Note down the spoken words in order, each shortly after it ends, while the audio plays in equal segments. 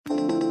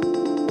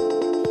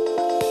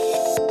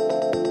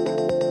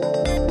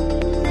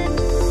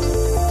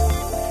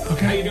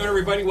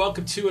everybody.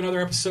 Welcome to another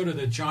episode of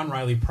the John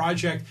Riley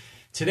Project.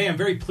 Today, I'm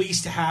very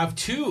pleased to have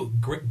two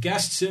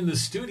guests in the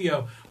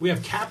studio. We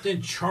have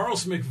Captain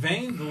Charles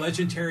McVane, the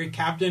legendary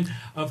captain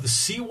of the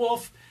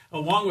Seawolf,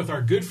 along with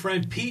our good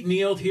friend Pete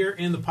Neild here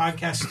in the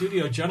podcast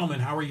studio.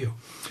 Gentlemen, how are you?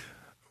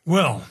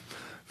 Well,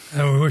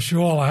 we wish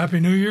you all a Happy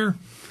New Year.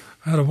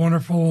 Had a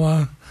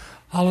wonderful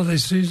holiday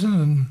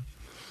season and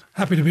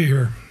happy to be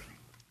here.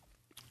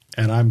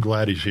 And I'm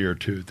glad he's here,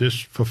 too. This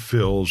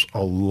fulfills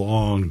a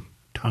long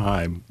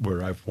time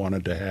where I've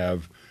wanted to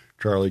have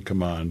Charlie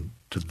come on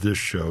to this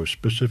show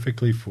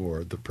specifically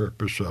for the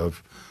purpose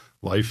of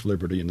life,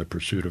 liberty, and the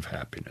pursuit of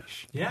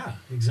happiness. Yeah,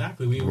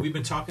 exactly. We've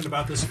been talking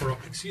about this for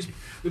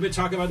We've been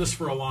talking about this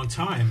for a long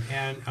time,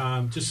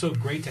 and just so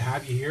great to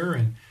have you here.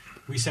 And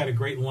we just had a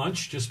great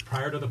lunch just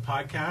prior to the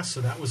podcast,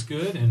 so that was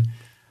good. And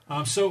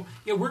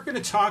we're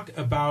going to talk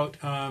about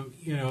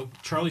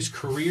Charlie's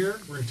career.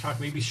 We're going to talk,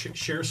 maybe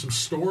share some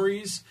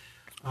stories,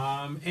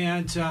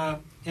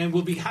 and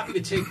we'll be happy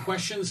to take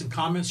questions and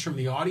comments from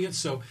the audience.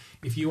 So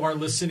if you are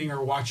listening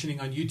or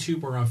watching on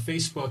YouTube or on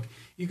Facebook,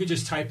 you could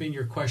just type in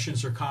your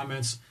questions or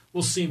comments.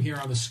 We'll see them here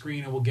on the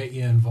screen, and we'll get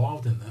you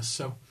involved in this.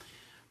 So,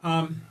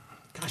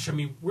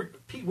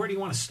 Pete, where do you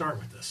want to start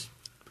with this?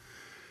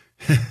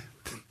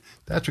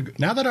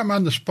 Now that I'm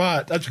on the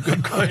spot, that's a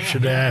good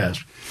question to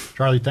ask.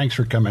 Charlie, thanks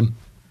for coming.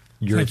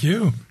 Thank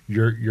you.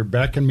 You're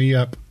backing me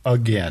up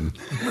again,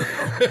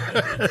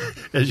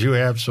 as you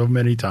have so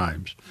many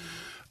times.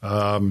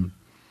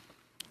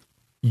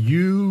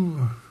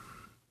 You,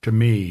 to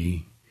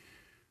me,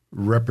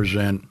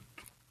 represent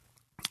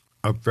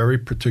a very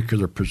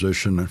particular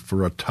position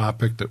for a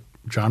topic that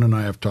John and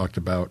I have talked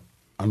about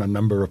on a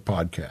number of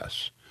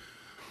podcasts,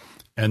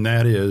 and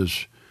that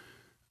is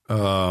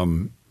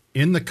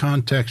in the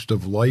context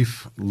of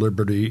life,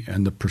 liberty,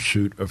 and the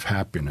pursuit of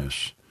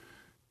happiness,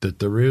 that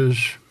there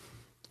is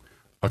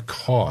a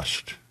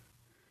cost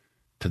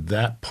to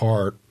that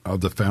part of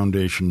the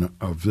foundation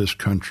of this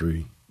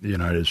country, the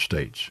United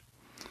States.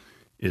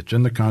 It's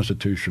in the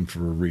Constitution for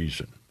a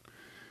reason.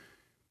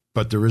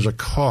 But there is a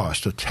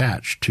cost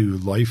attached to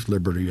life,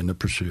 liberty, and the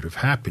pursuit of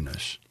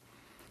happiness.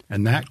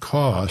 And that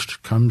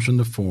cost comes in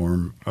the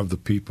form of the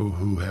people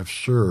who have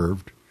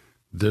served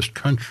this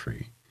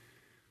country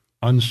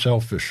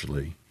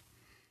unselfishly.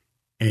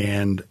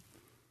 And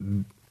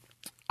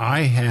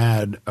I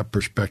had a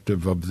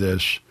perspective of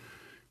this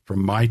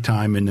from my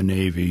time in the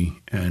Navy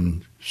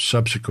and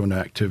subsequent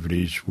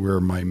activities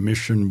where my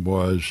mission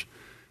was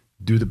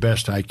do the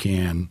best I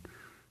can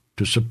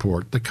to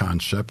support the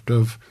concept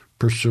of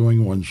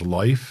pursuing one's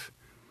life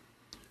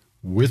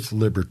with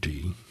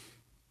liberty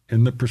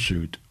in the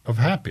pursuit of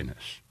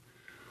happiness.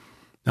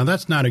 Now,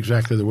 that's not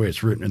exactly the way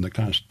it's written in the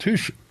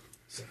Constitution.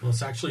 Well,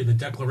 it's actually the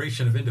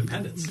Declaration of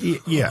Independence.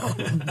 Yeah,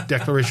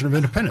 Declaration of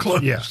Independence.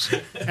 Close. Yes.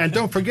 And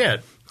don't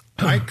forget,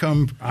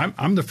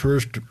 I'm the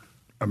first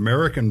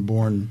American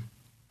born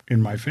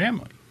in my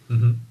family.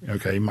 Mm-hmm.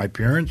 Okay, my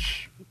parents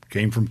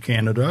came from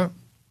Canada,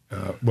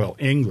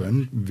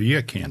 England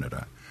via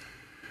Canada.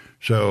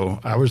 So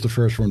I was the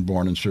first one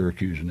born in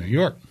Syracuse, New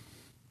York.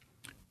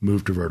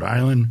 Moved to Rhode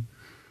Island.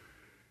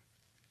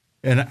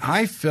 And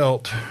I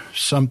felt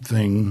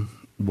something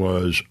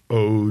was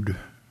owed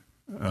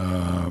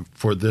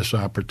for this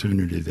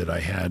opportunity that I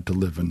had to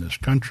live in this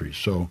country.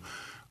 So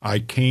I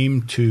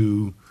came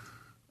to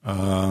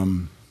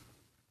the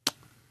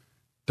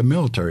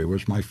military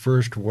was my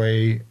first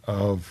way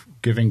of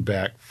giving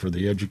back for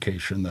the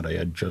education that I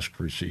had just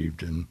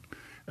received in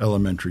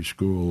elementary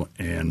school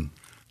and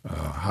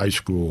high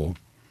school,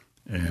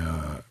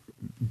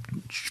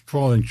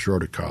 falling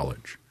short of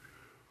college.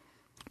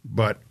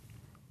 But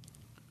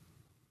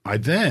I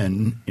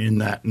then, in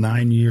that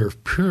 9-year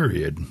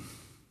period,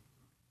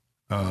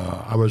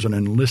 I was an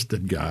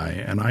enlisted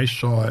guy, and I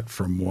saw it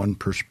from one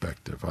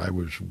perspective. I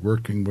was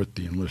working with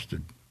the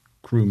enlisted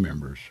crew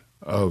members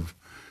of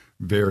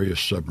various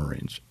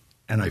submarines,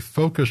 and I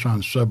focus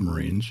on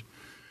submarines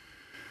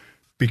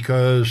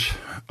because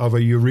of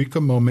a eureka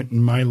moment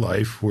in my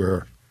life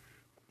where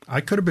I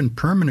could have been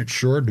permanent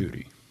shore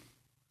duty.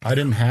 I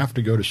didn't have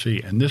to go to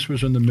sea, and this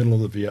was in the middle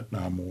of the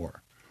Vietnam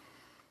War.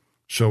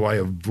 So I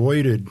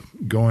avoided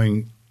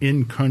going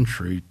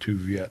in-country to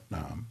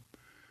Vietnam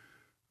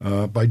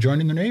by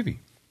joining the Navy.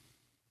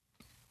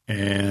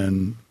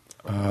 And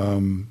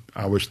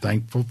I was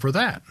thankful for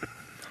that.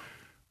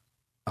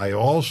 I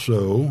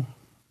also,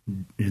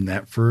 in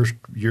that first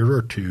year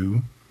or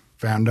two,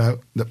 found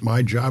out that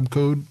my job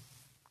code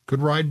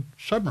could ride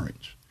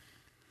submarines.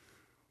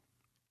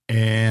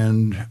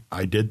 And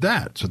I did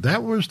that. So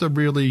that was the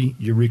really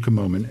eureka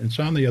moment. It's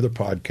on the other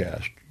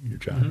podcast,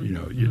 John,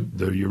 Mm-hmm.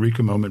 The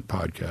Eureka Moment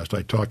podcast.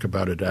 I talk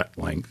about it at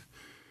length,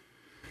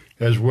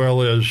 as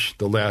well as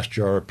the last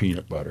jar of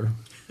peanut butter.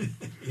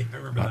 Yeah, I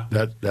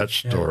remember that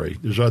story. Yeah.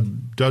 There's a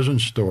dozen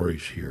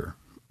stories here.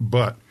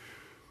 But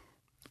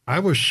I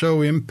was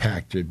so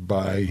impacted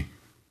by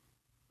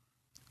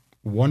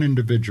one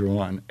individual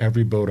on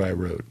every boat I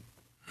rode,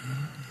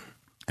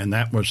 and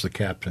that was the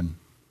captain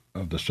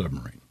of the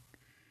submarine.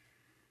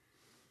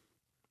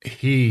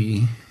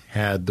 He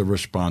had the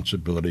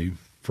responsibility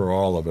for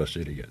all of us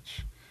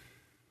idiots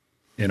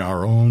in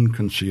our own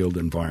concealed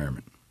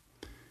environment.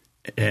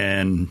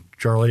 And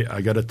Charlie,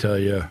 I got to tell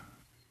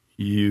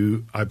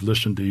you, I've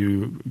listened to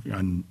you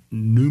on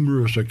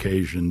numerous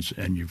occasions,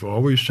 and you've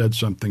always said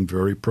something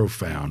very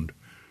profound.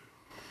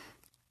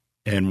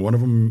 And one of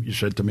them you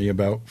said to me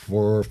about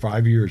 4 or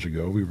 5 years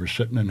ago. We were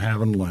sitting and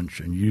having lunch,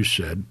 and you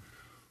said,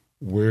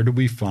 "Where do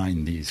we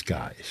find these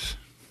guys?"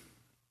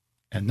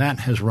 And that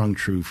has rung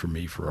true for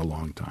me for a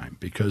long time,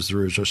 because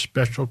there is a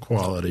special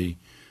quality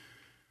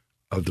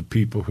of the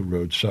people who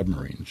rode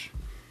submarines,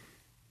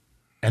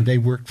 and they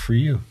worked for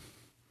you.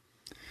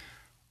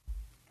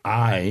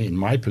 I, in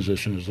my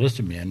position as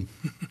listed man,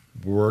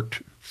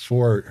 worked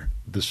for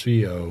the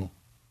CO,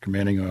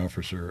 commanding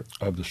officer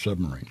of the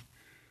submarine.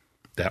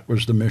 That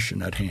was the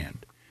mission at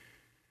hand.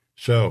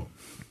 So,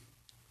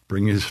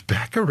 bringing us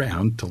back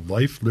around to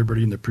life,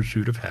 liberty, and the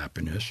pursuit of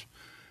happiness,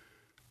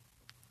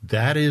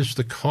 that is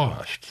the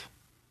cost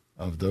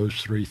of those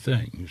three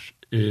things,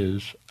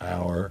 is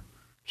our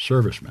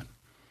servicemen.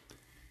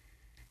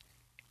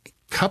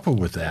 Coupled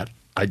with that,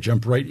 I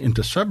jump right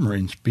into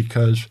submarines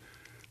because,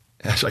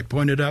 as I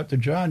pointed out to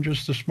John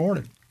just this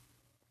morning,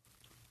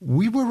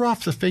 we were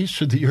off the face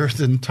of the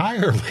earth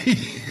entirely.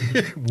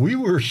 We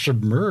were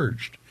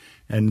submerged.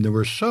 And there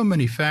were so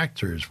many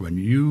factors when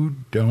you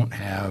don't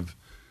have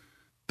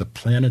the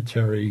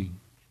planetary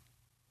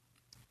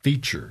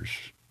features,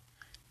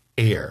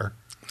 air,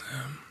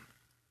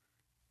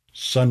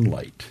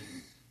 sunlight.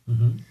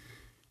 Mm-hmm.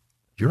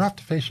 You're off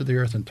the face of the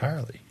earth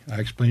entirely. I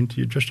explained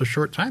to you just a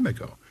short time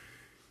ago.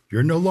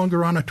 You're no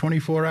longer on a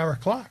 24-hour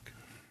clock.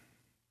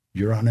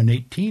 You're on an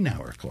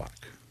 18-hour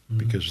clock,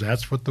 because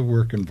that's what the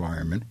work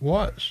environment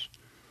was.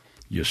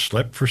 You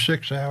slept for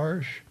 6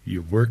 hours,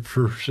 you worked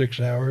for 6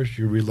 hours,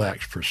 you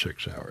relaxed for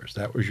 6 hours.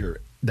 That was your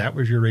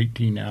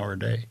 18-hour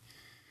day.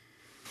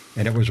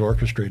 And it was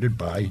orchestrated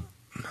by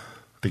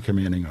the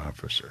commanding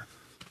officer.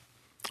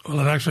 Well,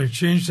 I've actually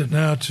changed it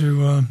now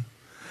to,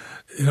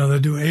 they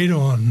do 8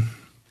 on.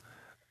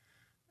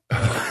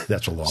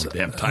 That's a long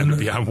damn time to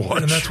be on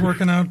watch. And that's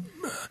working out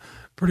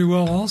pretty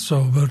well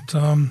also. But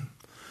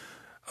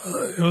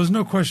there was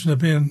no question of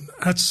being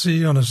at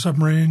sea on a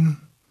submarine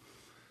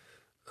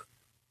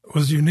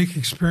was a unique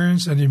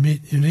experience, and you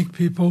meet unique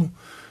people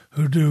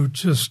who do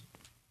just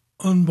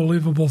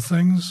unbelievable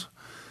things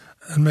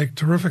and make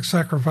terrific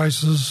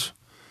sacrifices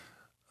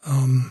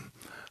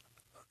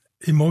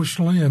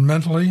emotionally and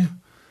mentally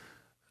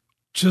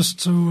just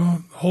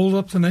to hold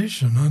up the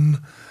nation. And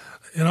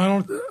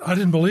I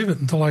didn't believe it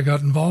until I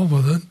got involved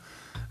with it,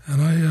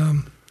 and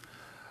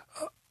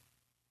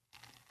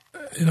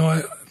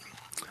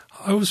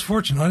I was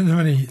fortunate. I didn't have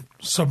any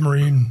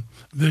submarine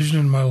vision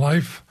in my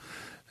life.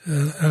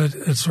 And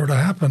it sort of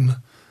happened.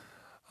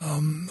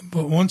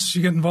 But once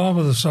you get involved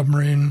with a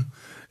submarine,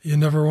 you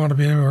never want to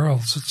be anywhere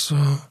else.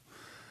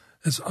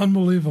 It's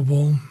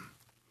unbelievable,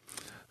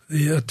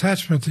 the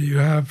attachment that you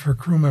have for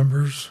crew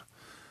members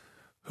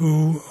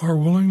who are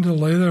willing to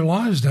lay their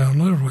lives down,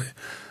 literally.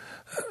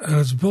 And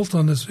it's built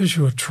on this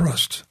issue of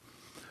trust.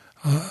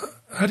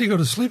 How do you go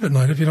to sleep at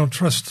night if you don't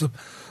trust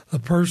the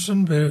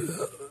person,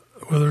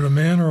 whether a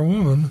man or a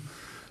woman,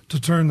 to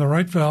turn the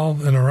right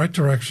valve in the right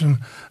direction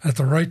at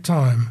the right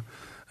time?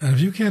 And if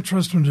you can't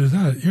trust them to do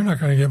that, you're not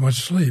going to get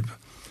much sleep.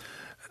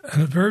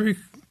 And it very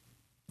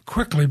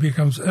quickly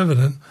becomes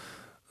evident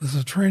that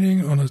the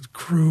training on a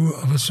crew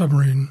of a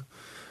submarine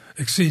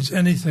exceeds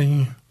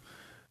anything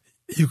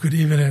you could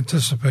even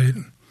anticipate.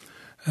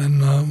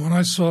 And when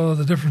I saw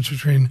the difference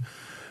between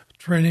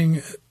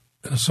training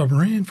in a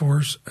submarine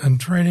force and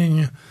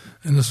training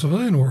in the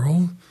civilian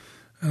world,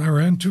 and I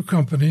ran 2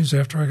 companies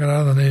after I got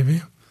out of the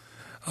Navy,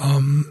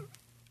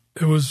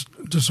 it was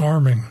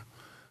disarming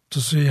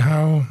to see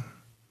how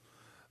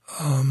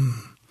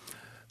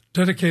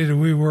dedicated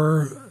we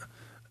were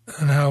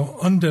and how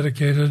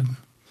undedicated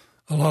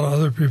a lot of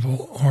other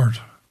people aren't.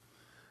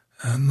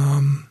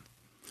 And,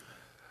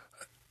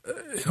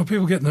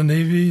 people get in the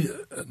Navy,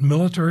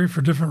 military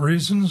for different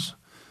reasons.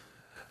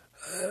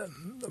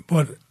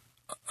 But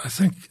I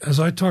think as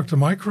I talk to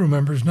my crew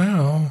members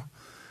now,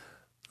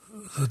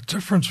 the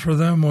difference for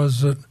them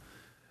was that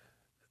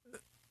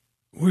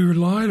we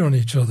relied on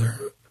each other.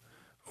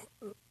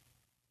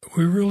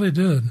 We really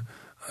did.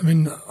 I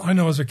mean, I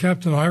know as a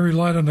captain, I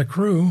relied on the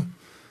crew,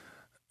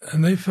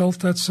 and they felt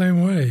that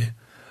same way,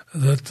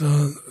 that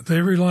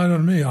they relied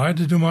on me. I had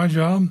to do my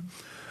job.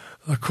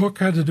 The cook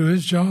had to do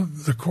his job.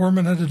 The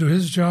corpsman had to do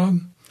his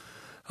job.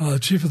 The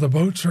chief of the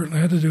boat certainly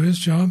had to do his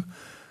job.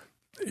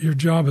 Your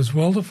job is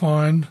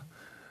well-defined,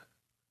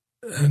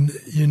 and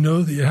you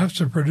know that you have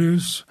to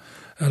produce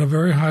at a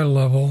very high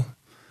level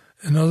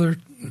in order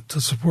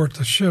to support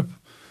the ship,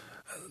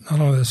 not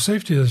only the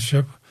safety of the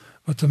ship,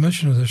 but the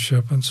mission of the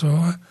ship. And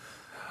so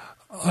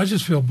I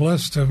just feel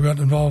blessed to have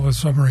gotten involved with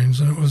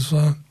submarines, and it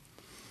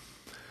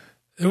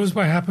was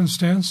by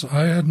happenstance.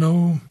 I had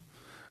no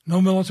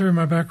military in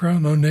my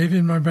background, no Navy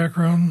in my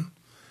background,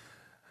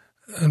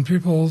 and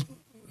people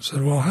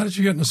said, "Well, how did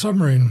you get in a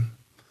submarine?"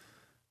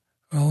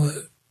 Well,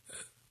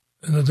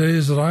 in the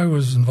days that I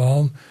was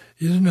involved,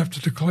 you didn't have to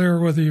declare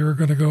whether you were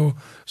going to go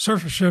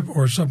surface ship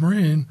or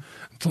submarine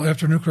until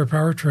after nuclear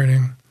power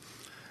training.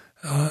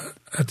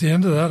 At the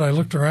end of that, I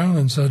looked around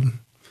and said,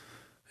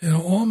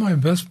 all my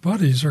best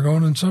buddies are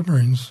going in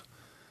submarines.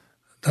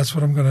 That's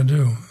what I'm going to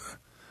do.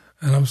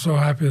 And I'm so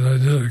happy that I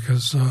did it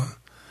because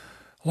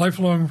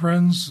lifelong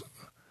friends,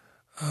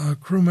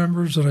 crew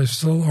members that I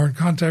still are in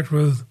contact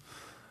with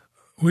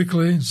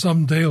weekly,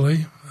 some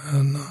daily,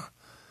 and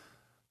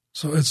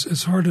so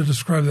it's hard to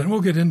describe that.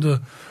 We'll get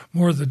into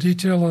more of the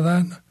detail of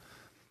that,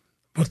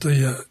 but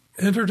the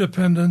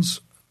interdependence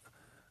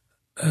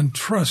and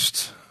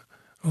trust,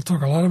 we'll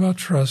talk a lot about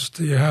trust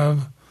that you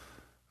have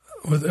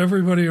with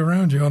everybody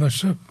around you on a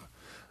ship,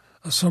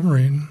 a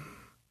submarine.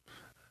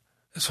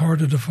 It's hard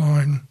to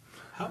define.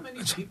 How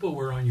many people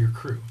were on your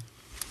crew?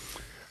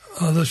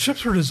 The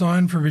ships were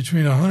designed for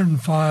between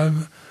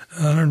 105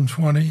 and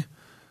 120.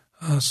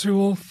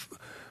 Seawolf,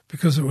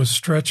 because it was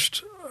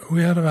stretched,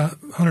 we had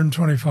about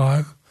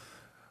 125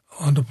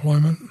 on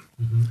deployment.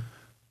 Mm-hmm.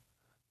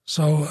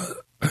 So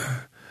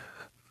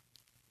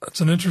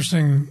that's an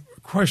interesting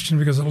question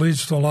because it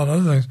leads to a lot of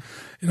other things.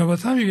 By the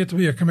time you get to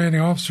be a commanding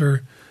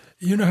officer,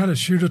 you know how to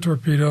shoot a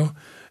torpedo,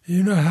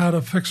 you know how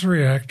to fix a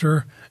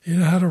reactor, you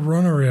know how to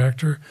run a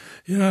reactor,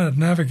 you know how to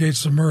navigate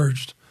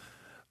submerged.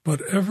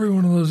 But every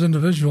one of those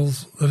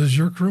individuals that is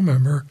your crew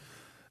member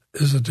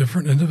is a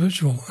different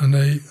individual, and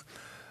they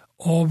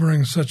all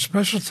bring such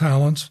special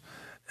talents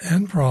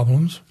and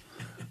problems,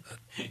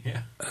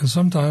 yeah. And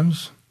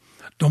sometimes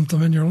dump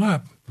them in your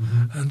lap.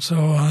 Mm-hmm. And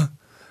so,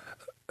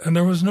 and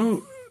there was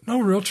no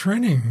real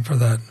training for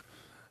that.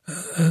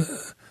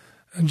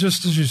 And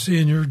just as you see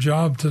in your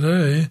job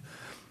today,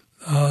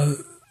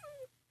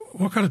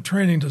 what kind of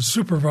training do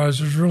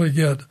supervisors really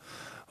get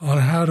on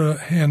how to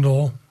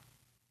handle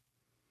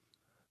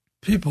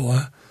people?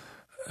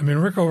 I mean,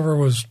 Rickover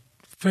was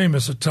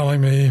famous at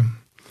telling me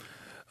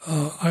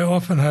I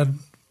often had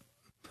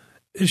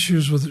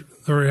issues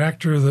with the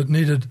reactor that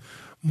needed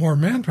more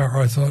manpower,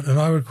 I thought, and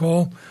I would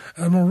call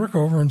Admiral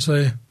Rickover and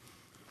say,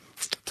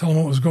 tell him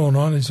what was going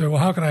on. He'd say,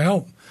 well, how can I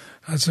help?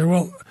 I'd say,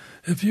 well,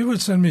 if you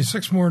would send me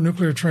 6 more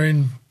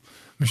nuclear-trained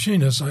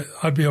machinists,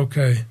 I'd be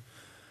okay.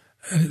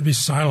 And it'd be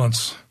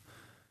silence.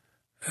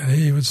 And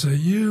he would say,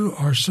 you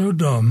are so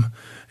dumb.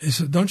 He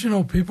said, don't you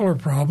know people are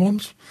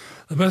problems?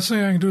 The best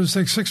thing I can do is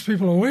take 6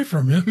 people away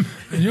from you,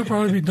 and you'll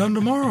probably be done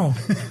tomorrow.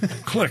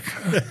 Click.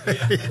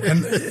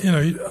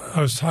 And,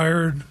 I was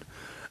tired,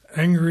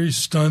 angry,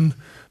 stunned.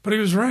 But he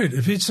was right.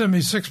 If he'd send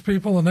me 6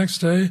 people the next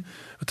day, it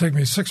would take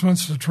me 6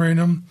 months to train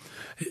them.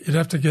 You'd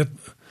have to get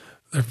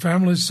their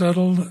families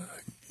settled,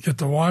 get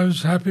the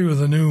wives happy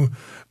with a new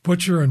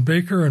butcher and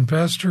baker and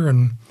pastor.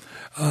 And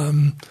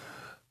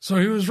so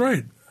he was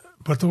right.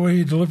 But the way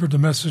he delivered the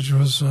message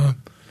was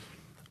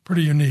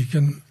pretty unique.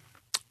 And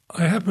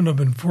I happen to have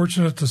been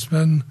fortunate to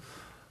spend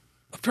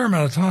a fair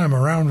amount of time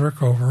around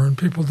Rickover. And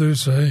people do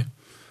say,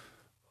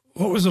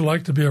 what was it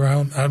like to be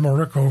around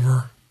Admiral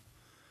Rickover?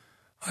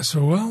 I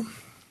said, well,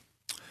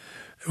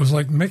 it was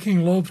like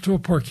making love to a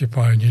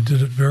porcupine. You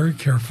did it very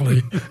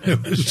carefully.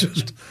 It was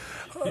just,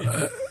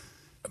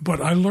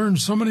 but I learned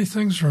so many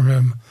things from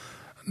him,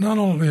 not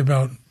only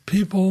about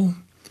people,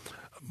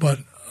 but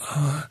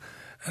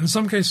and in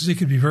some cases he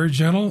could be very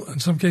gentle. In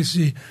some cases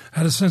he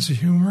had a sense of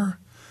humor.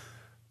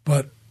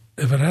 But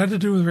if it had to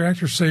do with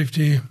reactor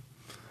safety,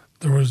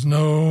 there was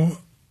no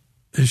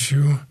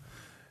issue.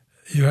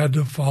 You had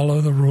to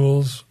follow the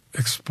rules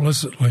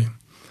explicitly.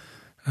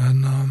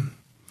 And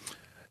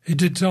he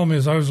did tell me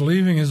as I was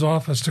leaving his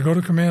office to go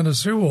to command of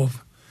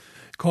Seawolf,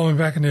 called me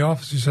back in the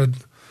office, he said,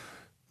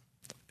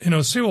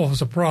 Seawolf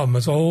is a problem.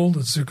 It's old.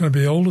 It's going to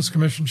be the oldest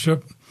commissioned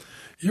ship.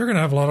 You're going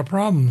to have a lot of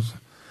problems.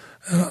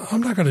 And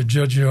I'm not going to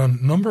judge you on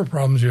the number of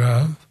problems you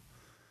have,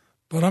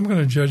 but I'm going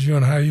to judge you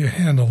on how you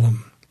handle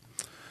them.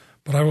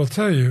 But I will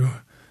tell you,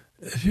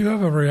 if you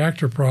have a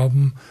reactor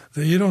problem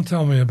that you don't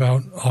tell me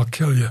about, I'll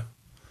kill you.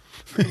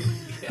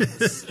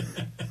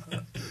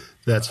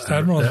 Yes.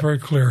 Admiral is very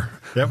clear.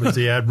 That was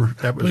the Admiral.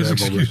 That was Please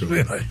Admiral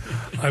excuse me.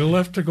 I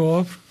left to go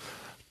up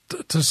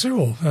to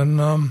Seawolf, and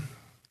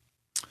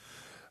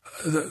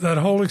that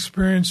whole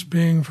experience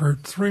being for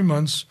 3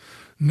 months,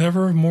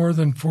 never more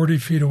than 40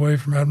 feet away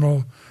from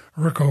Admiral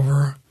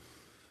Rickover,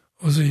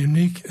 was a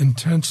unique,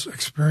 intense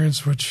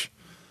experience, which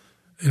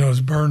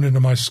is burned into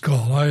my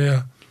skull.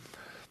 The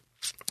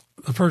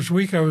first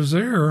week I was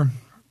there,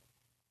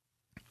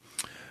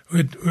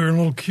 we were in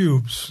little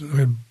cubes. We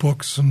had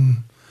books,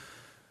 and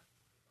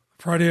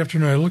Friday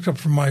afternoon I looked up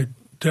from my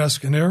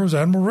desk, and there was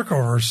Admiral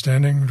Rickover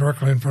standing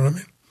directly in front of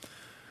me.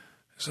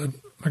 He said,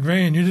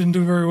 McVane, you didn't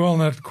do very well in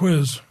that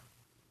quiz,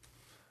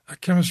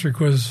 that chemistry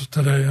quiz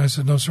today. I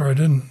said, no, sir, I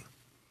didn't.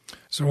 He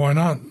said, why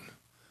not?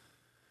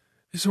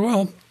 He said,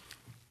 well,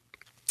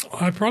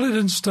 I probably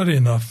didn't study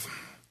enough.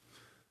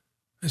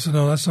 I said,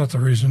 no, that's not the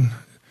reason.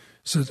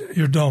 He said,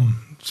 you're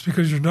dumb. It's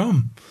because you're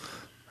dumb.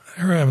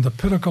 Here I am at the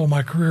pinnacle of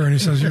my career, and he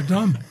says, you're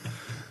dumb.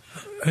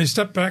 And he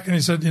stepped back and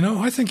he said,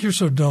 I think you're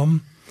so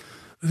dumb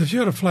that if you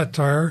had a flat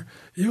tire,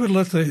 you would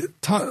let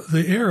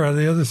the air out of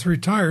the other 3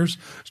 tires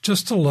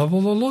just to level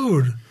the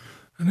load.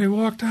 And they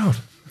walked out.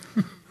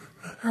 Here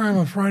I am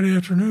on Friday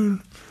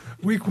afternoon,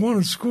 week 1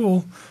 at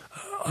school.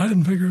 I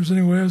didn't figure there was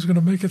any way I was going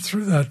to make it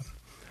through that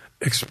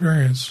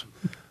experience.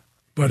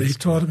 But he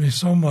taught me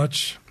so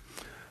much,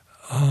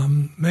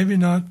 maybe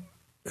not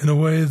in a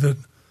way that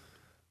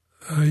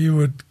you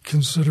would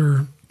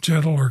consider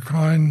gentle or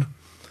kind,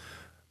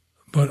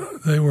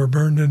 but they were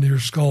burned into your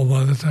skull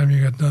by the time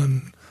you got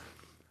done.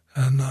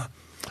 And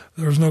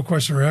there was no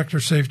question reactor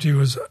safety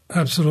was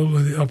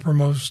absolutely the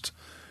uppermost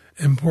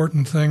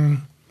important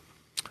thing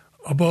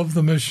above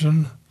the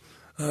mission,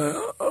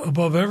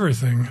 above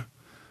everything,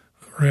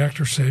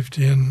 reactor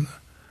safety. And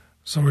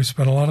so we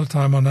spent a lot of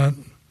time on that.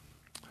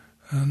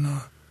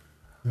 And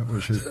that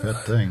was his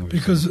pet thing.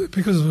 Because it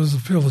was a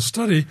field of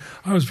study,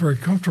 I was very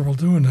comfortable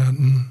doing that.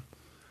 And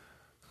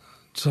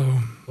so,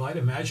 well, I'd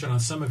imagine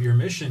on some of your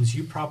missions,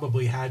 you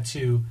probably had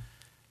to,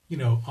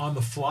 on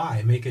the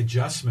fly, make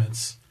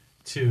adjustments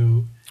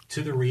to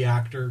the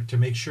reactor to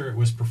make sure it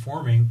was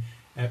performing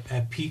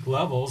at peak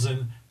levels,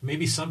 and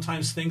maybe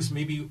sometimes things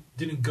maybe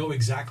didn't go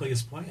exactly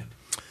as planned.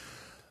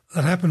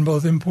 That happened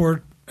both in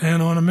port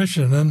and on a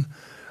mission. And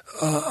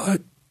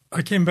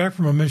I came back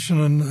from a mission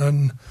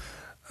and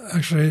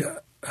actually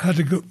had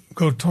to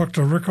go talk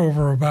to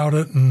Rickover about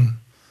it and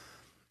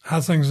how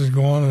things had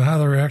gone and how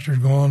the reactor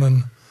had gone.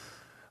 And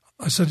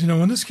I said,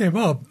 when this came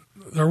up,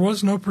 there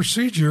was no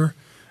procedure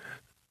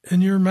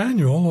in your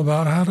manual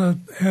about how to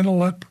handle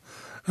that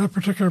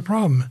particular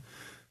problem.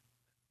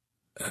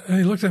 And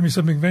he looked at me and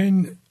said,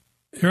 McVane,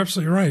 you're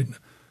absolutely right,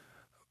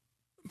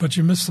 but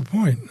you missed the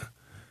point.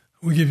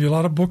 We give you a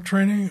lot of book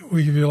training.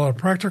 We give you a lot of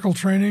practical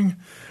training.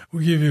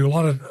 We give you a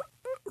lot of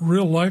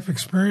real-life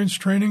experience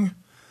training.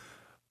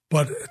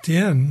 But at the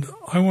end,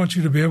 I want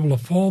you to be able to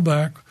fall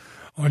back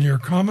on your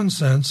common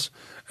sense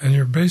and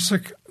your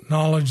basic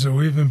knowledge that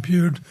we've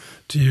imputed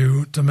to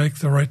you to make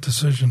the right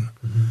decision.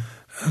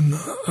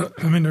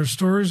 Mm-hmm. And, there's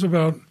stories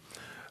about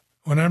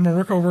when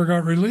Admiral Rickover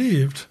got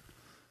relieved,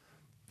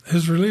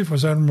 his relief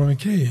was Admiral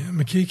McKee.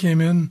 McKee came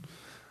in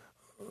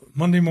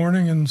Monday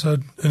morning and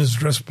said, in his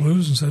dress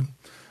blues, and said,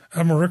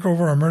 Admiral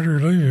Rickover, I'm ready to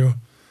relieve you.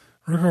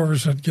 Rickover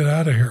said, get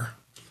out of here.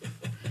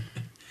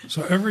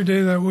 So every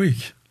day that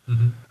week,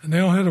 and they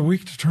all had a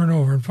week to turn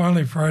over. And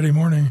finally, Friday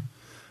morning,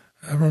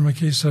 Admiral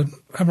McKee said,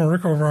 Admiral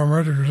Rickover, I'm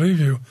ready to relieve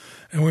you,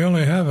 and we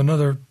only have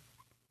another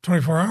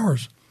 24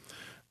 hours.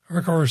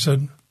 Rickover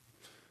said,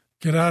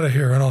 get out of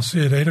here, and I'll see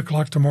you at 8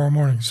 o'clock tomorrow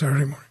morning,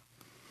 Saturday morning.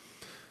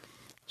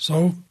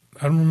 So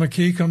Admiral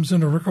McKee comes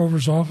into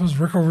Rickover's office.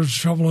 Rickover's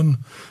shoveling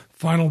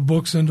final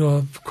books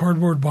into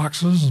cardboard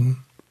boxes, and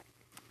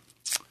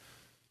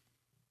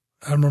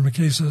Admiral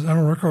McKee says,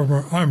 Admiral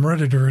Rickover, I'm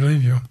ready to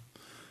relieve you.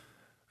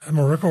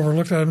 Admiral Rickover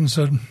looked at him and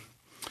said,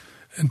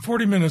 in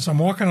 40 minutes, I'm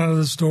walking out of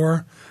this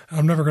door.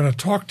 I'm never going to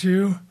talk to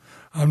you.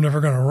 I'm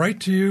never going to write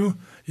to you.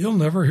 You'll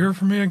never hear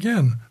from me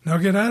again. Now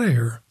get out of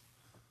here.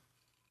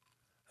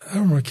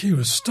 Admiral McKee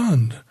was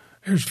stunned.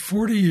 Here's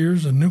 40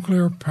 years of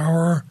nuclear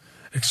power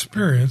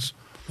experience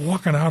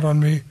walking out on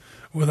me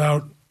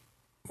without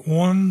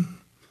one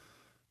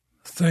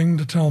thing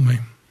to tell me.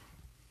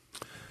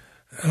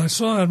 And I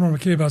saw Admiral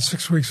McKee about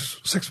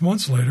 6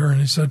 months later, and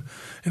he said,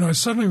 I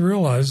suddenly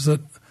realized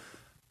that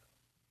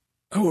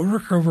what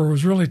Rickover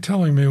was really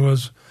telling me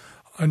was,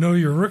 I know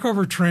you're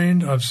Rickover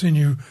trained. I've seen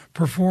you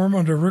perform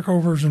under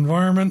Rickover's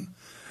environment,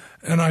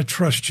 and I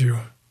trust you.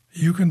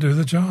 You can do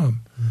the job.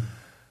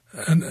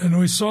 Mm-hmm. And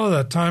we saw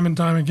that time and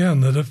time again,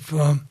 that if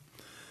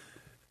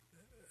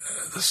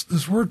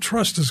this word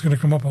trust is going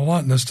to come up a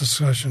lot in this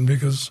discussion,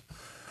 because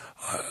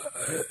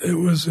it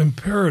was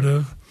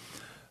imperative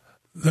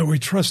that we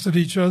trusted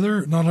each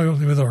other, not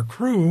only with our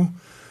crew,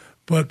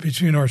 but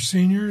between our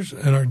seniors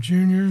and our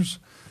juniors.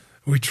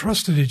 We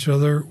trusted each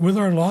other with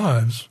our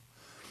lives.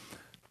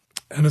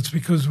 And it's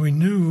because we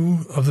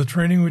knew of the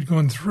training we'd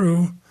gone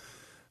through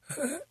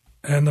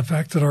and the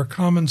fact that our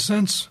common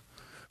sense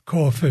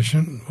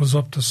coefficient was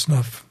up to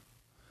snuff.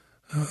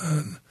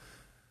 And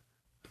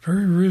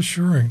very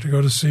reassuring to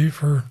go to sea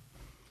for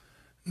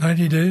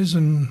 90 days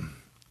and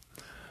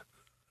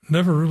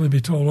never really be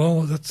told,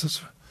 well,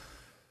 this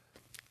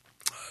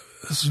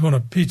is one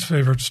of Pete's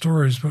favorite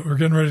stories, but we're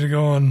getting ready to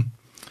go on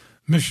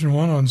Mission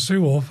 1 on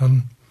Seawolf,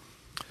 and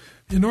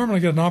you normally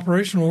get an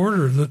operational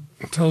order that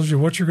tells you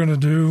what you're going to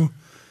do,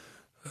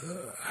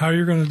 how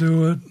you're going to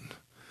do it,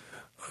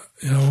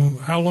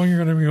 how long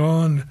you're going to be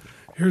on.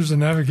 Here's the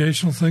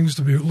navigational things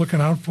to be looking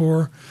out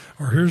for,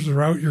 or here's the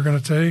route you're going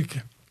to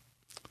take.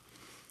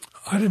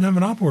 I didn't have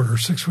an op order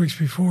 6 weeks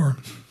before.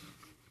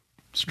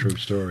 It's a true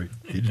story.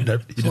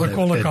 So I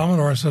called the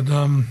Commodore. I said,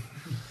 I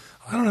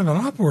don't have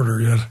an op order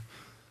yet.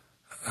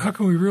 How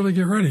can we really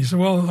get ready? He said,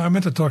 well, I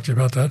meant to talk to you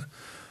about that.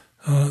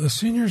 The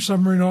senior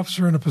submarine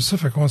officer in the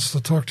Pacific wants to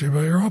talk to you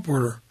about your op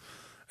order.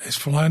 He's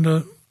flying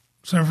to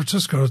San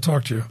Francisco to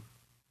talk to you.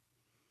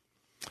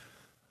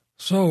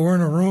 So we're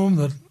in a room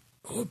that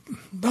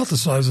about the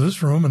size of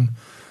this room, and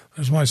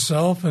there's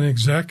myself and the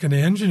exec and the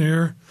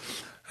engineer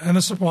and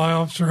a supply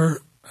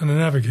officer and a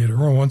navigator.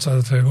 We're on one side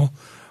of the table.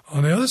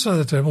 On the other side of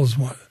the table is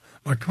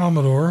my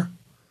Commodore,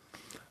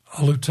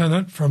 a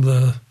lieutenant from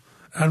the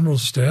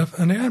Admiral's staff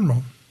and the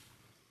Admiral.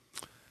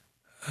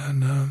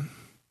 And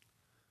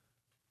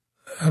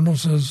Admiral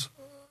says,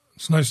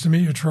 "It's nice to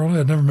meet you, Charlie.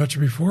 I'd never met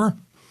you before."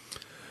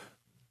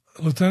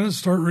 Lieutenant,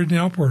 start reading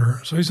the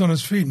Outboarder. So he's on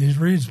his feet and he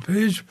reads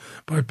page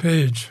by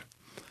page.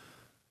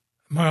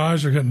 My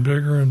eyes are getting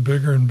bigger and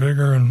bigger and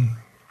bigger. And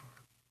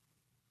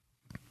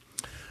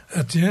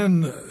at the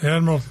end, the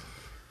Admiral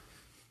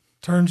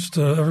turns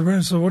to everybody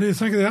and says, "What do you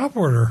think of the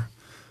Outboarder?"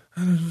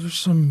 And there's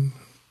some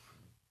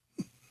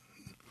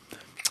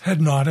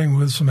head nodding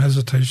with some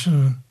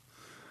hesitation.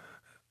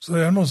 So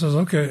the Admiral says,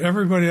 "Okay,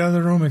 everybody out of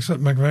the room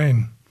except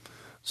McVane."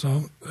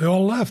 So they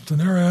all left, and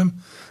there I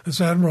am,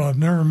 this Admiral I've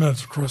never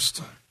met.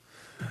 Across.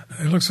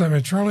 He looks at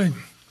me, "Charlie,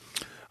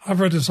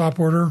 I've read this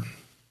Outboarder.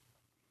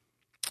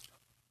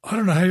 I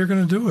don't know how you're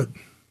going to do it."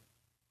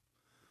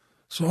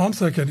 So I'm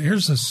thinking,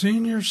 here's the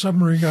senior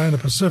submarine guy in the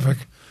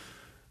Pacific,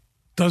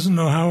 doesn't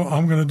know how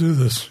I'm going to do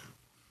this.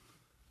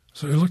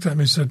 So he looked at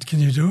me and said, "Can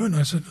you do it?" And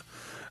I said,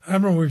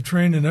 "Admiral, we've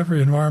trained in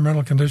every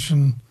environmental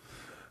condition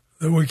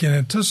that we can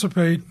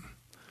anticipate.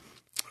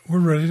 We're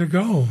ready to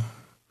go."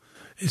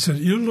 He said,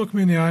 "You look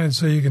me in the eye and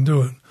say you can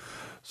do it."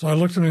 So I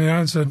looked him in the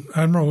eye and said,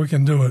 "Admiral, we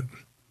can do it."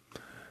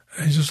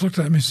 And he just looked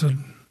at me and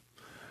said,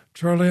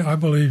 "Charlie, I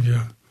believe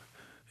you."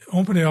 He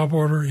opened the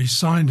Outboarder, he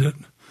signed it,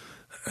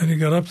 and he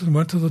got up and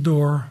went to the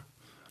door,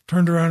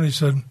 turned around and he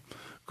said,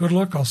 "Good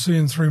luck, I'll see you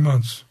in 3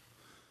 months."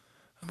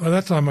 By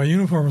that time, my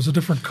uniform was a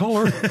different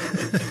color.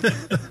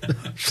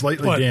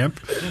 Slightly damp.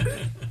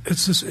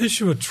 It's this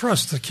issue of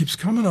trust that keeps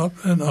coming up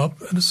in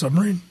the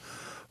submarine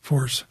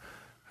force.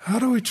 How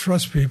do we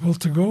trust people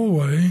to go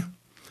away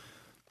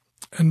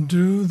and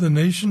do the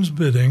nation's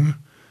bidding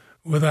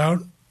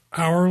without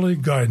hourly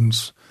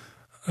guidance?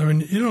 I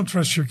mean, you don't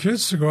trust your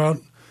kids to go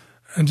out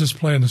and just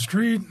play in the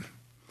street.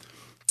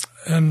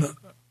 And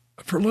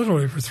for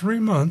 3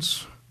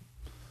 months,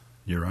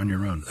 You're on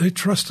your own. they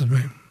trusted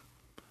me.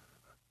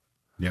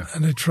 Yeah.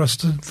 And they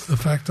trusted the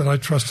fact that I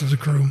trusted the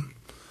crew.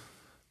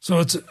 So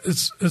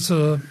it's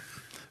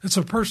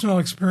a personal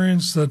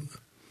experience that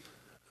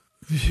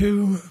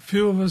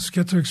few of us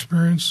get to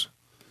experience.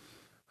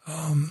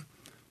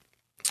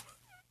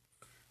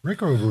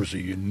 Rickover was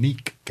a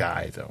unique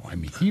guy, though. I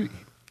mean,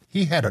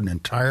 he had an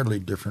entirely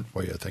different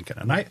way of thinking.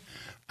 And I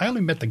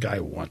only met the guy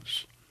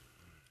once.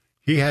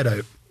 He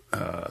had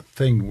a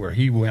thing where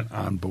he went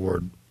on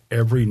board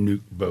every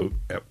nuke boat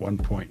at one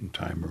point in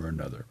time or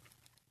another.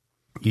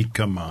 He'd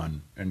come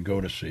on and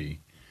go to sea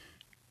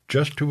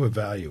just to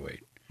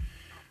evaluate.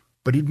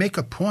 But he'd make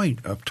a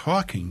point of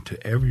talking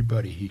to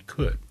everybody he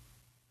could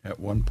at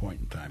one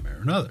point in time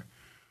or another.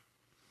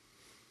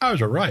 I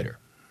was a writer.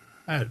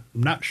 I had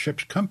not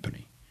ship's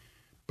company.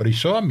 But he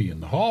saw me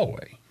in the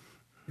hallway,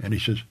 and he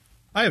says,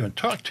 "I haven't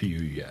talked to you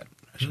yet."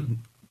 I said,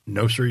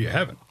 "No, sir, you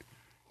haven't."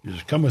 He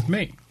says, "Come with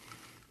me."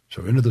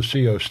 So into the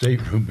CO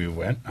stateroom we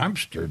went. I'm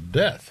scared to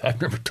death.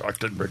 I've never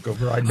talked to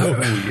Rickover. I know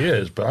who he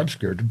is, but I'm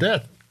scared to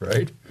death,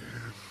 right?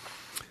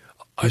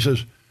 He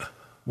says,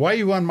 "Why are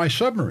you on my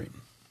submarine?"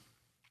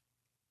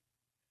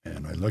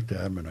 And I looked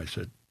at him and I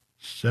said,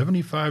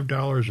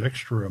 $75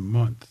 extra a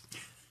month.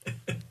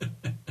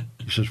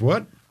 He says,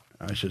 "What?"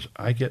 I says,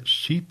 "I get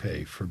sea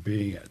pay for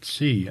being at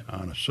sea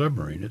on a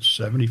submarine. It's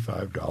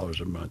 $75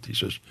 a month." He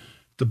says,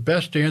 "The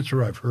best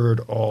answer I've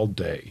heard all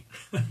day.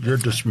 You're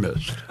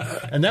dismissed."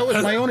 And that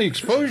was my only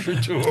exposure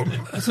to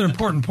him. That's an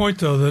important point,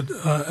 though, that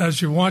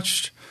as you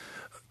watched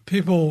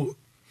people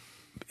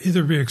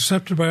either be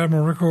accepted by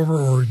Admiral Rickover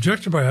or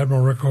rejected by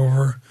Admiral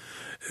Rickover,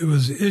 it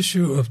was the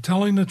issue of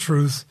telling the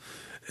truth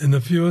in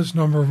the fewest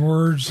number of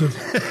words.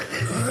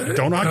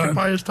 Don't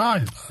occupy his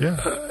time.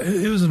 Yeah.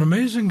 He was an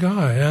amazing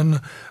guy.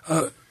 And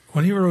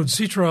when he rode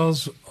sea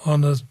trials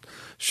on the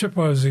ship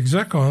I was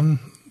exec on,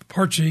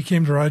 Parchi, he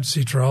came to ride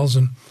sea trials.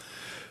 And,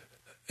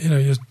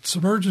 you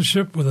submerge a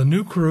ship with a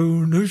new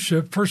crew, new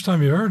ship, first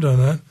time you've ever done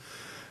that.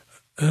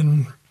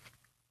 And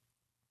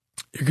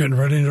you're getting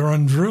ready to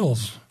run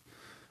drills.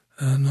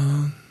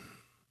 And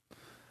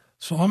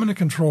so I'm in the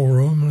control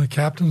room, and the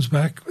captain's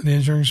back in the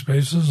engineering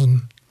spaces,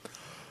 and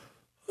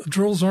the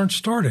drills aren't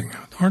starting,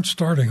 and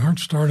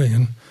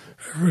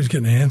everybody's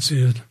getting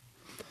antsy.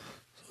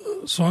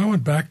 So I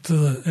went back to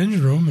the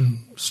engine room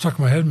and stuck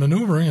my head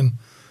maneuvering and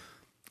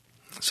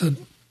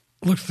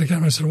looked at the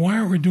captain and said, "Why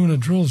aren't we doing the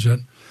drills yet?"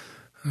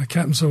 And the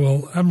captain said,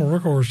 "Well, Admiral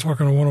Rickover was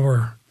talking to one of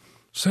our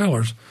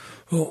sailors."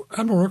 Well,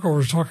 Admiral Rickover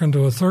was talking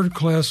to a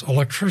third-class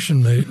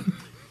electrician mate.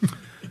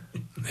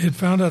 He had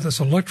found out this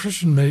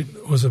electrician mate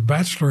was a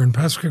bachelor in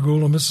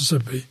Pascagoula,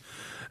 Mississippi,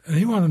 and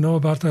he wanted to know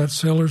about that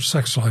sailor's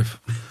sex life.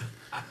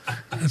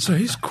 And so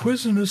he's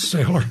quizzing his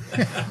sailor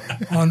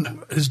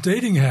on his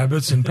dating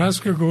habits in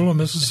Pascagoula,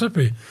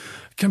 Mississippi.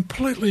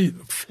 Completely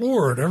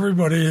floored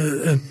everybody.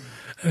 And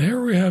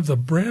here we have the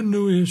brand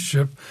newest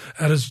ship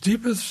at its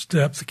deepest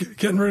depth,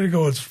 getting ready to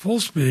go at its full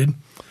speed.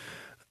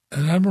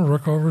 And Admiral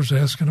Rickover's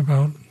asking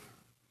about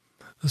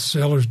the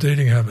sailor's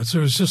dating habits. It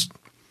was just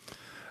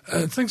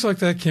things like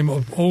that came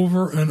up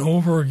over and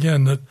over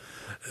again, that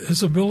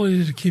his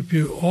ability to keep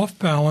you off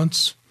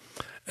balance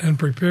and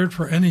prepared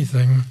for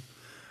anything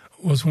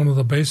was one of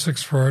the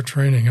basics for our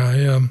training.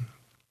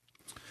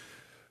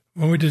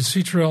 When we did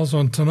sea trials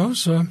on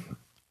Tenosa,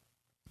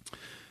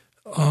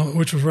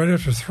 which was right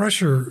after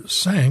Thresher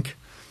sank,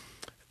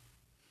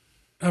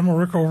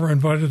 Admiral Rickover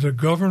invited the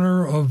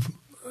governor of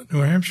New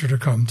Hampshire to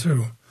come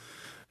too.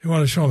 He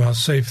wanted to show him how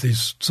safe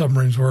these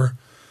submarines were.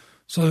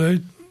 So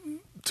they,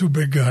 two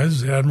big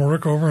guys, the Admiral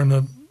Rickover and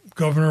the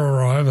governor,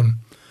 arrive and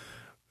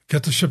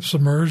get the ship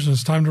submerged, and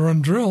it's time to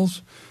run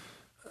drills.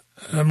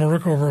 Admiral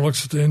Rickover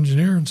looks at the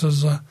engineer and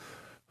says,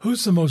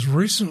 who's the most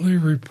recently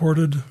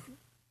reported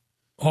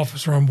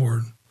officer on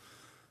board?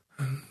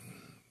 And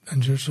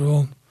engineer said,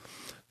 well,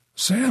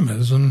 Sam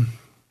is. And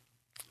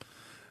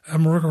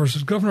Admiral Rickover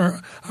says,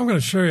 Governor, I'm going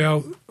to show you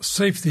how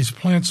safe these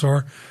plants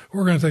are.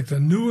 We're going to take the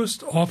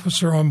newest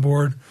officer on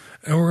board,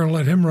 and we're going to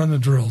let him run the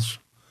drills.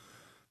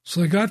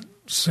 So they got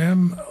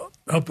Sam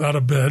up out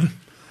of bed.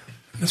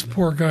 This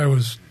poor guy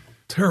was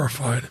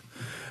terrified.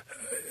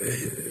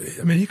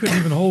 I mean, he couldn't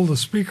even hold the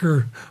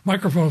speaker.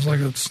 Microphone was like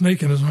a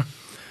snake in his arm.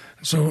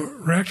 So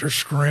reactor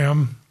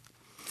scram.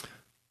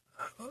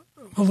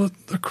 Well,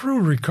 the crew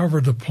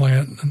recovered the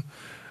plant, and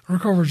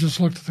Rickover just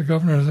looked at the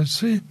governor and said,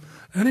 see,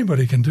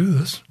 anybody can do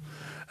this.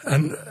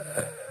 And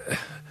it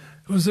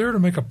was there to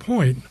make a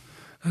point.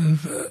 And,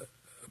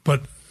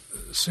 but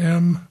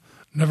Sam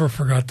never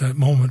forgot that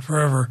moment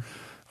forever.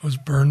 It was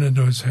burned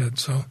into his head.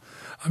 So,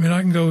 I mean,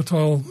 I can go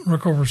tell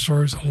Rickover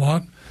stories a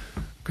lot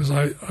because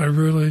I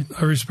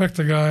respect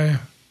the guy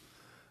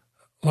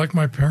like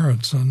my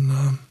parents.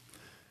 And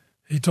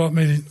he taught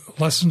me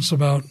lessons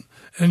about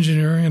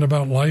engineering and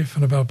about life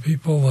and about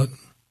people that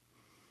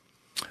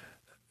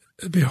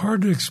it'd be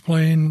hard to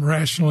explain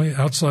rationally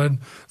outside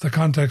the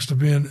context of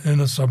being in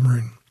a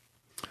submarine.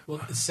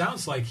 Well, it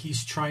sounds like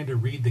he's trying to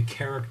read the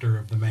character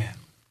of the man,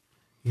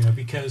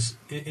 because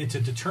to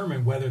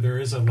determine whether there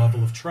is a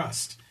level of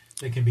trust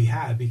that can be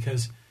had,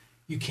 because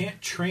you can't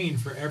train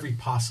for every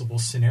possible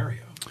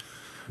scenario.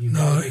 You've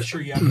got to make sure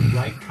you have the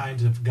right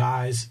kinds of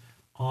guys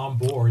on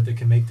board that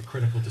can make the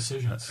critical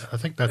decisions. I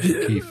think that's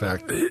a key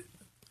factor.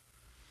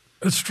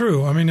 It's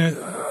true. I mean,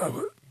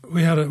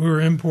 we were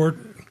in port,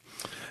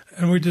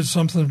 and we did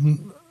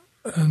something,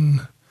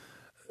 and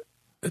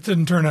it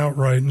didn't turn out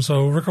right. And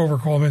so Rickover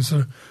called me and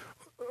said,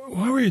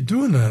 why were you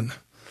doing that?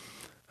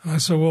 And I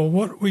said, well,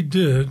 what we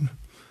did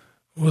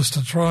was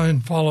to try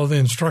and follow the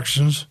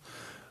instructions,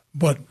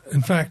 but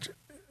in fact,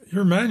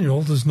 your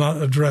manual does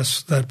not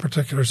address that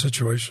particular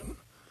situation.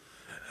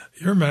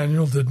 Your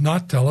manual did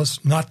not tell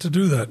us not to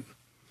do that. And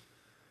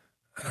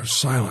there was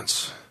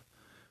silence.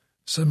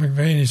 Said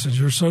McVeigh, he said,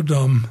 you're so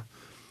dumb.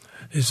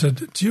 He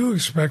said, do you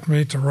expect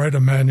me to write a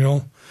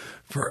manual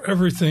for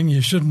everything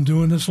you shouldn't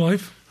do in this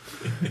life?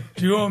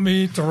 Do you want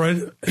me to write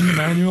in the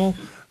manual,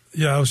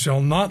 I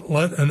shall not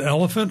let an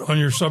elephant on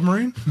your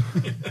submarine?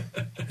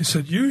 He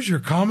said, use your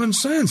common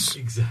sense.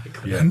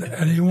 Exactly. Yeah.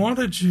 And he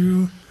wanted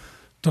you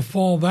to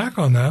fall back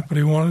on that, but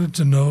he wanted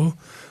to know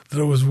that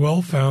it was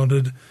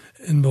well-founded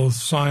in both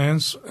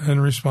science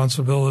and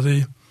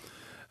responsibility.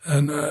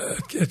 And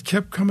it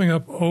kept coming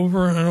up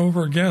over and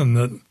over again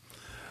that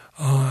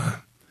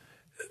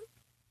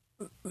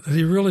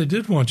he really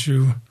did want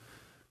you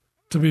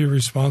to be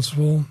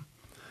responsible,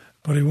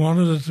 but he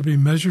wanted it to be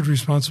measured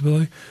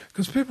responsibility.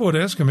 Because people would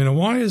ask him,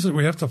 why is it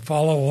we have to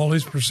follow all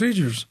these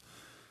procedures?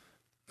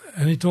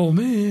 And he told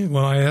me,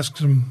 when I asked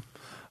him,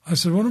 I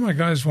said, one of my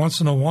guys wants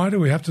to know, why do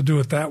we have to do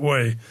it that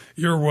way,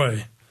 your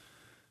way?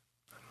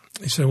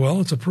 He said, well,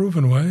 it's a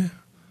proven way.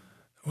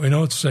 We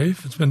know it's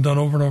safe. It's been done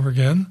over and over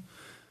again.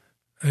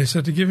 And he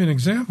said, to give you an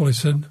example, he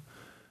said,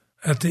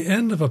 at the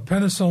end of a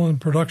penicillin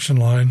production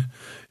line,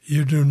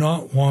 you do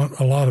not want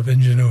a lot of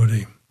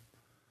ingenuity.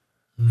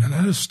 Mm. And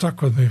that has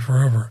stuck with me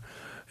forever.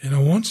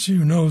 Once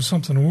you know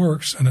something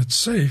works and it's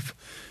safe,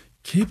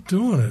 keep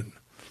doing it.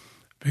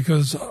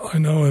 Because I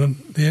know in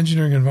the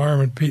engineering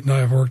environment Pete and I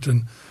have worked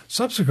in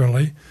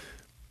subsequently,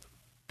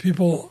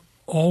 people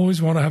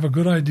always want to have a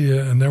good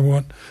idea, and they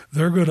want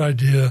their good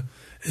idea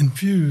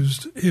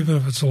infused, even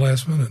if it's the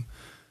last minute.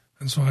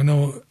 And so I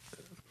know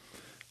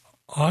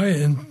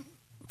I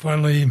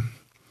finally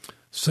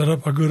set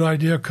up a good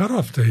idea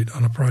cutoff date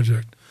on a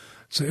project.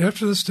 So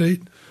after this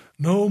date,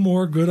 no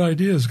more good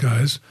ideas,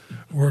 guys.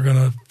 We're going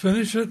to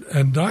finish it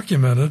and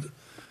document it,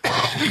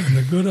 and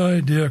the good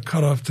idea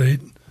cutoff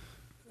date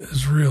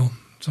is real.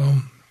 So,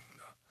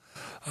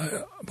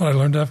 but I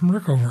learned that from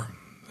Rickover.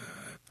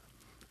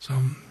 So,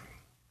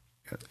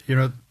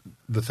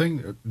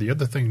 the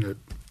other thing that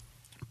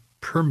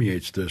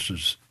permeates this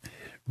is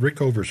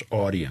Rickover's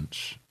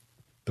audience,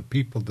 the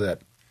people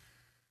that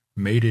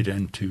made it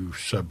into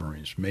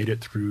submarines, made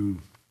it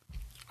through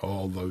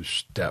all those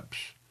steps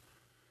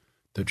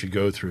that you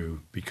go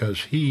through,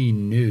 because he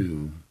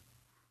knew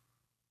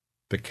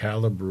the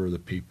caliber of the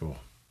people,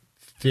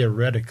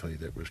 theoretically,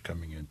 that was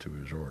coming into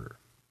his order,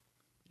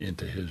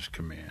 into his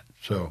command.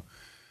 So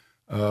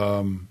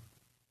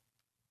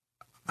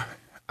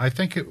I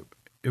think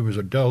it was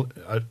a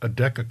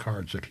deck of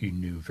cards that he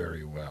knew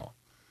very well.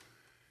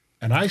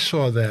 And I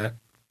saw that.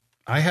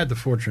 I had the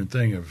fortunate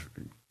thing of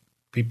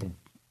people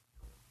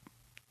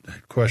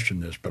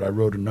questioned this, but I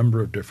rode a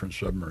number of different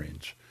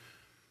submarines.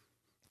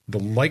 The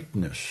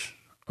likeness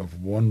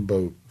of one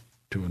boat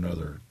to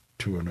another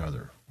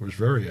was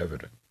very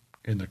evident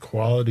in the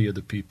quality of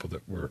the people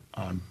that were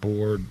on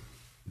board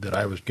that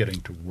I was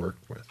getting to work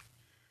with.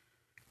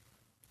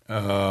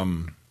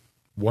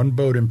 One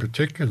boat in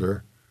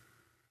particular,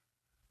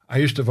 I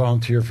used to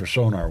volunteer for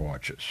sonar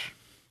watches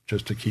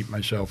just to keep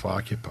myself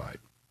occupied.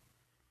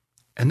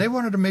 And they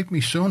wanted to make me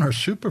sonar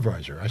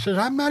supervisor. I said,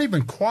 I'm not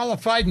even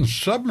qualified in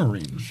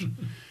submarines.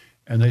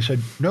 And they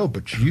said, no,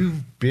 but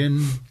you've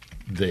been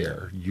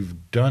there.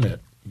 You've done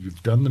it.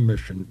 You've done the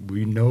mission.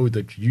 We know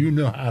that you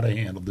know how to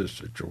handle this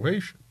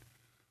situation.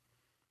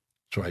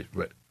 So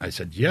I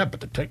said, yeah, but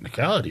the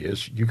technicality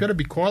is you got to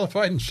be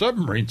qualified in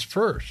submarines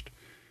first.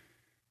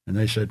 And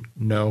they said,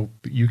 no,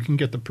 but you can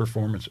get the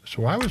performance.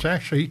 So I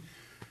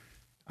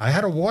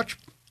had a watch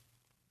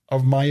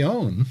of my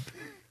own.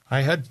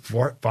 I had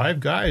 5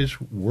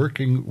 guys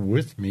working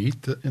with me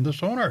in the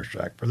sonar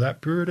shack for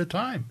that period of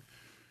time,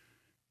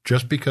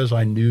 just because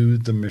I knew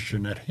the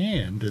mission at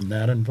hand in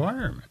that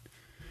environment.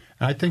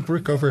 And I think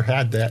Rickover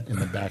had that in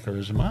the back of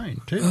his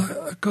mind, too.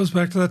 It goes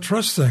back to that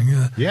trust thing.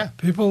 Yeah.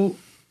 People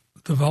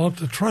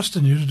developed a trust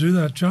in you to do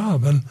that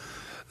job, and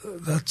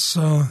that's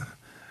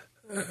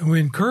we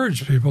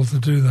encourage people to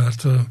do that,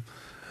 to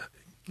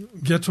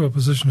get to a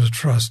position of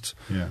trust.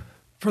 Yeah.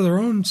 For their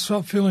own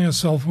feeling of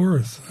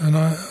self-worth. And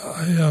I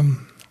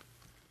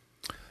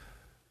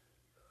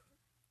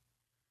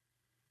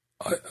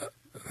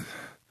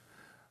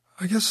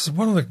guess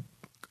one of the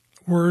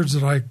words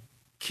that I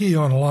key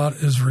on a lot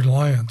is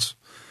reliance.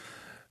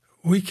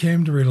 We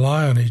came to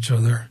rely on each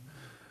other.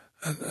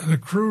 And the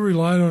crew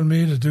relied on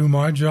me to do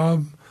my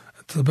job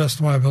to the best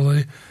of my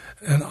ability,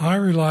 and I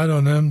relied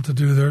on them to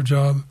do their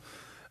job.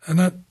 And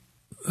that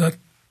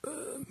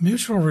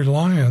mutual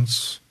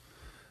reliance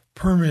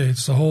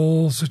permeates the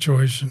whole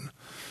situation.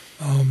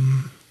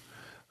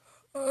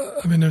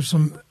 There's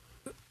some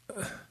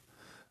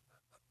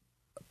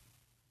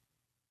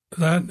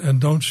that,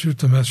 and don't shoot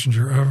the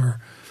messenger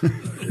ever.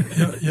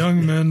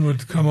 Young men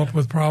would come up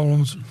with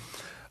problems.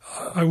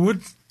 I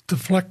would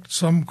deflect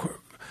some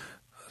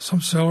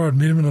sailor. I'd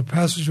meet him in a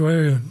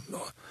passageway, and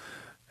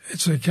he'd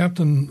say,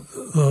 "Captain,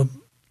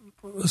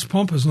 this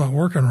pump is not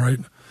working right."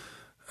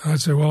 And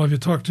I'd say, "Well, have you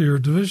talked to your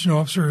division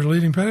officer or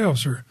leading petty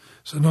officer?"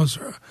 He said, "No,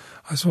 sir."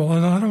 I said, "Well,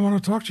 I don't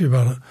want to talk to you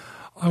about it.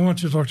 I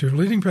want you to talk to your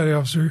leading petty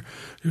officer,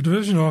 your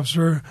division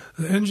officer,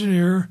 the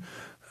engineer,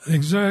 the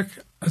exec.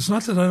 It's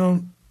not that I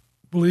don't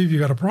believe you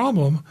got a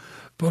problem,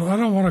 but I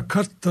don't want to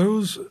cut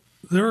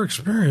their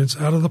experience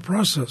out of the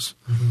process."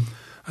 Mm-hmm.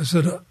 I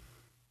said,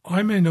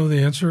 "I may know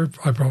the answer.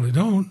 I probably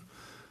don't,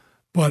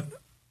 but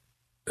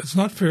it's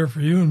not fair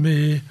for you and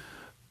me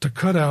to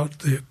cut out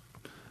the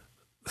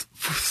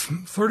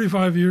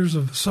 35 years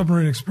of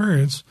submarine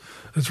experience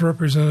that's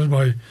represented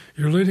by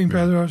your leading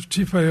petty officer,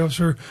 chief petty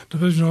officer,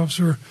 division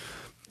officer."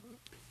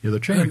 You're the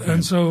chain.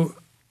 And so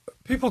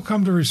people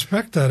come to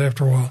respect that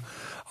after a while.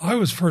 I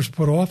was first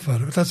put off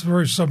at it, but that's a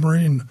very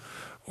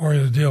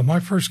submarine-oriented deal. My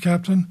first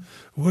captain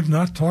would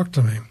not talk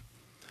to me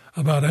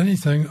about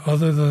anything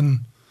other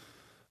than,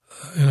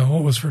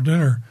 what was for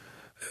dinner.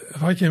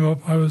 If I came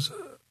up, I was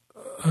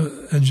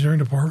engineering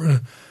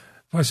department.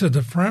 If I said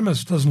the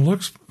premise doesn't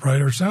look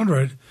right or sound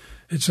right,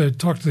 he'd say,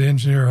 "Talk to the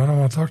engineer. I don't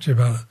want to talk to you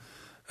about it."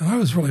 And I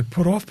was really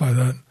put off by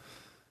that.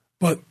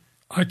 But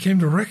I came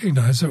to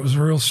recognize that was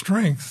a real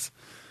strength,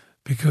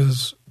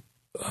 because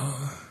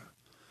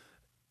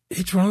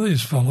each one of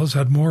these fellows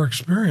had more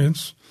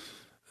experience.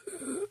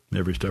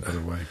 Every step of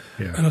the way,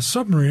 yeah. And a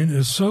submarine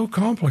is so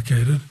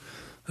complicated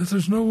that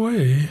there's no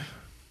way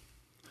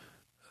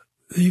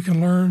that you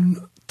can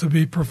learn to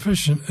be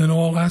proficient in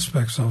all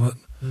aspects of it.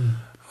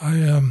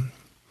 Mm.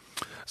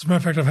 As a matter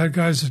of fact, I've had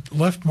guys that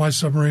left my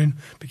submarine,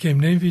 became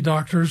Navy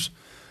doctors,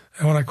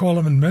 and when I called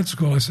them in med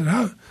school, I said,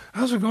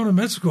 how's it going in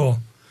med school?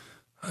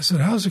 I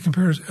said, "How's it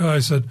compared?" I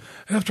said,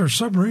 "After a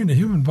submarine, the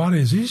human body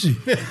is easy."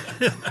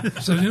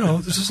 I said,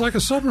 "This is like a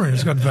submarine.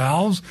 It's got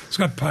valves, it's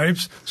got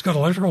pipes, it's got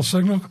electrical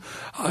signal.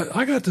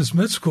 I got this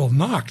med school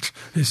knocked."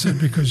 He said,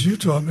 "Because you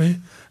taught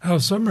me how a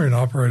submarine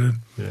operated."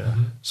 Yeah.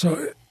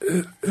 So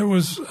it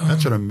was.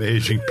 That's an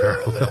amazing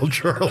parallel,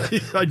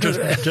 Charlie. I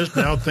just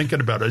now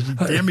thinking about it.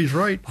 Damn, he's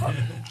right.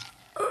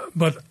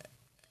 But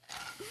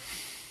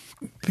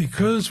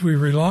because we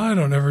relied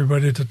on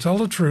everybody to tell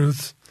the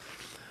truth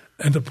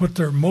and to put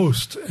their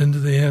most into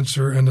the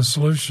answer and the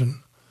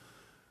solution.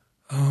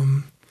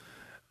 And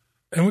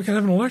we could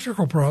have an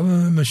electrical problem,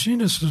 and the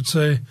machinist would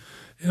say,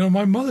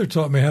 "My mother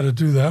taught me how to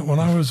do that when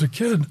I was a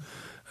kid."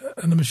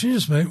 And the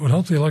machinist mate would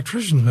help the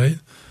electrician's mate,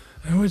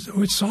 and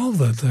we'd solve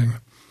that thing.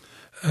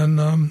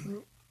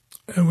 And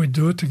we'd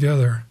do it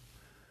together.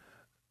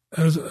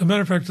 And as a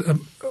matter of fact,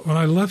 when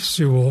I left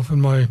Seawolf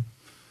in my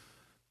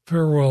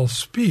farewell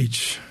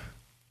speech,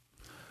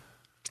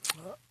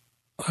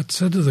 I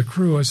said to the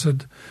crew, I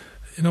said,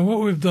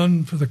 "What we've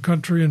done for the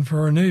country and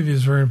for our Navy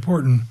is very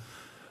important.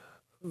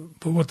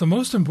 But what the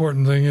most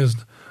important thing is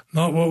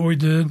not what we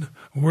did,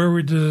 where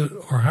we did it,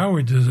 or how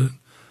we did it.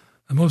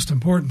 The most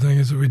important thing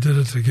is that we did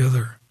it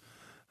together.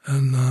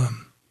 And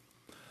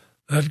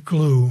that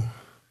glue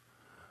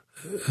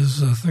is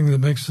the thing that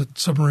makes it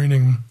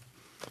submarining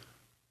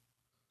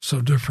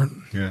so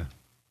different. Yeah,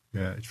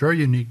 it's very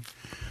unique.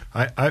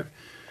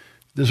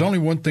 There's only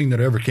one thing that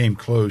ever came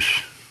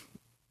close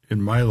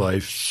in my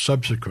life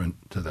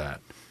subsequent to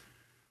that,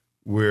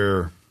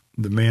 where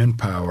the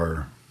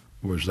manpower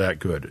was that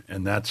good,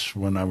 and that's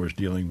when I was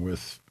dealing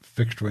with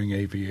fixed-wing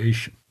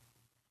aviation.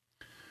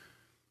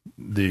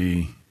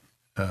 The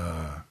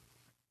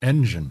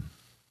engine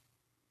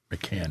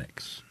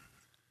mechanics,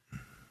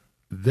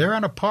 they're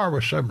on a par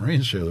with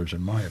submarine sailors,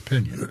 in my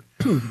opinion.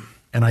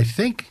 And I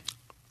think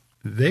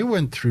they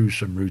went through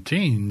some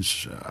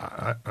routines.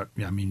 I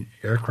mean,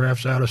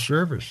 aircraft's out of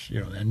service.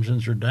 The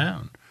engines are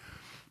down.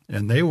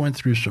 And they went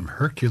through some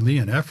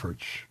Herculean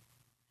efforts.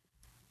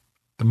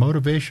 The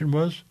motivation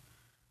was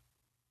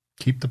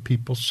keep the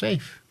people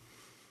safe.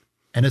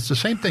 And it's the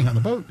same thing on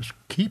the boat. Is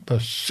keep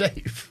us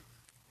safe.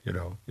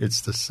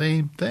 It's the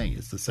same thing.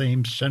 It's the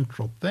same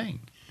central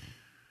thing.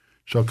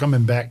 So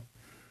coming back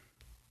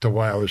to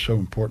why I was so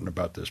important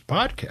about this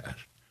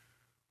podcast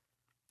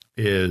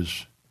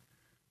is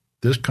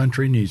this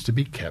country needs to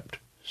be kept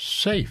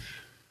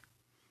safe.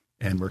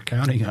 And we're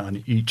counting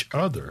on each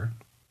other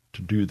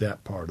to do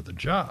that part of the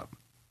job,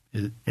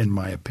 in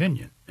my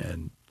opinion.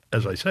 And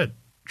as I said,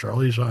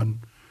 Charlie's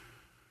on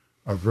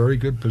a very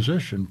good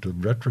position to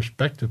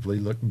retrospectively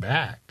look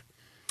back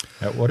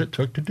at what it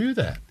took to do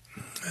that.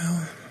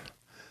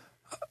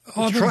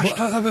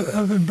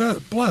 I've been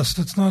blessed.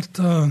 It's not.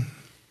 I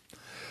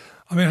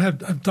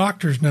have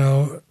doctors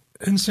now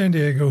in San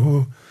Diego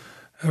who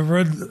have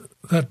read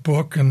that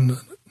book and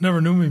never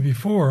knew me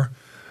before,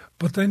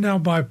 but they now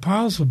buy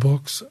piles of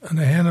books and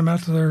they hand them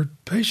out to their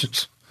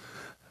patients.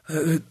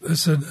 They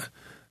said,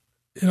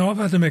 I've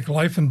had to make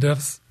life and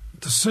death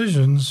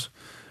decisions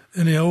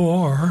in the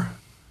OR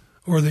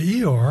or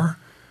the ER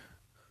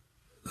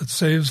that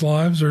saves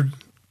lives or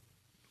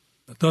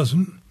it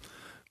doesn't.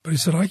 But he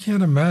said, I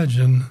can't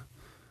imagine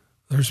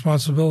the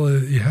responsibility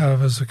that you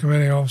have as the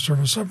commanding officer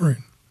of a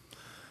submarine.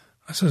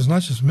 I said, it's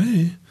not just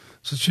me.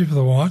 It's the chief of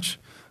the watch.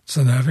 It's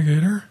the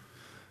navigator.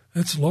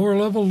 It's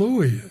lower-level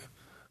Louis.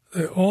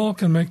 They all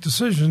can make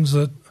decisions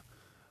that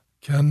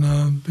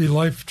can be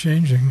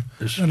life-changing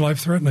and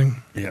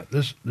life-threatening. Yeah,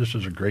 this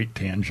is a great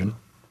tangent.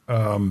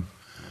 I'm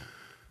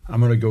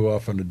going to go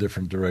off on a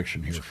different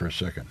direction here for a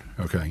second,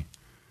 okay?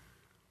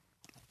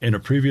 In a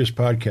previous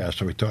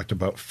podcast, we talked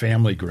about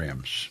family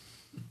grams.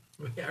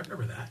 Yeah, I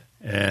remember that.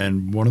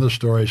 And one of the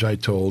stories I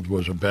told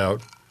was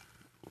about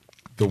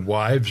the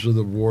wives of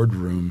the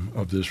wardroom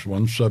of this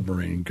one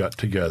submarine got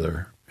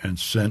together and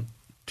sent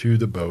to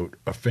the boat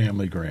a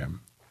family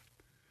gram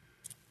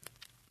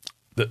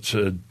that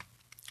said,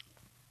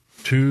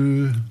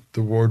 to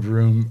the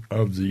wardroom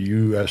of the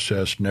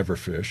USS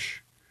Neverfish,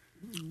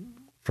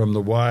 from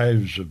the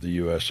wives of the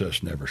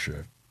USS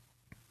Nevershift,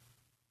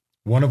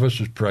 one of us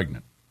is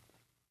pregnant.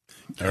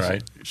 All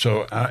right.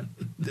 So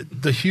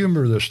the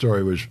humor of the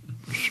story was,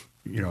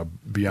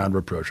 beyond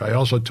reproach. I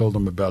also told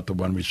them about the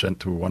one we sent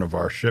to one of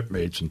our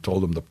shipmates and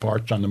told them the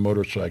parts on the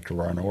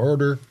motorcycle are in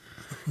order.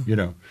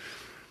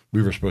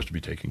 We were supposed to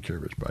be taking care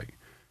of his bike.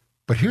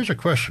 But here's a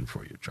question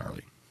for you,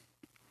 Charlie.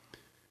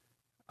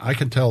 I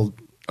can tell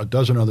a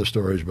dozen other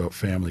stories about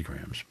family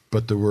grams,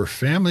 but there were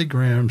family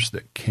grams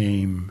that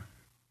came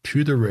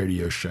to the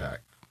Radio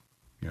Shack,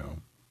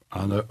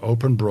 on the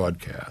open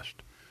broadcast.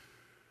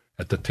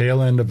 At the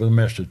tail end of the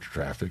message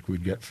traffic,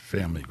 we'd get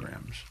family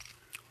grams.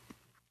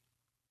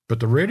 But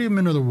the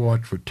radioman of the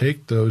watch would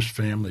take those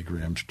family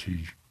grams to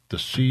the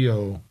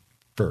CO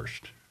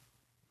first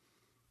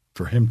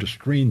for him to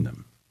screen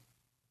them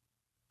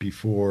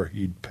before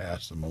he'd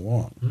pass them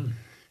along.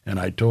 And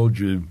I told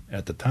you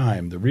at the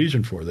time, the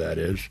reason for that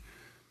is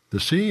the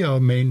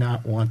CEO may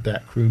not want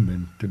that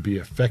crewman to be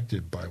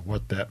affected by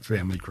what that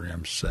family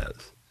gram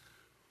says.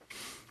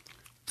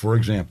 For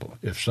example,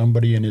 if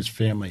somebody in his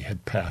family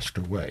had passed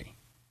away,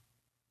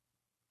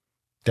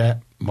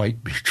 that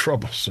might be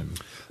troublesome.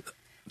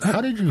 How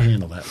did you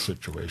handle that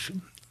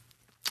situation?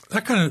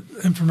 That kind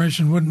of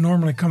information wouldn't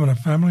normally come in a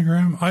family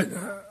gram.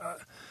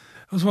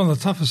 It was one of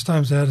the toughest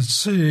times I had at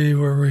sea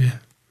where we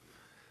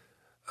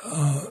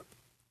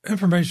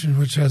information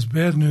which has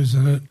bad news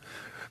in it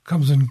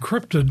comes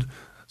encrypted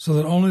so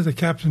that only the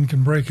captain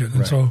can break it. And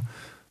right. So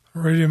a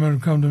radio man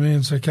would come to me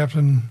and say,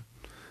 Captain,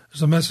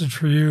 there's a message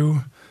for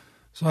you.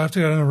 So I have to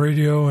get on the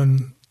radio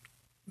and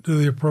do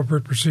the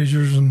appropriate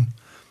procedures, and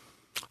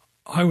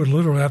I would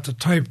literally have to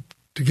type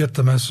to get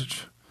the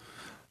message.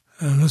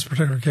 And in this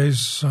particular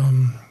case,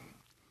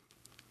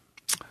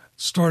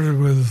 started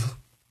with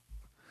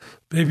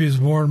baby is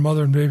born,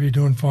 mother and baby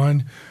doing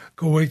fine.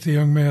 Go wake the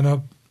young man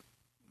up.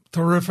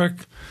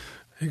 Terrific.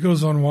 He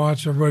goes on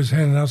watch. Everybody's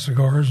handing out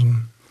cigars.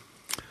 And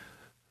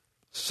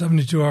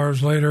 72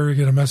 hours later, you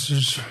get a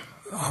message.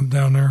 I'm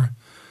down there.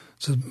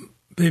 It says,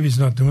 baby's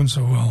not doing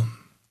so well.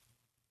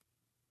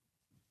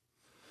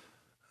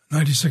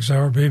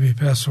 96-hour baby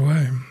passed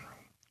away.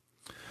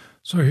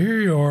 So here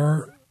you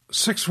are,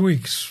 6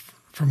 weeks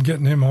from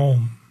getting him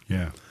home.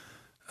 Yeah.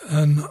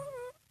 And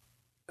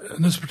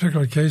in this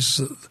particular case,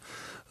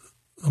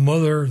 the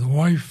mother, the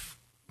wife,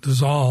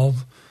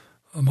 dissolved.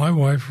 My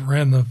wife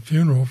ran the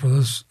funeral for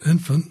this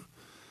infant.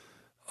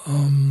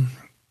 And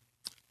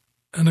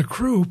the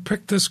crew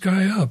picked this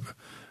guy up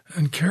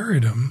and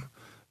carried him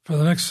for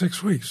the next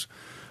 6 weeks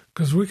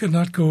because we could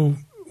not go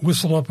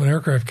whistle up an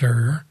aircraft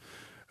carrier.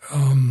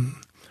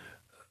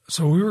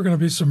 So we were going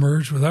to be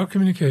submerged without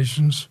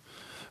communications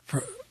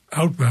for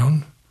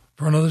outbound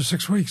for another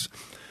 6 weeks.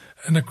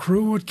 And the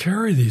crew would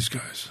carry these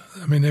guys.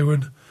 I mean, they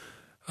would,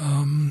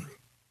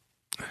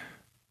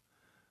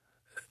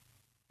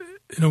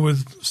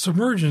 with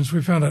submergence,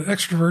 we found that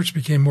extroverts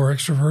became more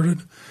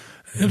extroverted,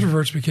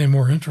 introverts became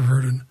more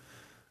introverted.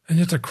 And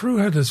yet the crew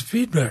had this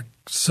feedback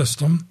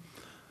system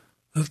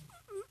that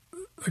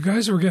the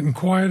guys that were getting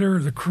quieter,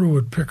 the crew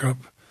would pick up.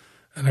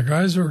 And the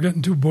guys that were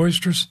getting too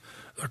boisterous,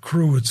 the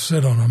crew would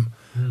sit on them.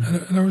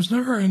 And there was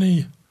never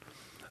any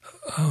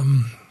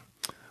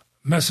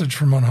message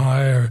from on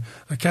high, or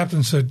the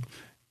captain said,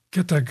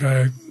 get that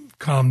guy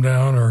calmed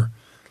down, or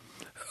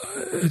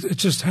it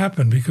just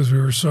happened because we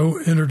were so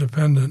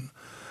interdependent.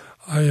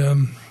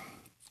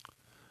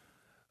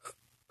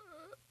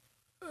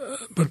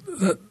 But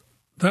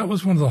that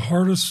was one of the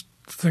hardest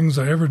things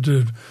I ever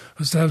did,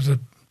 was to have to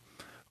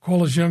call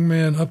this young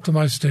man up to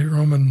my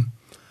stateroom. And,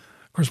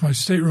 of course, my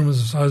stateroom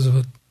is the size of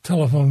a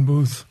telephone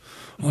booth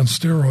on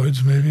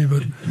steroids, maybe,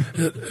 but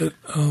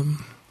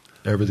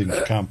everything's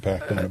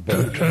compact on a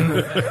boat.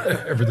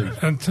 Everything.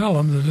 And tell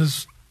him that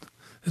his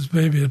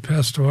baby had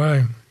passed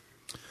away.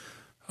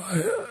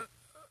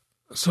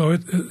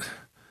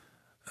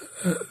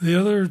 The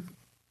other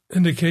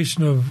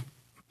indication of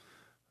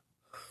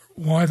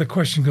why the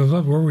question goes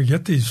up, where we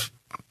get these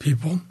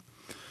people,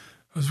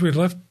 was we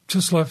had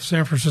just left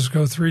San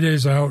Francisco 3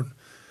 days out.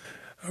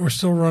 We're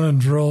still running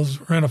drills,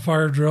 ran a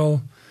fire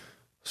drill.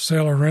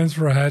 Sailor ran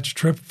through a hatch,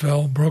 tripped,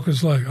 fell, broke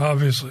his leg,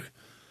 obviously.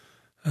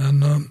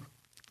 And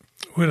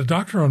we had a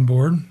doctor on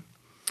board.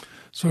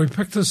 So we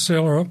picked this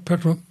sailor up,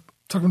 took him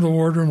to the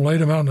wardroom,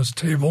 laid him out on his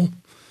table.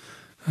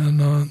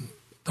 And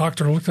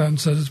doctor looked at it and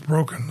said, it's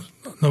broken,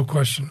 no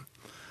question.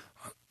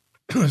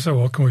 I said,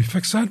 well, can we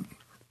fix that?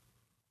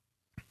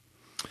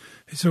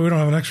 He said, we don't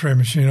have an x-ray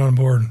machine on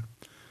board.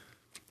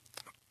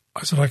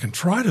 I said, I can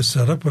try to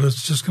set it, but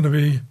it's just going to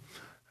be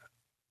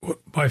what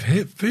I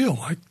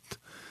feel.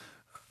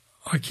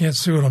 I can't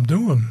see what I'm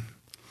doing.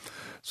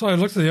 So I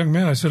looked at the young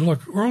man. I said,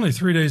 look, we're only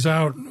 3 days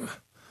out.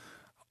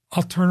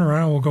 I'll turn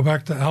around. We'll go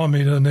back to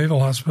Alameda Naval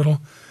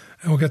Hospital,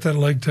 and we'll get that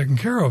leg taken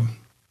care of.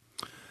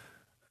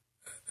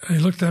 And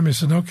he looked at me and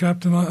said, no,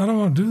 Captain, I don't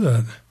want to do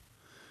that.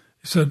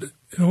 He said,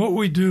 what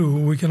we do,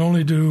 we can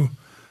only do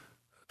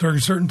during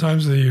certain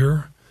times of the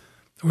year.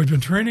 We've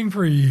been training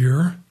for a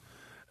year,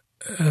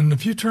 and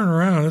if you turn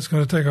around, it's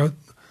going to take a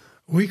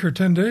week or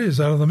 10 days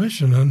out of the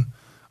mission, and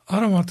I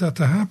don't want that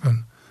to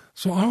happen.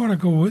 So I want to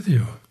go with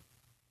you.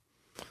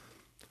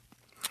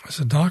 I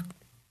said, Doc,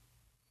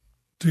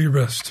 do your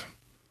best.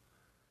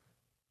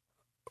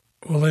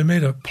 Well, they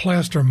made a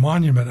plaster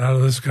monument out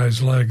of this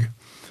guy's leg.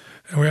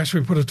 And we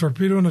actually put a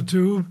torpedo in a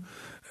tube,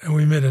 and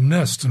we made a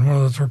nest in one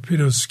of the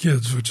torpedo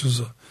skids, which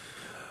is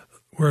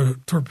where the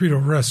torpedo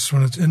rests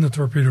when it's in the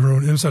torpedo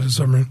room inside the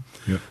submarine.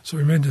 Yeah. So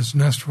we made this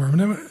nest for him.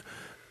 And then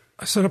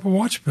I set up a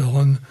watch bill,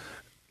 and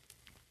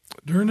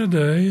during the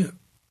day,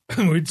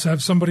 we'd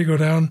have somebody go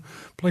down,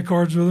 play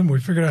cards with him. We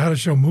figured out how to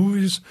show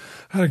movies,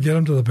 how to get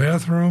him to the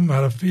bathroom,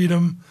 how to feed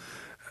him.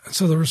 And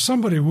so there was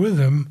somebody with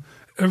him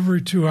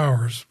every 2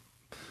 hours.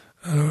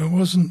 It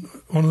wasn't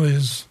one of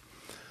these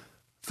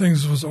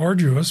things that was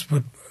arduous,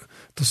 but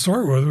to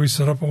start with, we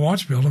set up a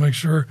watch bill to make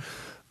sure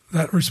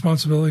that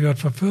responsibility got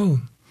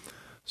fulfilled.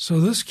 So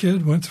this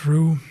kid went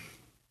through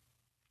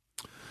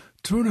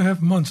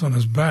 2.5 months on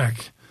his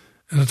back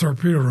in the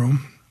torpedo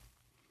room.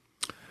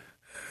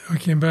 We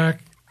came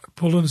back,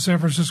 pulled into San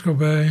Francisco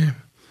Bay.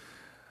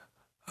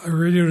 I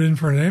radioed in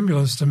for an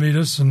ambulance to meet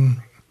us, and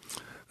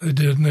they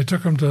did. And they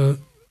took him to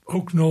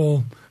Oak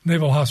Knoll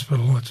Naval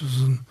Hospital, which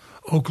is in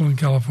Oakland,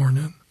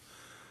 California.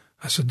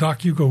 I said,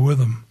 Doc, you go with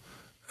him.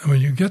 And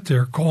when you get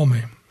there, call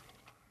me.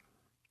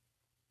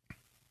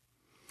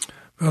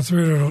 About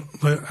 3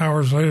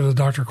 hours later, the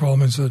doctor called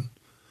me and said,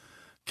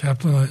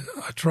 Captain,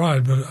 I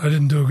tried, but I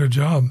didn't do a good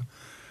job.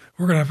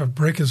 We're going to have to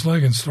break his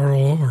leg and start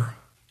all over.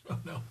 Oh,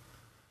 no.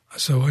 I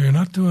said, well, you're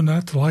not doing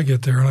that till I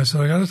get there. And I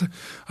said,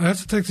 I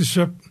have to take the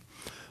ship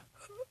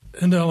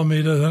into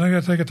Alameda, then I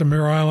got to take it to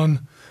Mare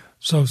Island.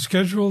 So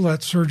schedule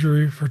that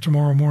surgery for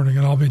tomorrow morning,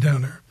 and I'll be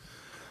down there.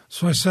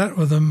 So I sat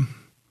with him,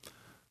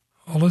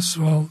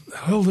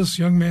 held this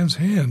young man's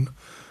hand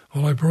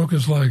while I broke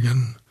his leg,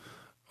 and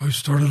we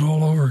started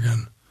all over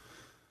again.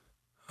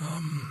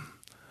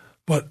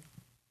 But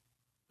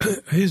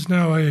he's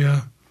now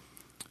a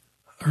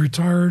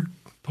retired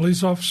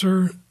police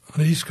officer on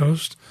the East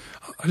Coast.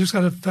 I just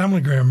got a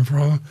familygram from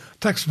him,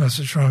 text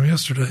message from him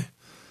yesterday.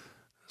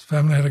 His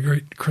family had a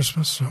great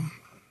Christmas. So.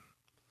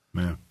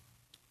 Yeah.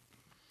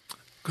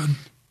 Good.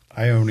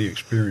 I only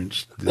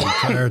experienced the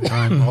entire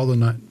time, all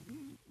the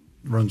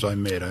runs I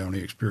made, I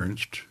only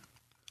experienced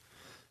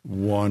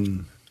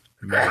one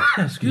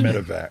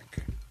medevac,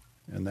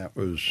 and that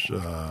was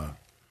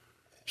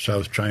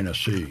South China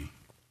Sea.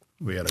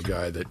 We had a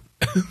guy that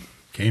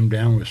came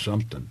down with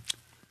something,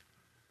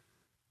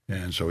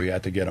 and so we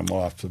had to get him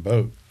off the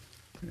boat,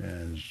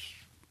 and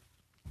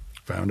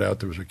found out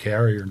there was a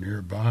carrier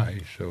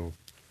nearby, so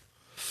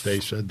they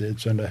said they'd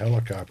send a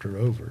helicopter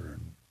over,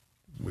 and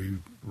we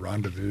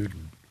rendezvoused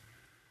and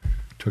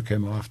took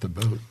him off the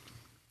boat.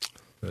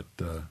 But,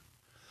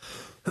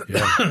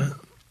 yeah.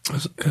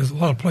 There's a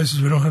lot of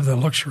places we don't have that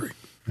luxury.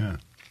 Yeah.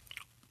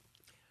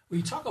 Well,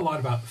 you talk a lot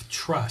about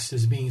trust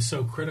as being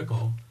so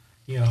critical,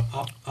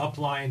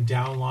 upline,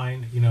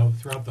 downline,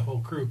 throughout the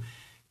whole crew.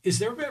 Is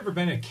there ever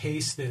been a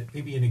case that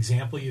maybe an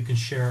example you can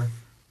share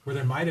where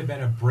there might have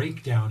been a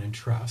breakdown in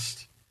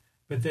trust,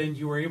 but then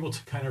you were able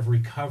to kind of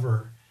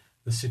recover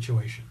the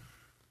situation?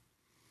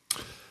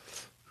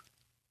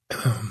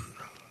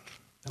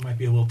 That might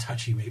be a little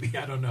touchy, maybe.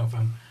 I don't know if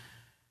I'm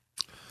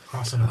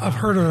crossing. I've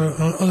heard of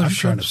other I'm ships.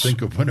 trying to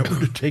think of when it would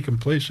have taken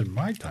place in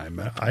my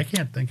time. I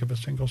can't think of a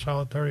single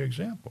solitary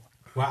example.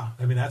 Wow.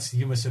 I mean,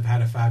 you must have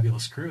had a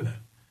fabulous crew then.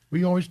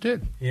 We always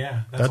did.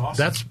 Yeah, that's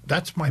awesome.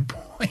 That's my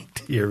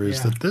point here is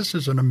Yeah. that this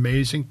is an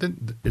amazing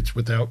thing. It's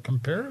without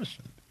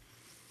comparison.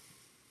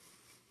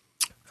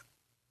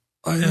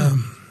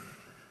 You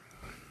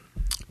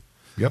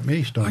got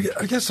me stumped.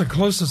 I guess the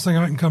closest thing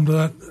I can come to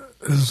that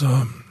is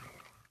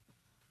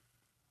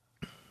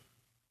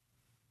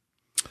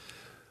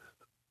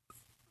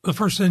the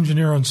first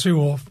engineer on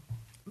Seawolf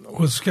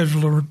was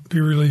scheduled to be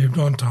relieved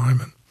on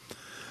time.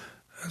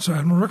 And so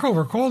Admiral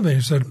Rickover called me.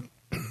 He said,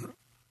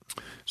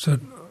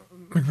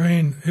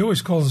 McVane, he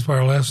always calls us by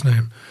our last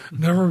name,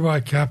 never by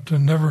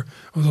captain, never,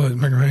 was like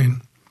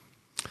McVane.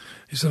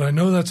 He said, I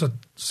know that's a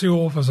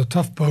Seawolf is a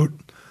tough boat.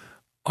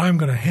 I'm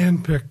going to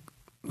handpick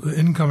the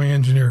incoming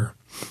engineer.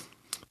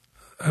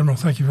 Admiral,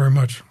 thank you very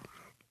much.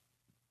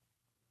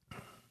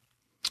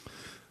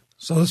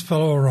 So this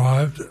fellow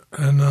arrived,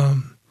 and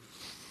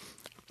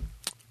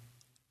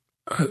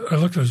I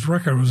looked at his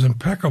record. It was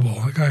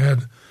impeccable. The guy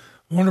had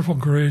wonderful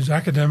grades.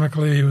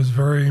 Academically, he was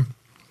very...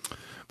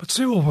 But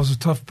Seawolf was a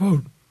tough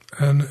boat,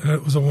 and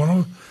it was a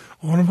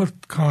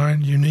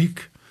one-of-a-kind,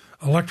 unique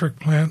electric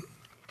plant.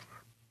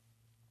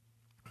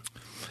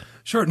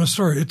 Short in the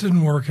story, it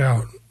didn't work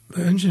out.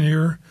 The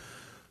engineer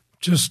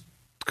just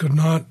could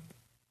not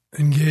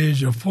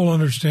engage a full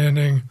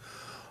understanding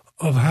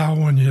of how,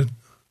 when you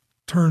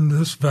turned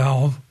this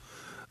valve,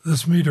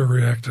 this meter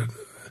reacted.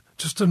 It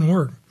just didn't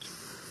work.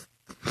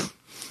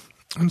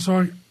 And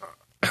so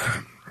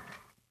I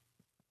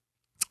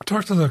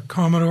talked to the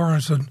Commodore and I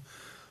said,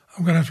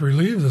 I'm going to have to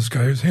relieve this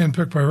guy. He was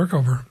handpicked by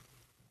Rickover.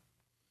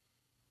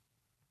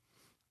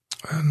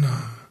 And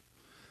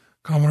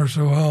Commodore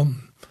said, well,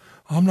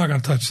 I'm not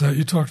going to touch that.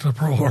 You talk to the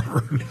Pearl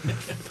Harbor.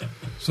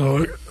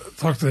 So I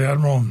talked to the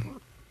Admiral.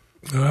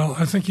 Well,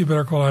 I think you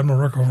better call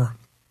Admiral Rickover.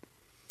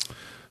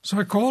 So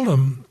I called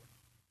him,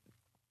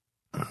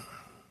 and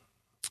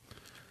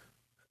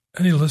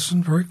he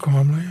listened very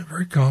calmly,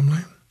 very calmly.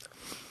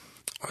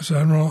 I said,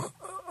 Admiral,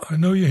 I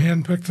know you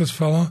handpicked this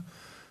fella,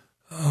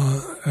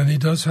 and he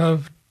does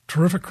have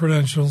terrific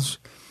credentials,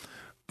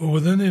 but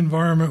within the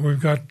environment we've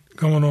got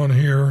going on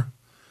here,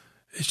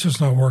 it's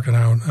just not working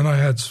out. And I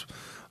had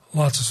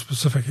lots of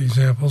specific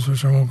examples,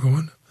 which I won't go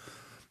into.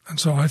 And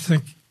so I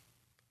think,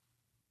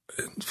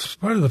 in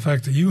spite of the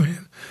fact that you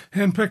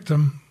handpicked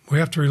him, we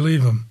have to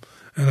relieve him,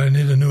 and I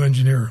need a new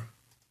engineer.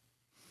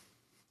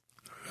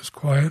 It was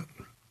quiet.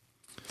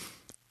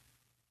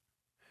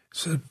 He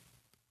said,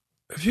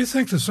 if you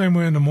think the same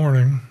way in the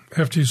morning,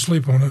 after you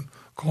sleep on it,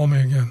 call me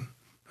again.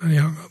 And he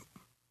hung up.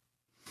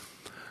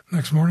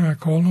 Next morning I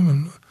called him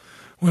and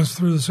went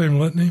through the same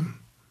litany.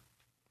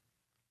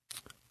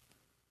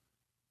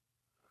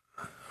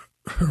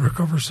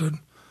 Rickover said,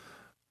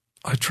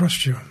 I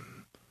trust you.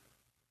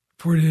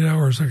 48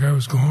 hours, that guy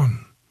was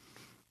gone.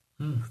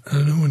 And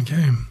a new one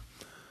came.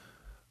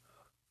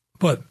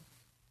 But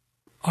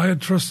I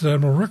had trusted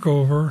Admiral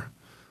Rickover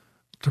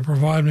to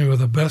provide me with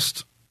the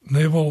best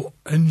naval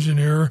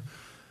engineer,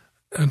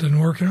 and didn't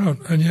work out.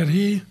 And yet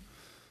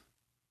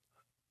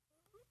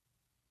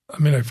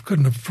I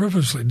couldn't have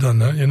frivolously done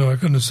that. I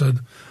couldn't have said,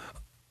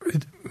 he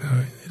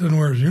didn't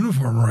wear his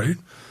uniform right.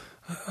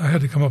 I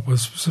had to come up with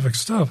specific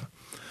stuff.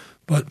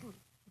 But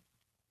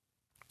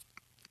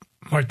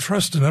my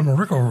trust in Admiral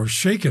Rickover was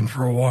shaken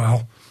for a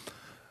while.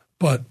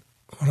 But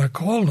when I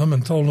called him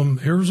and told him,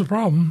 here's the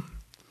problem,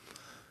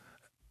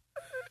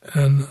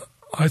 and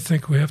I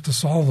think we have to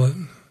solve it,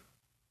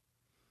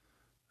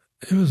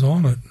 he was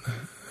on it.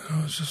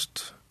 It was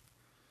just...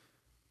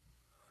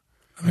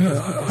 he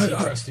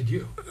trusted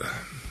you.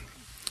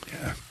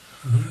 Yeah.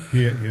 Mm-hmm.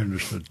 He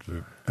understood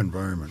the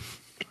environment.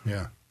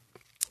 Yeah.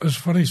 There's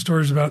funny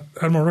stories about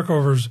Admiral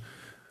Rickover's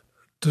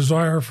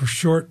desire for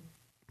short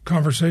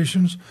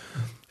conversations.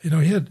 He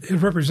had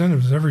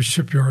representatives at every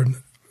shipyard.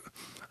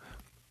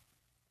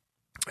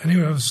 And he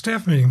would have a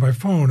staff meeting by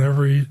phone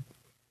every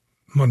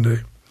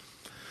Monday.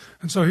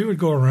 And so he would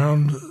go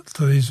around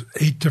to these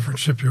 8 different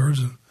shipyards.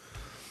 And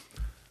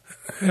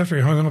after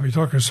he hung up, he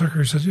talked to his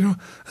secretary. He said,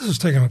 this is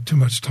taking up too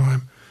much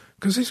time.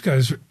 because these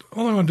guys,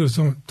 all I want to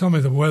do is tell me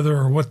the weather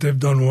or what they've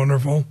done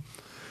wonderful.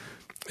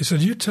 He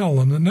said, you tell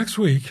them that next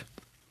week,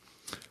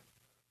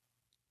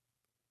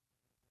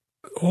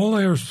 all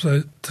they have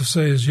to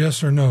say is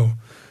yes or no.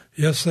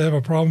 Yes, they have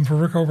a problem for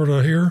Rickover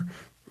to hear,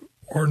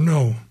 or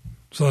no.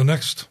 So the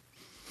next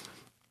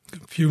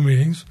few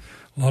meetings,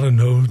 a lot of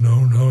no's,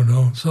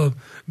 no. So the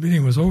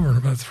meeting was over in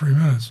about 3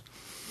 minutes.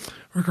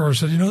 Rickover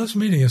said, this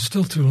meeting is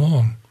still too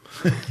long.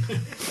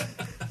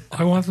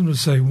 I want them to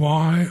say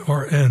Y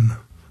or N.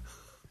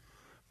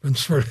 And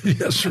sort of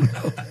yes or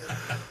no.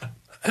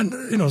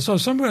 And, so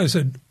somebody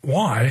said,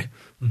 why?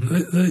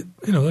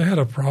 Mm-hmm. They had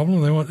a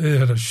problem. They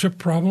had a ship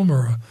problem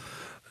or a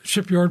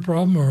shipyard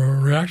problem or a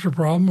reactor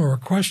problem or a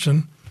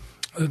question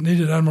that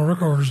needed Admiral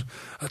Rickover's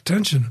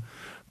attention.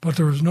 But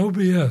there was no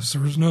BS.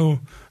 There was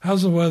no,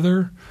 how's the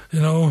weather?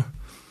 Yeah.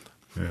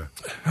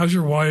 How's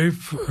your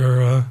wife?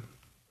 Or,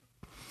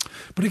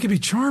 but it could be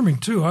charming,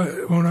 too.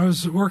 When I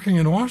was working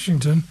in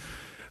Washington,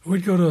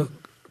 we'd go to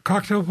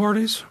cocktail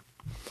parties,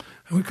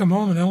 and we'd come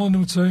home, and Ellen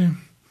would say,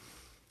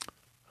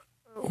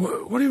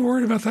 what are you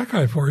worried about that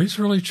guy for? He's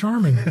really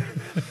charming.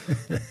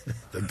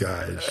 The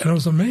guys. And it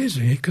was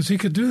amazing because he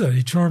could do that.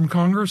 He charmed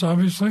Congress,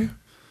 obviously.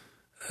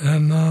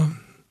 And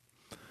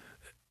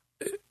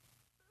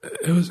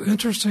it was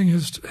interesting,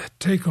 his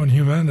take on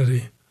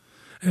humanity.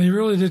 And he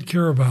really did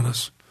care about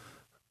us.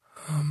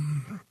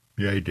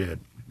 Yeah, he did.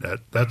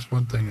 That's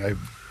one thing I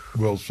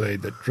will say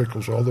that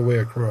trickles all the way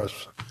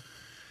across.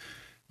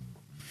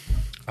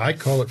 I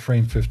call it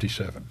Frame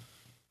 57.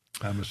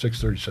 I'm a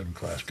 637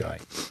 class guy.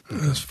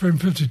 That's Frame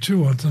 52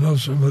 wants to know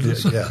somebody.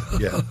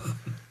 Yeah.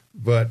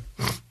 But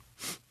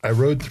I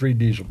rode 3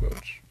 diesel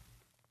boats,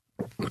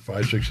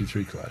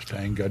 563 class,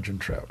 Tang, Gudgeon,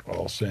 Trout,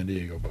 all San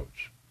Diego boats.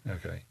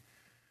 Okay.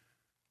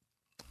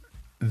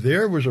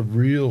 There was a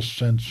real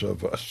sense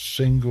of a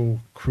single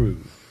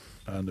crew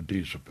on the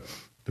diesel boat.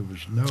 There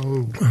was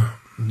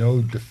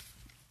no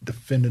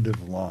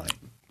definitive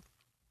line.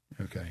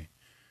 Okay.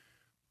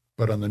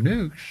 But on the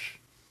nukes,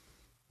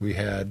 we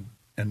had,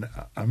 and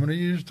I'm going to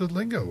use the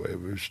lingo, it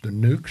was the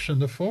nukes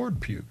and the forward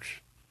pukes.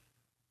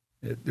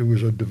 There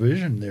was a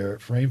division there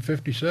at Frame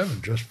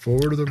 57, just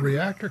forward of the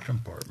reactor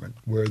compartment,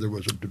 where there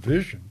was a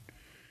division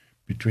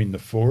between the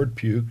forward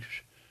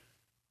pukes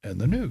and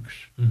the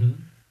nukes. Mm-hmm.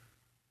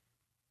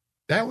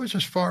 That was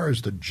as far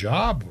as the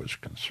job was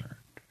concerned.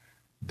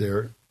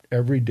 Their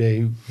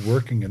everyday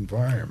working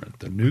environment.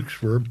 The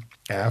nukes were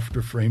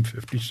after Frame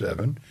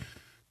 57.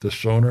 The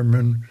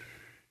sonarmen,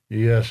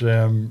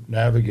 ESM,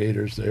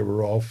 navigators, they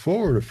were all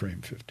forward of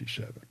Frame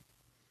 57.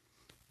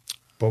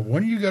 But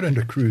when you got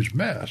into crew's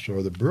mess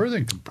or the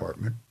berthing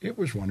compartment, it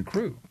was one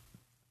crew.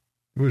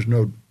 There was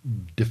no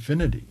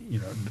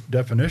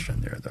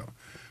definition there, though.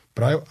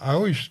 But I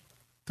always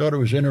thought it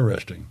was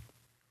interesting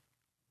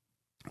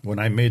when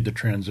I made the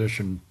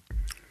transition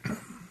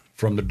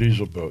from the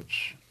diesel boats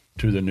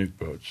to the nuke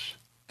boats,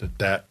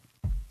 that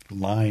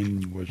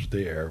line was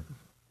there,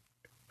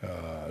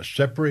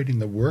 separating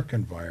the work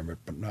environment,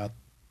 but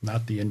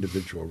not the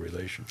individual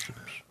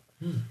relationships.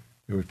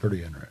 It was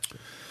pretty interesting.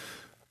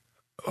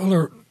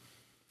 Well,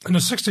 in the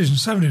 60s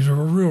and 70s, there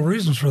were real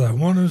reasons for that.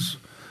 One is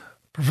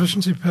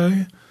proficiency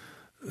pay.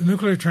 The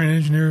nuclear trained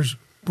engineers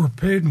were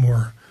paid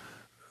more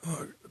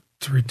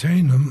to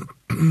retain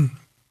them.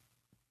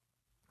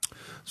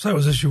 So that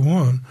was issue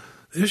one.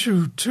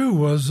 Issue two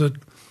was that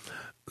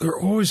there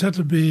always had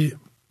to be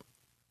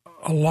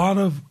a lot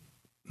of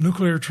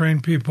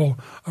nuclear-trained people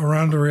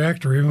around the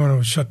reactor, even when it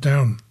was shut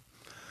down.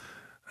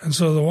 And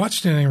so the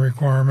watchstanding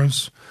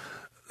requirements,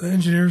 the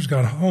engineers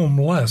got home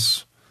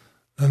less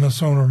than the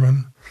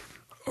sonarmen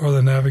or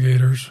the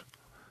navigators.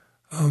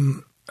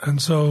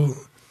 And so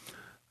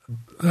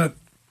that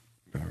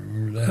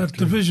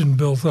division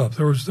built up.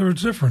 There was a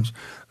difference.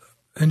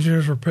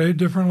 Engineers were paid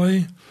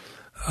differently.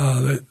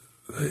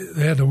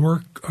 They had to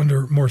work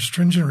under more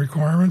stringent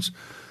requirements.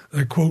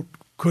 They, quote,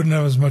 couldn't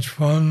have as much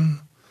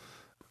fun.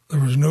 There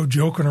was no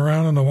joking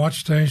around in the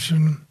watch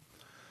station.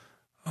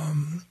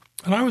 And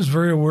I was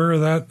very aware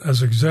of that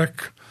as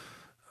exec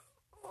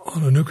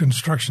on a new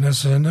construction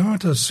SN. I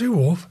went to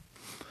Seawolf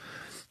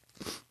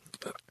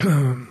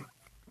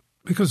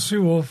because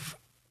Seawolf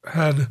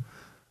had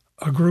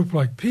a group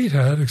like Pete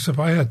had, except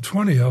I had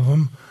 20 of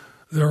them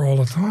there all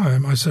the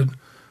time. I said,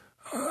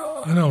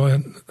 I know I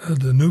had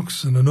the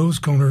nukes and the nose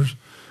coners,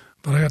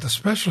 but I got the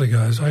specialty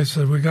guys. I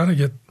said, we got to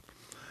get,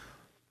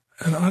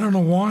 and I don't know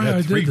why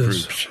I did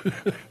this.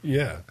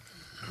 Yeah.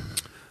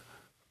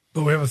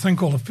 But we have a thing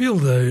called a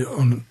field day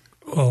on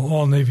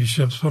all Navy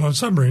ships, but on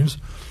submarines,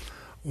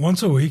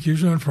 once a week,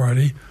 usually on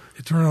Friday,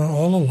 you turn on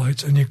all the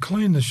lights and you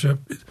clean the ship.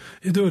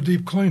 You do a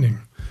deep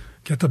cleaning,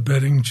 get the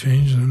bedding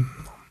changed. And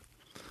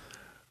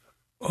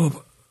I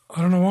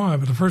don't know why,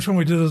 but the first one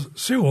we did as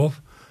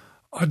Seawolf,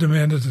 I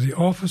demanded that the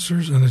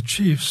officers and the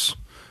chiefs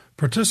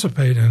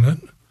participate in it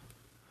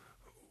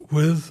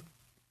with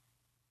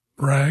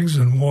rags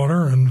and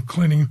water and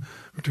cleaning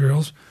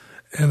materials,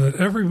 and that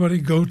everybody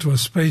go to a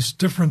space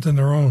different than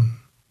their own.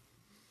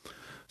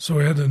 So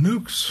we had the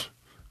nukes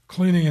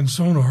cleaning in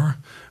sonar,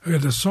 we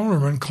had the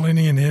sonarmen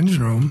cleaning in the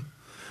engine room,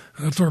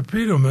 and the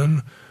torpedo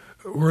men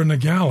were in the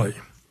galley.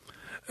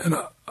 And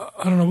I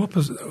don't know what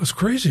was, it was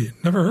crazy.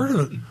 Never heard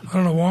of it. I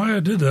don't know why I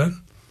did that,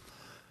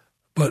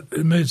 but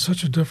it made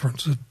such a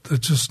difference. It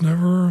just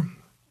never.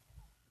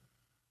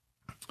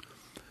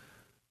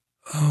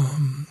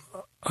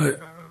 I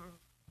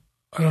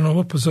don't know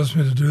what possessed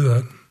me to do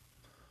that,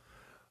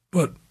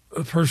 but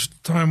the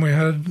first time we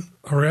had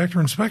a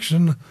reactor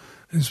inspection, the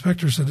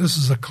inspector said, "This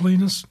is the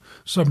cleanest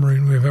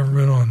submarine we've ever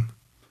been on,"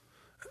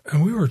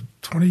 and we were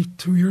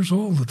 22 years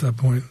old at that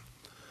point,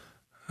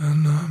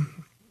 and.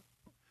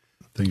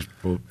 Things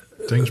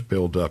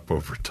build up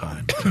over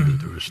time.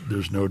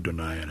 There's no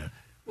denying it.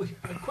 Well,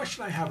 a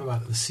question I have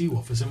about the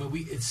Seawolf is, I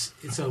mean,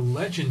 it's a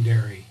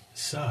legendary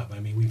sub. I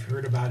mean, we've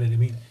heard about it. I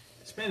mean,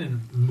 it's been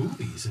in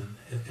movies and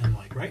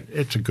like, right?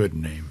 It's a good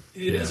name.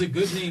 It is a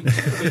good name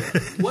too,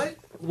 but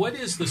what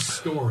is the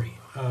story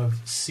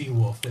of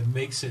Seawolf that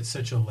makes it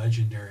such a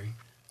legendary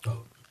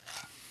boat?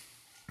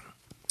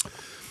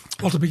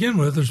 Well, to begin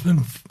with, there's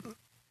been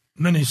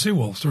many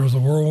Seawolves. There was a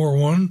World War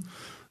I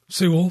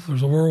Seawolf,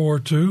 there's a World War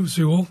II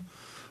Seawolf,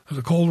 there's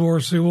a Cold War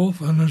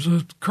Seawolf, and there's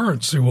a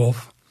current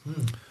Seawolf.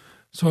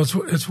 So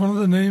it's one of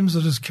the names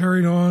that is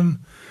carried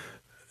on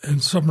in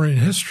submarine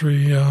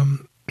history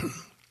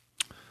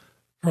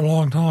for a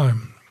long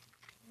time.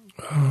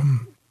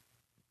 And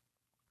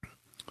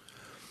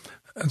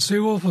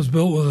Seawolf was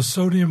built with a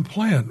sodium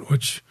plant,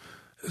 which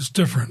is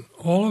different.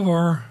 All of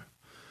our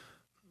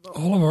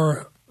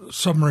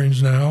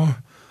submarines now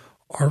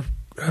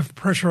have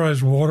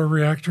pressurized water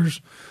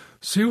reactors.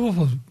 Seawolf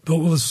was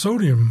built with a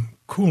sodium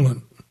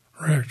coolant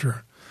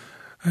reactor.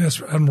 I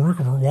asked Admiral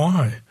Rickover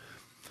why.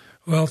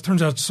 Well, it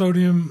turns out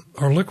sodium,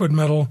 or liquid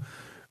metal,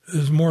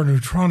 is more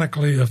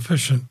neutronically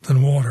efficient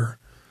than water.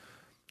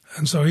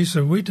 And so he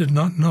said, we did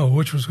not know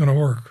which was going to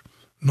work.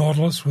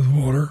 Nautilus with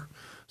water,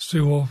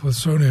 Seawolf with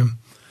sodium.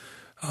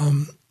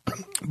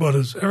 But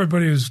as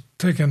everybody who's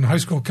taken high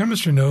school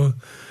chemistry knows,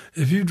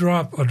 if you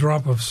drop a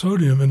drop of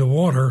sodium into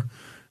water,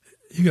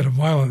 you get a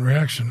violent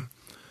reaction.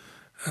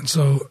 And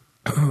so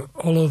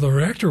although the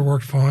reactor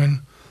worked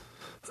fine,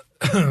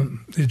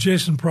 the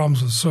adjacent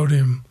problems with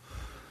sodium,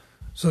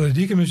 so they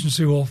decommissioned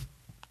Seawolf,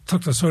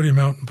 took the sodium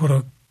out and put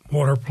a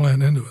water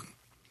plant into it.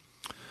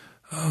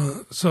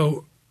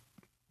 So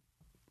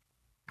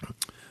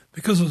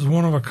because it was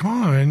one of a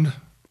kind,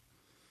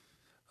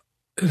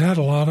 it had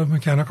a lot of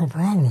mechanical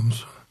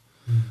problems.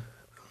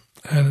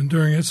 And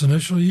during its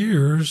initial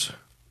years,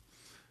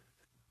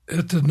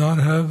 it did not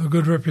have a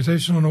good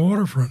reputation on the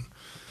waterfront.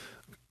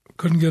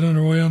 Couldn't get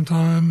underway on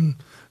time,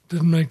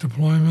 didn't make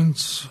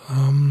deployments.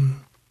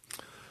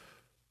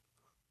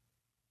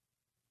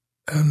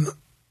 And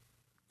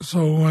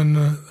so when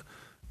the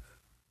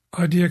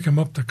idea came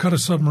up to cut a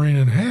submarine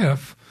in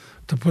half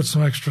to put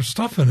some extra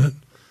stuff in it,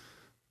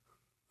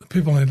 the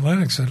people in the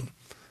Atlantic said,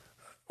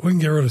 we can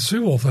get rid of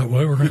Seawolf that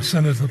way. We're going to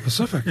send it to the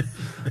Pacific.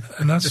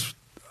 And that's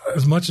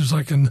as much as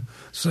I can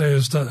say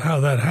as to how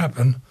that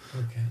happened.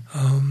 Okay.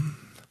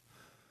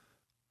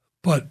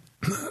 But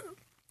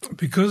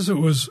because it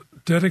was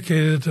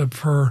dedicated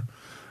for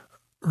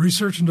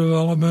research and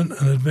development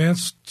and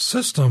advanced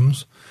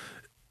systems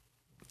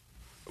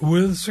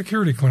with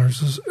security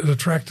clearances, it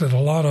attracted a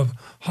lot of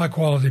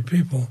high-quality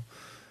people.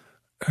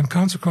 And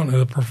consequently,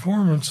 the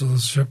performance of the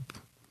ship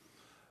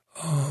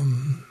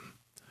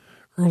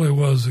really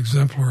was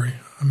exemplary.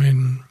 I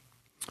mean,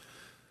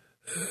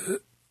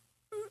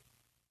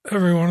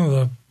 every one of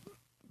the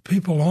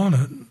people on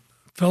it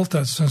felt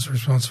that sense of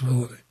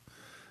responsibility.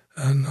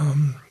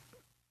 And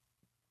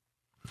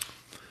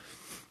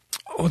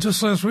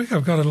just last week,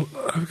 I've got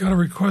a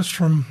request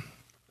from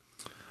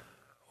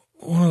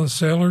one of the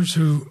sailors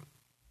who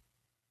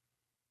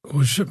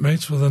was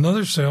shipmates with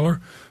another sailor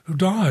who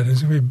died.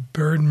 He's going to be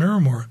buried in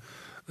Miramar.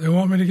 They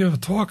want me to give a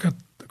talk at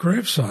the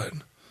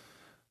graveside.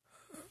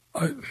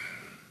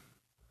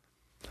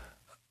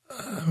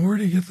 Where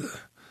do you get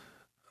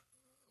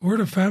where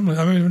the family?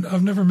 I mean,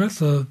 I've never met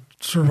the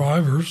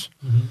survivors.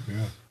 Mm-hmm.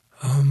 Yeah.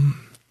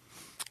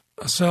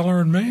 A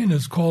sailor in Maine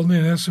has called me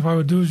and asked if I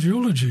would do his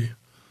eulogy.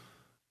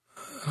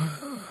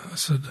 I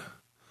said,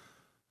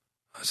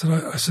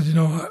 you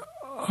know,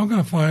 I'm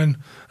going to find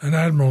an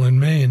admiral in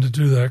Maine to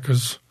do that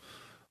because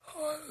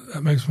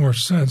that makes more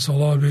sense.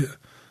 Although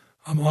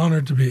I'm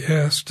honored to be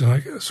asked, and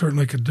I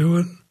certainly could do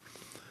it.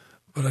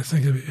 But I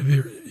think if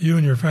you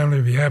and your family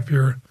would be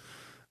happier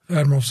if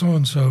Admiral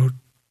so-and-so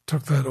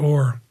took that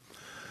oar.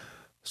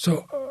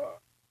 So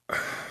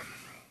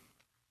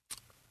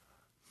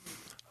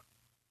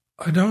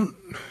I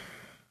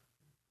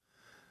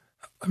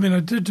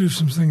did do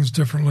some things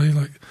differently,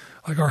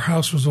 like our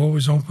house was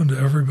always open to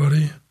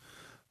everybody.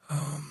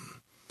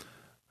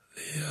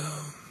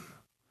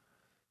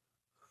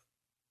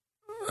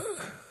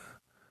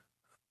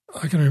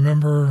 I can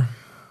remember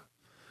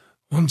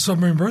one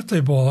submarine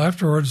birthday ball.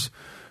 Afterwards,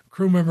 a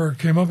crew member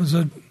came up and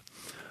said,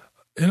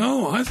 you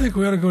know, I think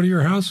we ought to go to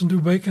your house and do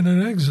bacon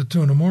and eggs at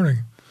 2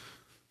 a.m.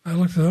 I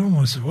looked at them and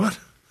I said, what?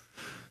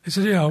 He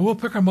said, yeah, we'll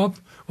pick them up.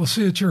 We'll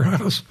see you at your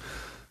house.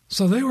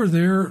 So they were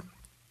there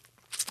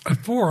at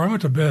 4. I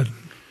went to bed.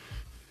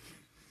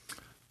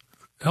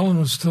 Ellen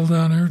was still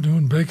down there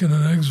doing bacon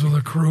and eggs with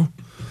the crew.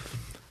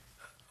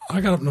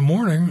 I got up in the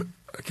morning.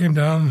 I came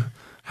down.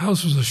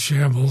 House was a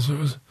shambles.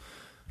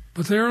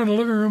 But there on the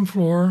living room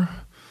floor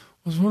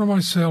was one of my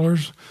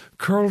sailors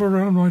curled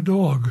around my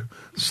dog,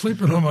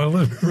 sleeping on my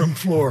living room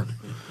floor.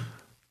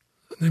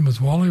 His name was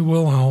Wally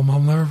Wilhelm. I'll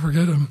never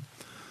forget him.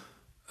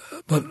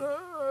 But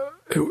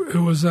it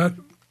was that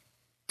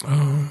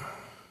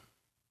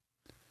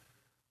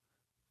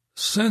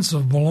sense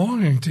of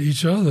belonging to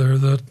each other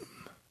that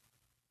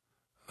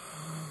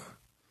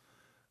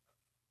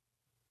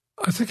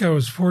I think I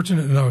was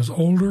fortunate and I was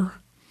older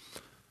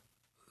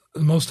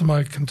than most of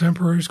my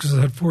contemporaries because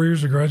I had 4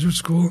 years of graduate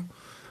school.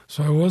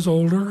 So I was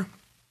older.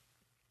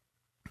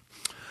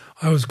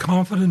 I was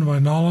confident in my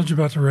knowledge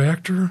about the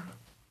reactor.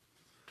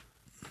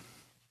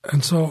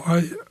 And so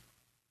I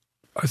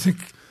think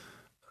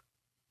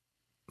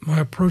my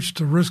approach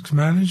to risk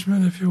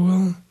management, if you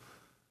will,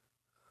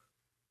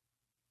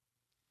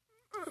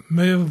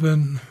 may have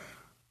been,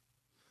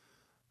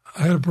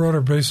 I had a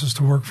broader basis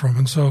to work from.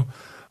 And so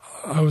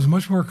I was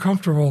much more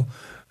comfortable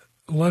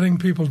letting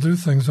people do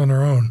things on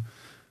their own.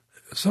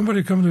 If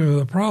somebody comes to me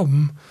with a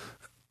problem,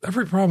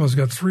 every problem has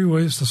got 3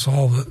 ways to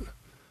solve it.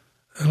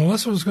 And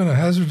unless it was going to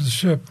hazard the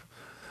ship,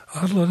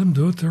 I'd let them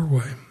do it their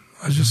way.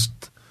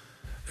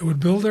 It would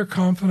build their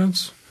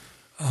confidence.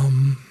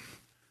 And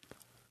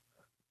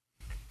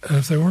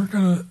if they weren't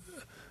going to,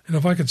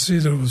 if I could see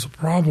that it was a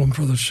problem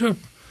for the ship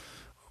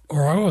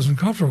or I wasn't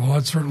comfortable,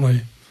 I'd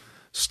certainly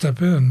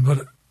step in.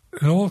 But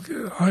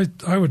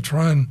I would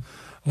try and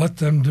let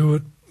them do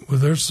it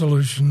with their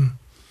solution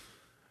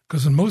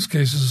because in most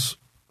cases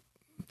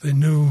they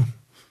knew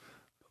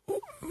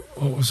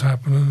what was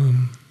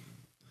happening.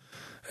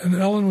 And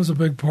Ellen was a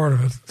big part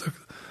of it.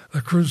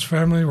 The crew's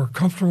family were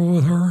comfortable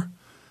with her.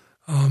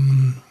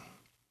 And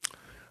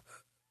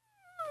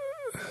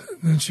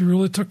she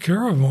really took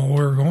care of them while we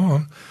were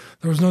gone.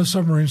 There was no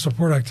submarine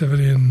support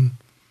activity in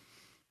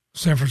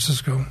San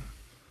Francisco.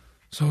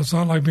 So it's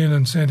not like being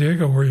in San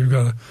Diego where you've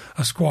got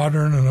a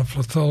squadron and a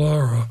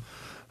flotilla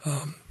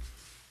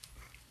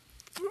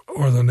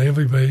or the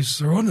Navy base.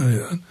 There wasn't any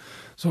of that.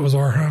 So it was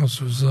our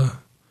house was the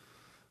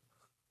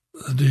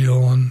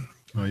deal. And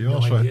well, you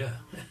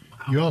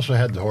also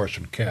had the horse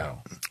and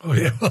cow. Oh,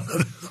 yeah.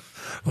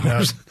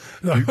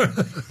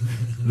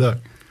 Look,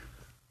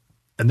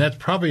 and that's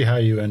probably how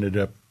you ended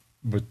up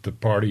with the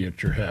party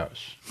at your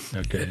house.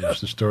 Okay,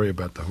 it's the story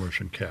about the horse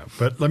and cow.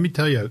 But let me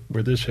tell you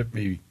where this hit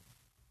me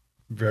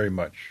very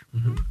much.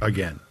 Mm-hmm.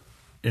 Again,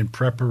 in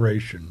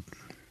preparation,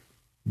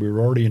 we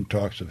were already in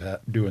talks of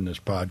doing this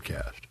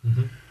podcast.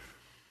 Mm-hmm.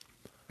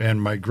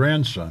 And my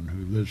grandson,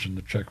 who lives in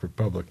the Czech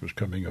Republic, was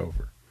coming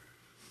over.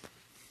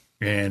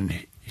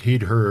 And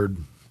he'd heard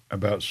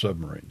about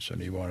submarines,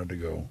 and he wanted to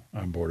go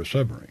on board a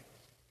submarine.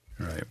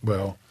 All right,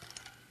 well,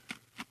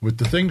 with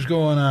the things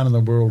going on in the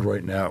world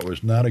right now, it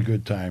was not a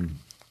good time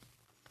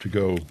to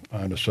go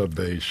on a sub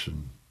base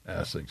and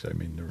ask things. I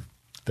mean,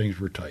 things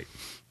were tight.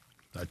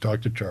 I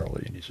talked to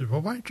Charlie, and he said,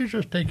 well, why don't you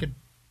just take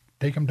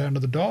him down to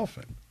the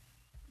Dolphin?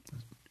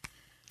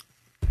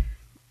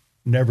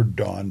 Never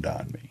dawned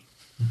on me.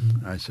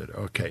 Mm-hmm. I said,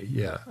 okay,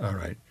 yeah, all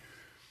right.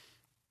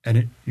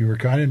 And you were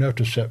kind enough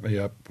to set me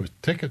up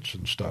with tickets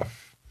and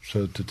stuff,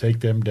 so to take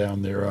them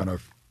down there on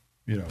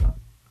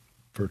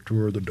for a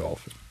tour of the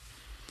Dolphin.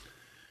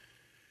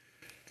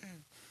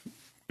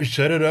 We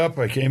set it up.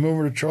 I came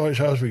over to Charlie's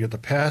house. We got the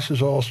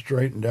passes all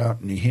straightened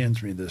out, and he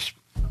hands me this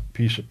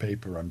piece of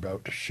paper I'm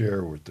about to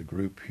share with the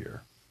group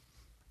here.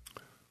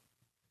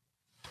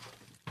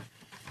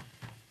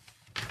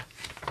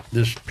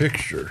 This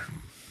picture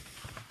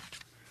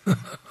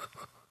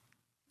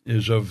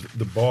is of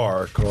the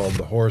bar called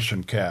the Horse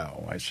and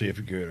Cow. I see if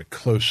you get a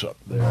close-up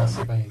there. I'll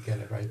see if I can get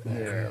it right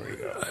there. There we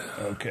go.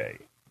 Okay.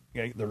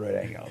 Get the right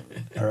angle.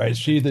 All right.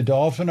 See the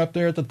Dolphin up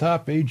there at the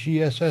top?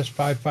 AGSS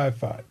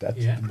 555.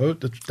 That's the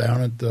boat that's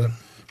down at the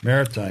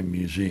Maritime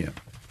Museum.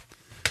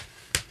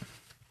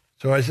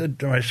 So I said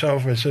to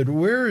myself,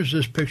 where is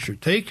this picture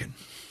taken?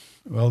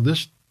 Well,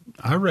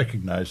 I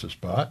recognize the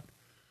spot.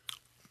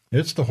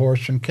 It's the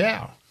Horse and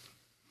Cow.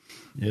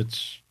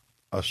 It's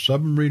a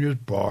submariner's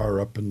bar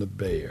up in the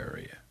Bay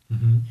Area.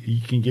 Mm-hmm.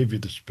 He can give you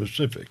the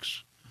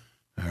specifics.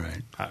 All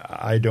right.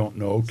 I don't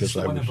know because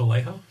I was... in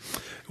Vallejo?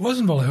 It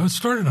wasn't Vallejo. It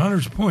started in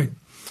Hunters Point.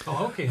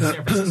 Oh, okay. In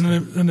San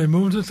Francisco. And they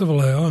moved it to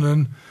Vallejo, and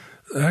then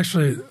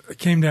actually it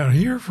came down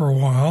here for a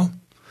while.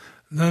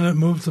 Then it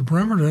moved to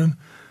Bremerton,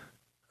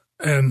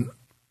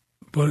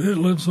 but it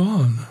lives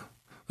on.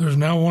 There's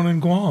now one in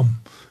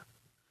Guam.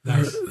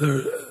 Nice.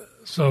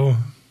 So...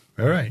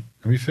 All right.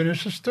 Let me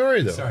finish the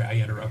story, though. Sorry, I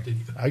interrupted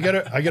you. I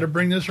gotta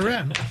bring this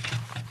around.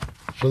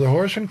 So the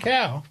Horse and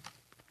Cow,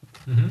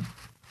 mm-hmm.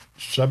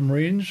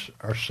 Submarines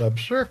are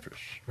subsurface.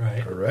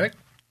 Right. Correct?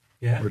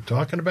 Yeah. We're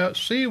talking about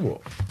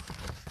Seawolf.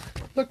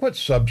 Look what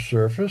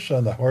subsurface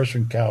on the Horse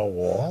and Cow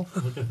wall.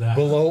 Look at that.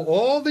 Below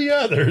all the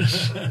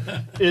others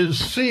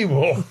is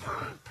Seawolf.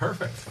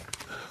 Perfect.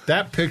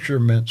 That picture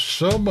meant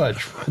so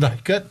much. When I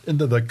got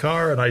into the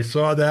car and I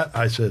saw that,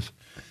 I says,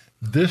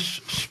 this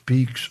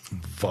speaks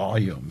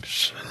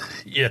volumes.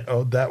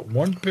 That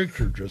one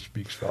picture just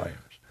speaks volumes.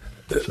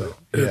 So,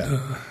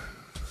 yeah.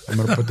 I'm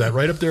going to put that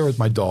right up there with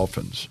my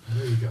dolphins.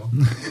 There you go.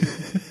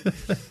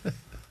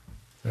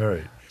 All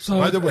right. So,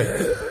 by the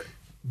way,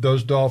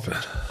 those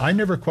dolphins, I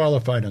never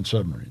qualified on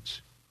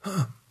submarines.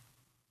 All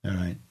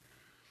right.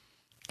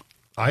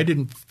 I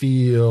didn't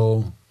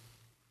feel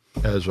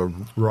as a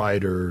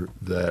writer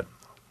that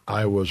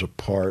I was a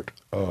part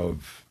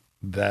of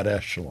that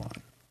echelon.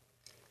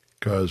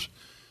 Because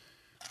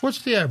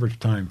what's the average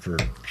time for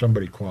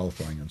somebody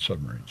qualifying on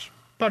submarines?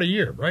 About a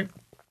year, right?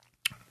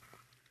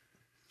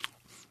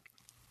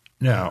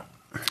 Now,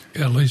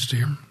 yeah, at least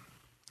here.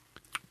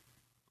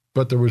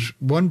 But there was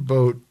one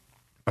boat,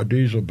 a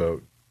diesel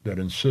boat, that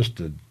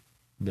insisted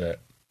that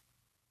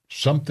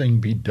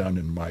something be done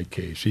in my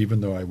case,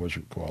 even though I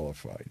wasn't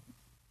qualified.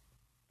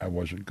 I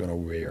wasn't going to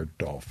wear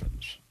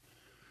dolphins.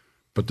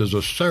 But there's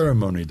a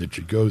ceremony that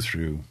you go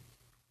through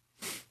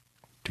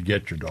to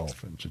get your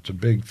dolphins. It's a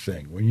big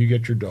thing. When you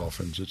get your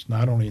dolphins, it's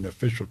not only an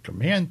official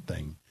command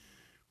thing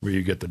where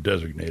you get the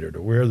designator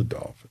to wear the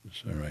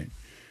dolphins, all right?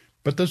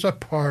 But there's a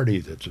party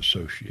that's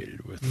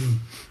associated with it.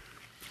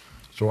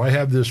 So I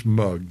have this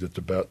mug that's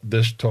about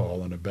this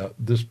tall and about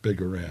this big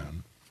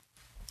around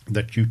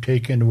that you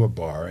take into a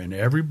bar, and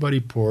everybody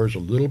pours a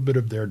little bit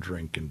of their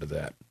drink into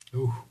that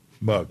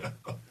mug.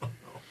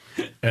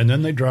 And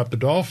then they drop the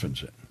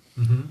dolphins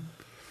in. Mm-hmm.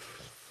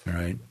 All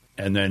right?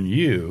 And then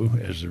you,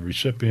 as the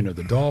recipient of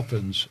the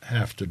dolphins,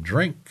 have to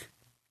drink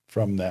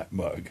from that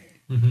mug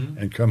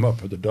and come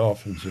up with the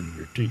dolphins in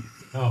your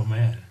teeth. Oh,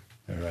 man.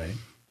 All right?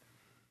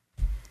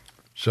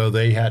 So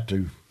they had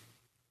to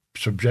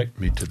subject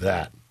me to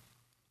that.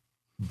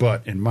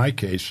 But in my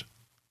case,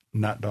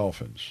 not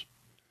dolphins.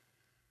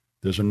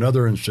 There's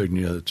another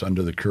insignia that's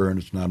under the current.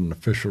 It's not an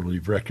officially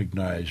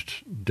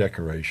recognized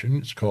decoration.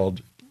 It's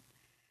called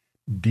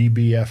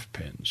DBF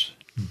pins,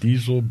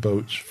 Diesel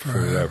Boats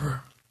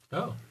Forever.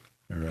 Oh.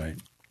 All right.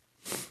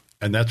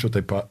 And that's what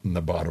they put in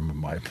the bottom of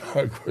my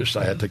mug, was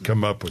I had to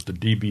come up with the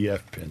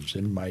DBF pins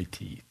in my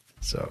teeth.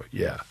 So,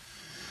 yeah.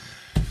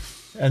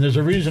 And there's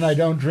a reason I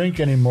don't drink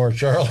anymore,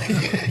 Charlie,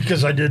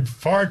 because I did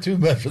far too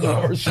much of the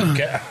horse and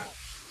cow.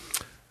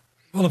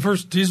 Well, the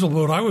first diesel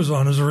boat I was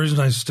on is the reason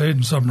I stayed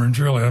in submarines,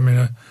 really. I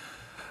mean,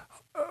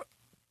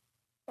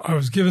 I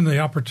was given the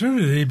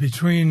opportunity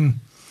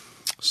between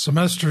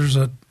semesters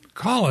at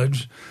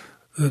college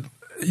that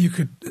you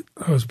could,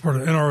 I was part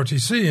of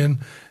NROTC, and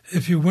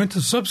if you went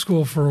to sub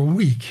school for a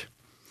week,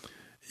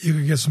 you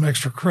could get some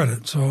extra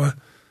credit. So I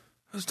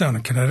was down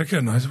in Connecticut,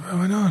 and I said, well,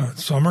 why not?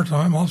 It's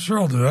summertime. Sure,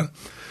 I'll do that.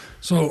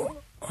 So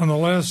on the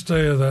last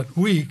day of that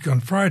week,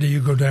 on Friday, you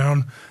go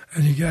down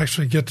and you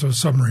actually get to a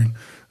submarine.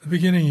 At the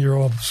beginning of your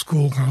old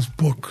school class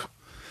book.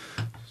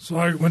 So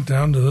I went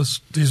down to this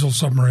diesel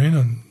submarine,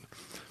 and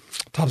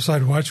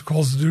topside watch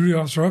calls the duty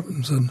officer up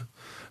and said,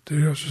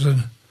 duty officer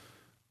said,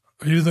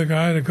 are you the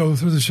guy to go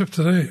through the ship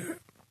today?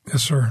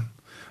 Yes, sir.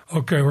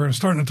 Okay, we're going to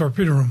start in the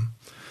torpedo room.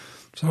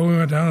 So we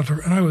went down,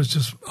 and I was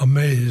just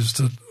amazed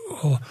at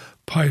all the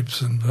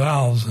pipes and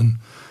valves and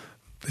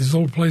these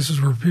little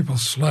places where people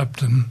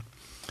slept. And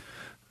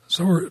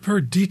so we're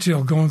very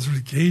detailed going through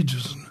the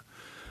gauges.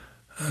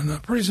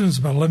 And pretty soon it's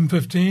about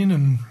 11:15,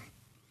 and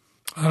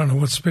I don't know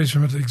what space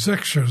room, the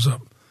exec shows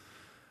up.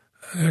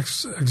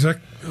 Exec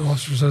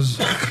officer says,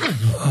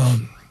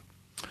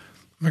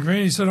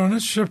 McVaney said, on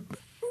this ship,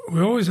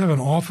 we always have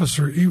an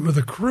officer eat with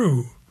the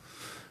crew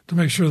to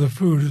make sure the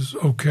food is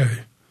okay.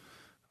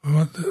 We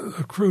want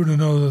the crew to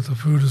know that the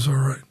food is all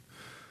right.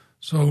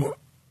 So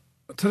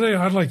today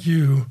I'd like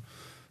you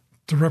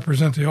to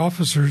represent the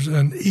officers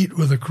and eat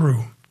with the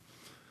crew.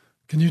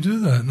 Can you do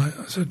that? And I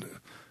said,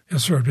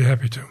 yes, sir, I'd be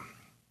happy to.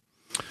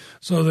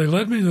 So they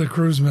led me to the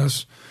crew's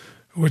mess,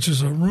 which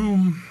is a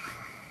room.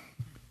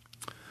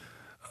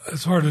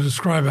 It's hard to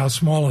describe how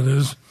small it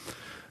is.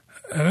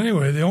 And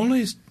anyway, the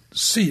only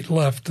seat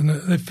left, and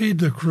they feed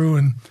the crew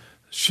in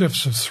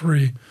shifts of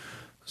 3.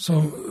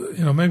 So,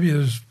 maybe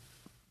there's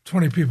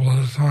 20 people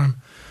at a time.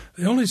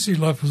 The only seat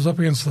left was up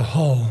against the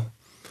hull.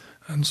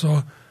 And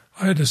so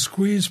I had to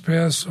squeeze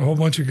past a whole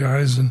bunch of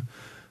guys, and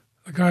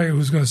the guy who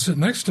was going to sit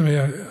next to me,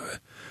 a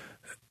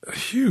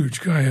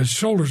huge guy, his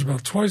shoulders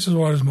about twice as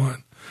wide as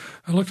mine.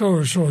 I looked over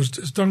his shoulders.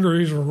 His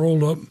dungarees were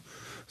rolled up.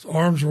 His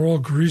arms were all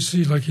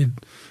greasy, like he'd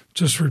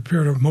just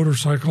repaired a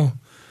motorcycle.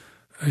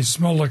 He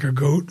smelled like a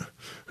goat.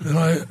 And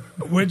I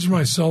wedged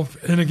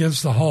myself in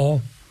against the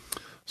hull.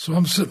 So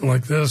I'm sitting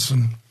like this,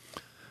 and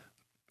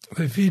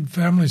they feed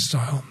family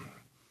style.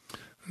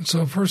 And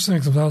so first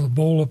thing comes out is a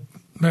bowl of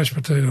mashed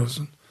potatoes.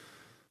 And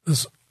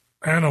this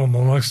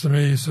animal next to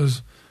me, he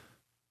says,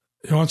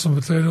 you want some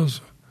potatoes?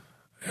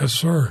 Yes,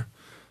 sir.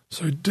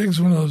 So he digs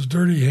one of those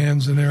dirty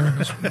hands in there.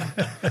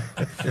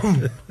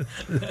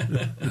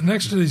 And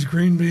next to these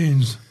green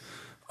beans,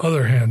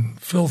 other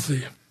hand,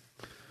 filthy.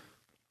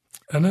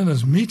 And then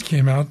as meat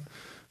came out,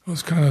 it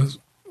was kind of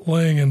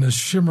laying in this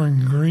shimmering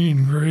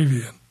green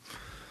gravy. And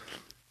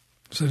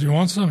I said, you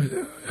want some?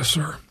 Yes,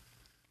 sir.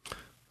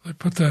 I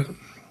put that,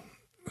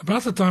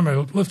 about the time I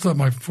lifted up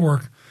my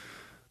fork,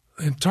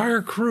 The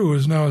entire crew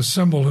is now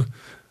assembled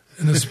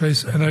in this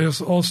space, and they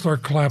just all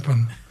start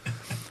clapping.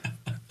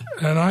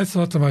 And I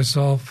thought to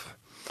myself,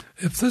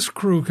 if this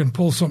crew can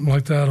pull something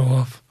like that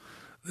off,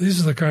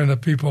 these are the kind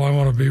of people I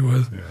want to be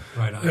with. Yeah.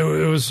 Right on.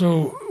 It was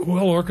so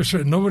well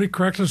orchestrated. Nobody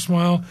cracked a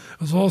smile.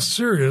 It was all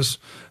serious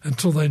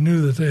until they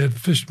knew that they had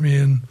fished me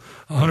in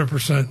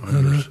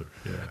 100%.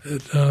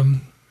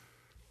 And,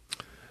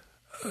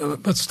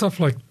 but stuff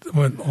like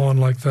went on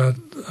like that.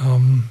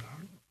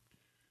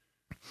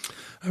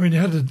 I mean, you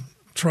had to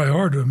try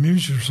hard to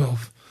amuse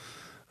yourself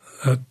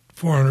at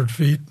 400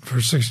 feet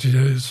for 60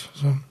 days.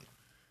 So.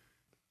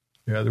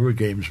 Yeah, there were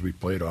games we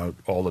played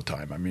all the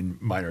time. I mean,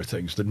 minor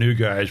things. The new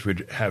guys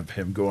would have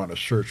him go on a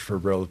search for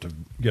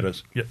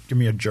give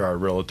me a jar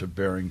of relative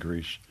bearing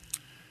grease,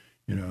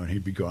 and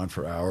he'd be gone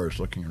for hours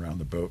looking around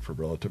the boat for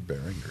relative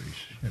bearing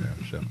grease,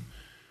 So,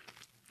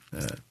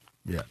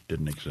 it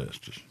didn't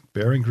exist. Just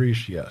bearing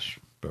grease, yes,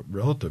 but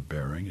relative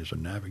bearing is a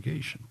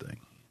navigation thing.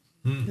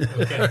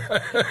 Okay.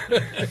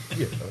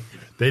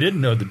 They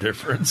didn't know the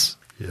difference.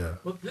 Yeah.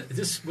 Well,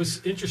 this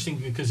was interesting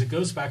because it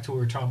goes back to what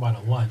we were talking about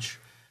at lunch.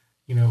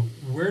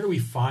 Where do we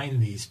find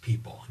these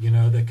people,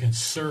 that can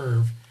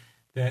serve,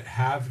 that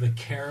have the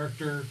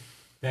character,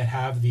 that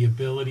have the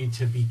ability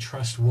to be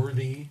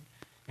trustworthy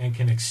and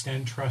can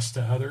extend trust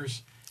to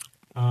others?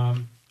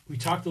 We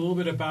talked a little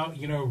bit about,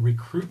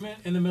 recruitment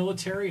in the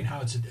military and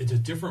how it's a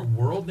different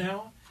world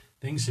now.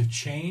 Things have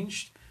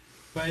changed.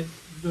 But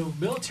the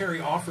military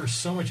offers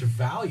so much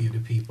value to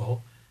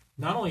people,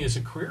 not only as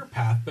a career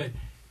path, but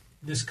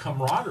this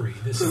camaraderie,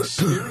 this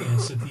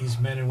experience that these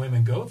men and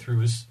women go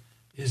through is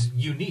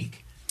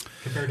unique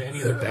compared to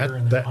any other career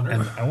on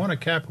Earth. And I want to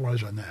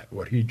capitalize on that.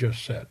 What he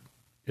just said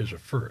is a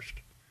first.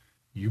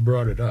 You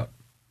brought it up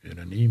in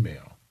an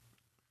email.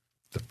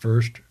 The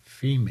first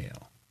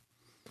female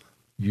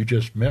you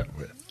just met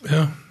with.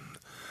 Yeah.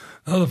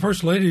 Now, the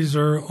first ladies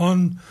are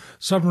on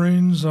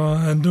submarines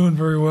and doing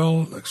very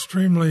well,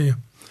 extremely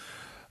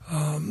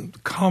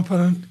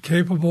competent,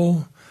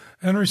 capable,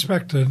 and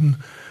respected. And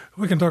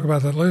we can talk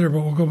about that later,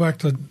 but we'll go back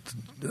to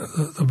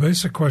the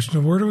basic question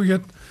of where do we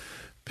get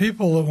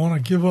people that want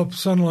to give up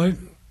sunlight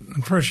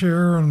and fresh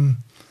air and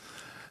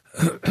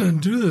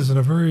do this in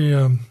a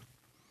very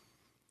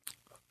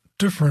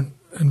different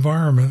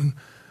environment.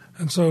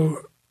 And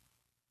so,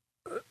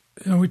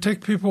 we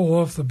take people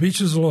off the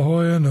beaches of La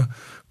Jolla and the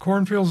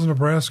cornfields of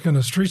Nebraska and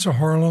the streets of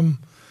Harlem,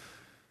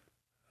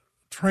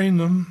 train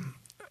them,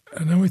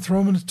 and then we throw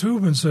them in a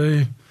tube and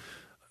say,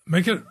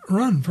 make it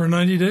run for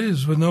 90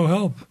 days with no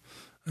help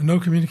and no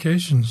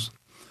communications.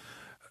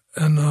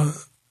 And,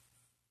 I've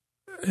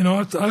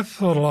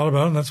thought a lot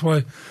about it, and that's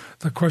why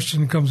the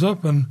question comes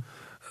up. And,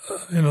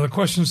 the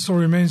question still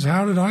remains,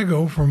 how did I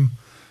go from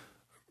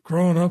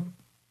growing up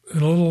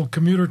in a little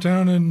commuter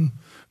town in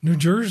New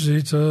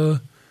Jersey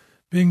to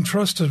being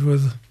trusted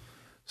with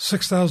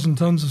 6,000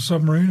 tons of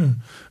submarine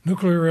and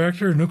nuclear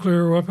reactor,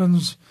 nuclear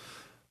weapons,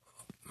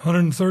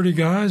 130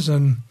 guys,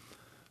 and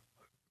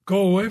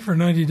go away for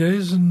 90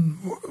 days, and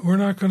we're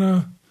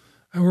going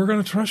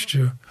to trust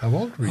you. How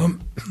old were you?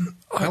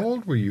 How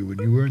old were you when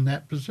you were in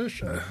that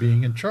position of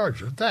being in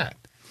charge of that?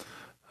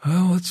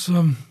 Well, it's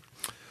a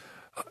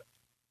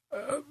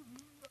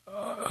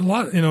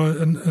lot.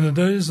 In the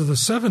days of the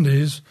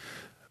 70s,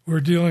 we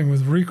were dealing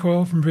with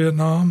recoil from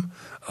Vietnam.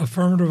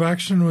 Affirmative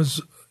action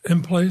was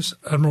in place.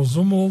 Admiral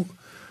Zumwalt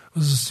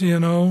was the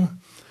CNO,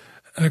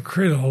 and it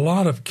created a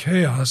lot of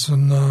chaos.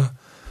 And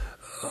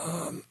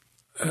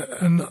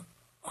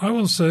I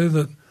will say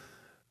that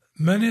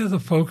many of the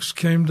folks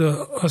came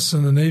to us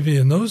in the Navy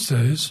in those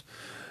days,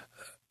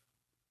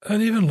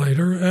 and even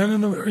later, and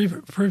in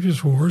the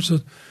previous wars,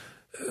 that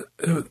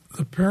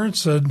the parents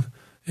said,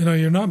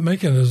 you're not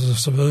making it as a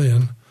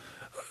civilian.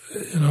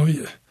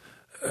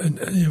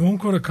 And you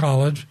won't go to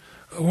college.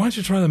 Why don't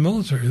you try the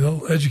military?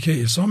 They'll educate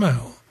you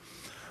somehow.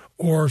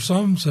 Or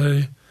some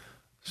say,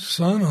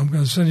 son, I'm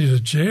going to send you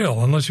to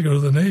jail unless you go to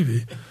the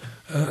Navy.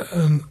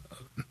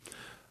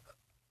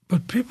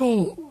 But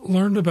people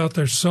learned about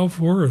their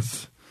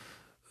self-worth.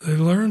 They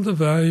learned the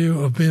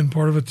value of being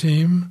part of a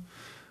team.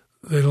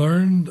 They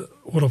learned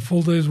what a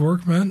full day's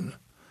work meant.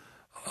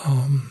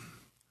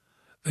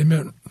 They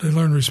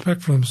learned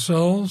respect for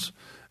themselves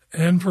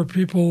and for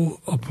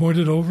people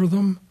appointed over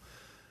them.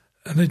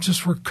 And they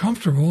just were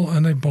comfortable,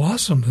 and they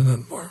blossomed in that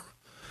environment.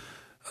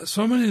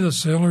 So many of the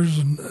sailors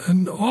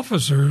and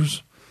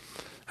officers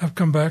have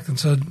come back and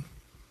said,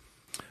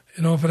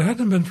 if it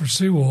hadn't been for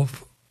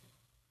Seawolf,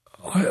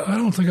 I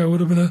don't think I would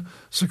have been a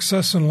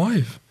success in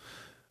life.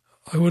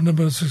 I wouldn't have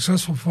been a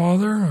successful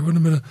father. I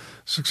wouldn't have been a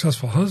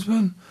successful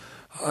husband.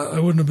 I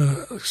wouldn't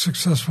have been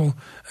successful.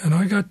 And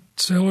I got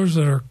sailors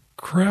that are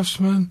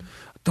craftsmen,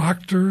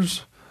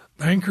 doctors,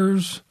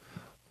 bankers,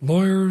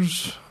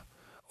 lawyers,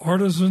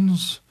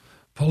 artisans,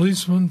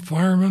 policemen,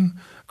 firemen,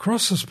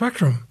 across the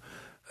spectrum.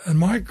 And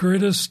my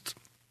greatest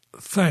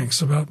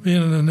thanks about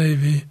being in the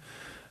Navy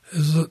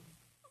is that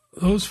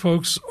those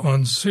folks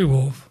on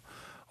Seawolf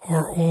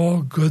are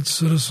all good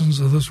citizens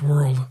of this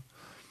world.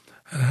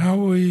 And how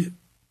we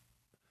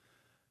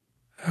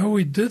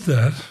did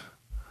that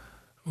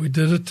We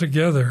did it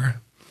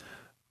together.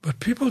 But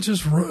people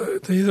just,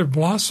 they either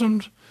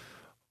blossomed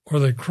or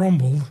they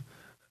crumbled,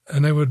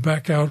 and they would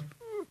back out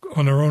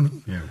on their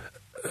own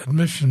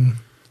admission.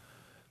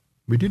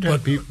 We did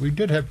have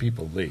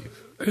people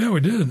leave. Yeah, we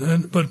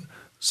did. But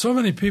so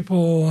many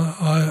people,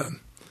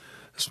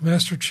 this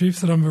Master Chief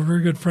that I'm a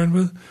very good friend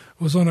with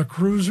was on a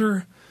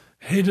cruiser,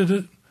 hated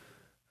it,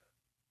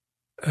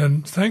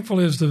 and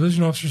thankfully his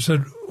division officer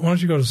said, why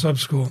don't you go to sub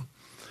school?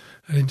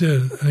 And he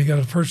did, and he got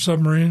a first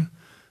submarine.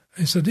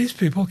 He said, these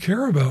people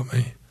care about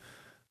me.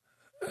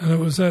 And it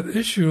was that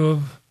issue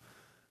of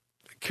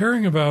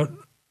caring about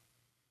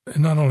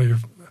not only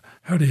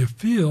how do you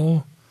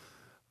feel,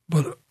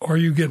 but are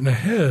you getting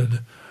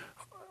ahead?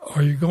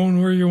 Are you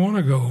going where you want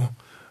to go?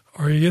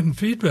 Are you getting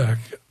feedback?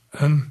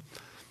 And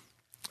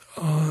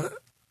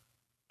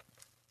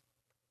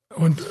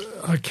when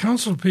I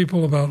counseled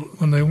people about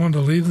when they wanted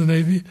to leave the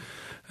Navy,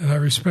 and I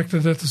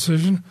respected that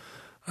decision,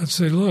 I'd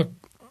say, look,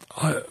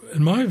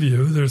 in my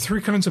view, there are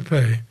three kinds of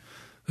pay.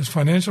 There's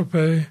financial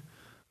pay,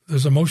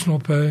 there's emotional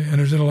pay, and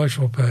there's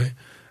intellectual pay.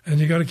 And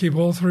you got to keep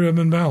all three of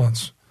them in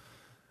balance.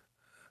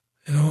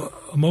 You know,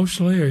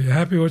 emotionally, are you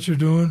happy what you're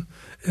doing?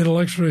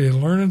 Intellectually, are you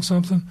learning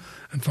something?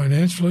 And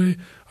financially,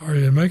 are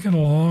you making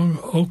along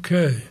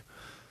okay?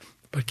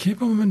 But keep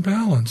them in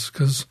balance,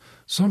 because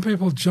some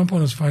people jump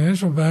on this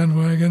financial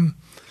bandwagon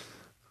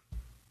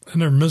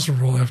and they're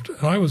miserable after.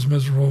 And I was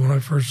miserable when I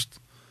first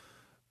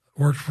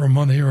worked for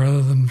money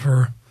rather than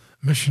for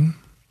mission.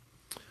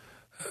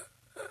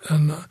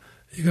 And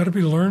you got to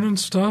be learning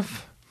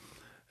stuff,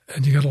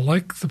 and you got to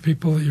like the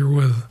people that you're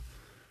with.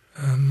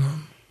 And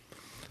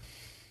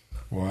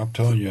well, I'm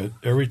telling you,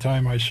 every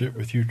time I sit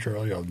with you,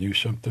 Charlie, I'll do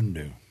something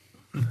new.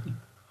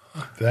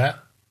 That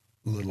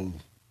little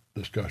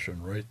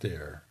discussion right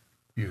there,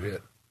 you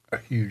hit a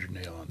huge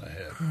nail on the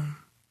head.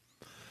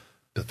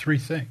 The three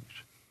things,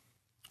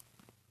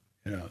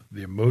 you know,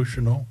 the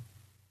emotional,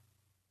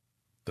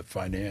 the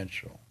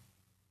financial,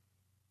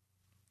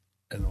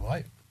 and the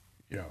life.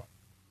 You know,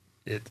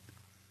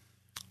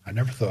 I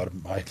never thought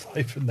of my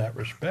life in that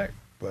respect,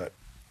 but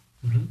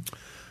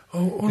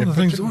one of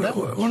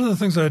the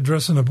things I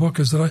address in the book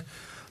is that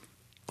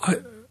I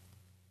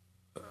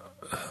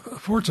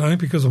fortunately,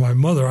 because of my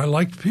mother, I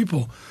liked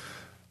people,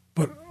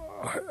 but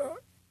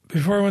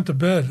before I went to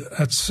bed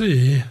at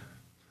sea,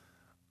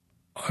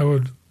 I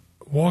would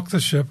walk the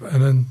ship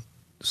and then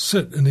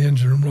sit in the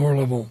engine room, lower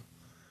level,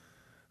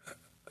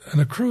 and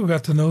the crew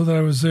got to know that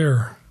I was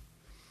there,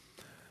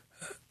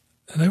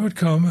 and they would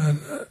come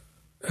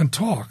and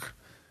talk,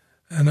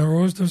 and there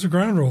was a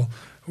ground rule: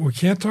 we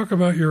can't talk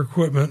about your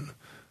equipment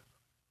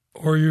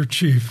or your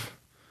chief.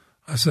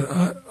 I said,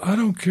 I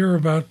don't care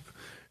about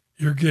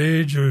your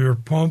gauge or your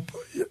pump.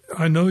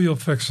 I know you'll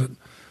fix it.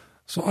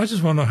 So I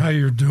just want to know how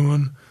you're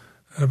doing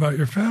and about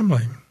your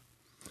family.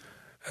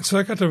 And so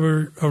I got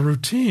to a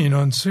routine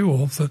on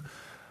Seawolf that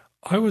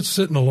I would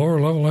sit in the lower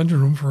level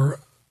engine room for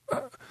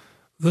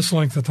this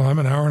length of time,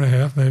 an hour and a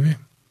half maybe.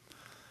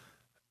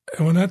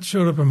 And when that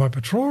showed up in my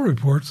patrol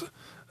reports,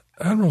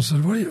 Admiral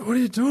said, what are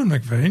you doing,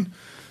 McVane?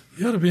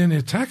 You ought to be in the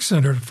attack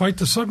center to fight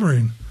the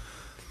submarine.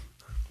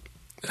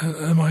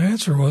 And my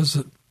answer was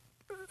that,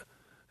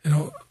 you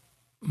know,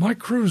 my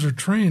crews are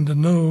trained to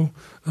know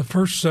the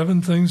first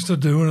 7 things to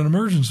do in an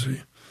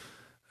emergency,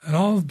 and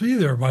I'll be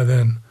there by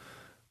then.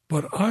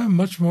 But I'm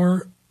much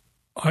more,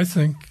 I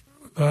think,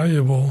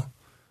 valuable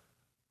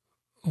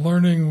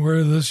learning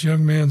where this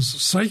young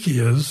man's psyche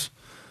is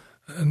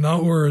and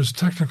not where his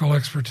technical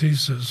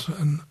expertise is.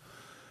 And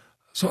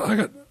so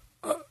I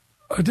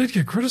did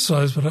get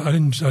criticized, but I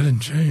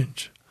didn't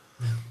change.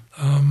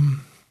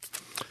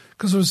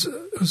 Because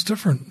it was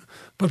different.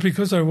 But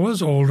because I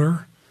was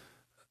older,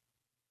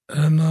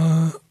 and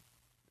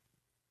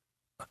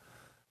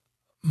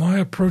my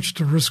approach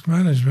to risk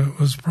management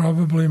was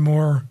probably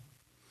more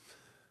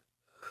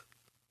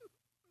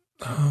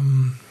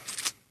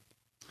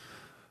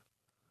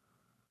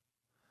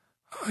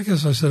I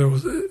guess I said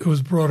it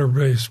was broader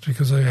based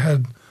because I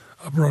had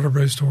a broader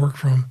base to work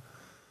from.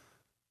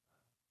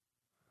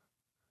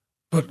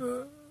 But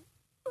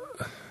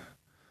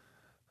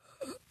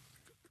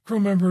crew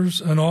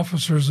members and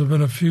officers have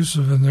been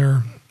effusive in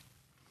their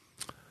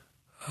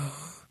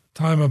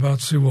time about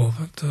Seawolf.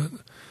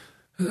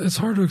 It's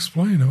hard to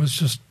explain. It was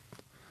just,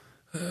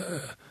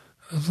 it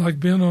was like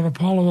being on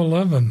Apollo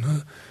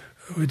 11.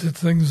 We did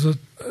things that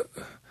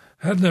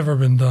had never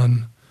been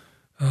done.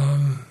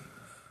 And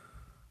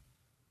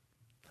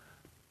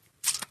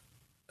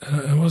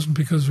it wasn't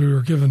because we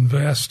were given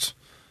vast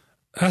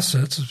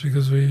assets. It's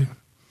because we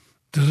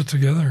did it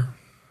together.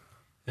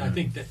 I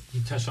think that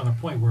you touched on a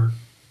point where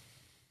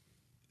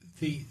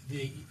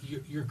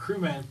your crew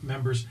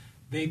members,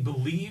 they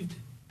believed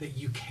that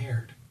you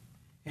cared.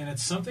 And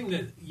it's something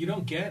that you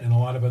don't get in a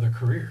lot of other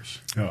careers.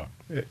 Oh,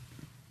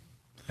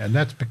 and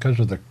that's because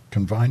of the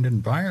confined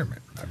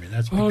environment. I mean,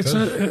 that's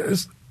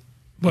because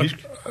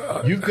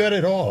you've got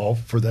it all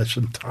for this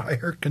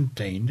entire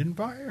contained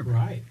environment.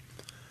 Right.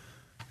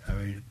 I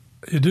mean,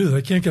 you do.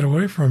 They can't get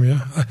away from you.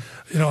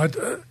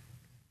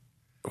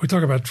 we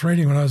talk about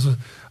training.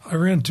 I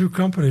ran 2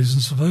 companies in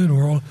the civilian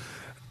world,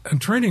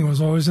 and training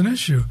was always an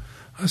issue.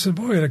 I said,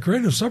 boy, at a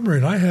Creative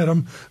Submarine, I had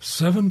them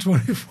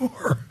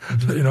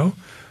 7/24, you know,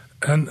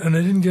 and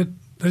they didn't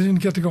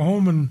get to go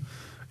home and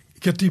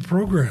get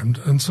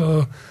deprogrammed. And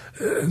so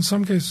in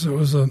some cases it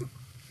was a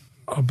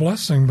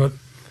blessing, but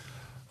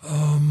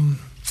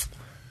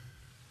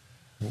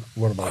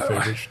one of my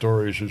favorite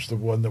stories is the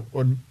one that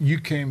when you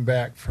came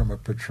back from a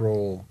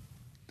patrol,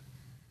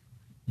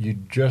 you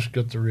just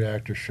got the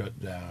reactor shut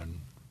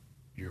down,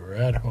 you were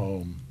at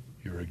home,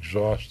 you were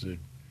exhausted,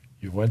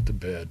 you went to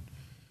bed,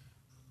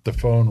 the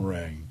phone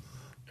rang.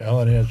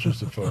 Alan answers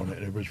the phone,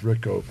 and it was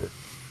Rick Over.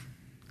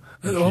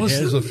 He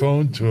hands the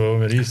phone to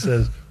him, and he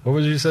says, what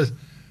was he says?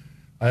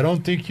 I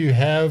don't think you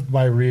have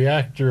my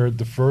reactor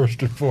the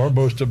first and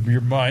foremost of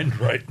your mind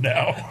right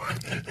now.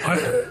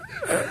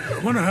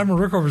 One of Admiral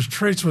Rickover's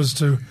traits was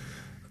to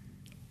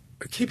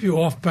keep you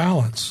off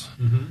balance.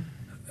 Mm-hmm.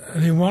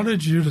 And he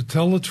wanted you to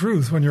tell the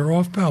truth when you're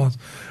off balance.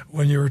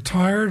 When you're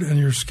tired and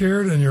you're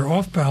scared and you're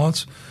off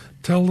balance,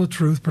 tell the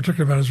truth,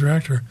 particularly about his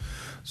reactor.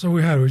 So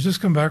we just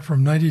come back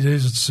from 90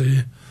 days at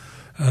sea,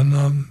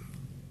 and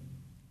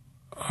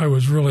I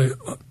was really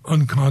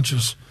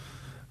unconscious.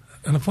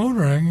 And the phone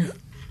rang. It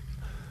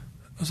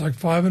was like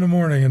 5 a.m.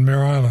 in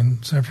Mare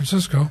Island, San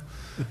Francisco.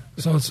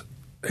 So it's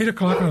 8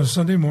 o'clock on a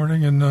Sunday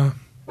morning in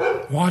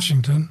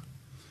Washington.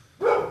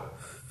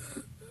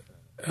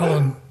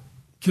 Ellen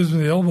gives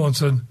me the elbow and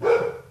said,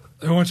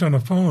 they want you on the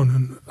phone.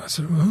 And I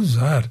said, well, who's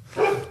that?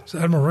 It's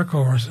Admiral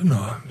Rickover. I said,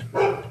 no.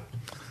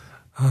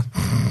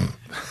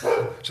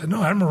 She said,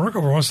 no, Admiral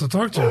Rickover wants to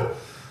talk to you.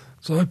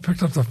 So I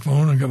picked up the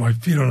phone and got my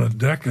feet on the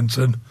deck and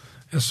said,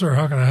 yes, sir,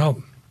 how can I help?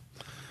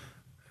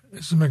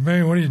 He said,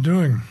 McVeigh, what are you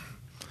doing?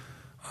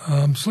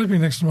 I'm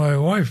sleeping next to my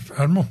wife,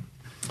 Admiral.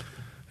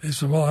 He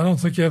said, well, I don't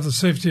think you have the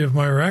safety of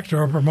my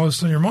reactor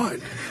uppermost in your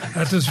mind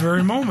at this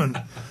very moment.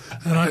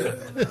 And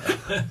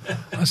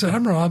I said,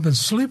 Admiral, I've been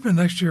sleeping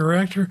next to your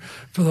reactor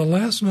for the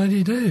last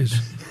 90 days,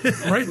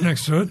 right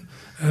next to it,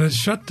 and it's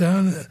shut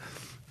down.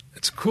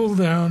 It's cooled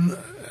down.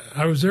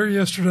 I was there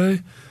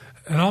yesterday,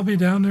 and I'll be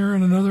down there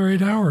in another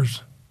 8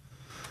 hours.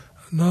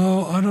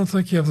 No, I don't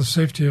think you have the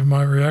safety of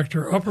my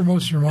reactor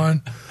uppermost in your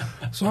mind,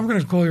 so I'm going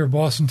to call your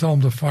boss and tell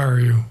him to fire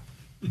you.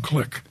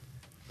 Click.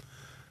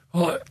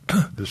 Well,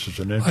 this is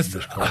an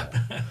infamous call.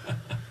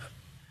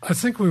 I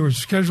think we were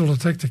scheduled to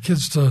take the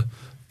kids to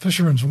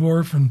Fisherman's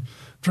Wharf and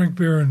drink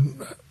beer and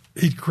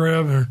eat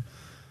crab,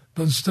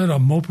 but instead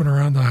I'm moping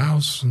around the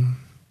house. And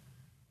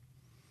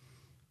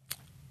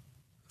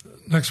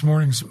next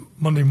morning,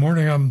 Monday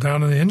morning, I'm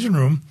down in the engine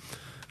room.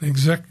 The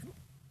exec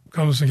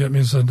comes to get me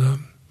and said,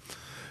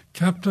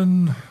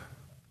 Captain,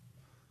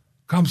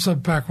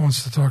 ComSub Pack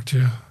wants to talk to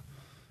you.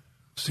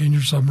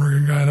 Senior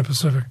submarine guy in the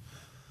Pacific.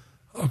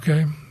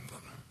 Okay.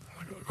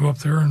 I go up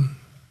there and,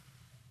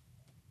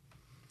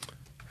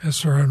 yes,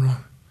 sir, Admiral.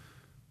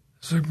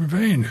 Zig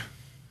McVeigh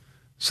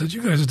said,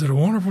 you guys did a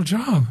wonderful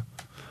job.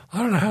 I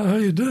don't know how the hell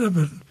you did it,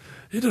 but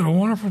you did a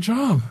wonderful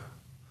job.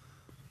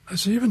 I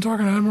said, you've been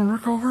talking to Admiral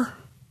Rickover?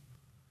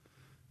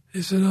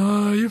 He said,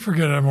 you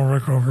forget Admiral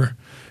Rickover.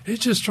 He's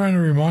just trying to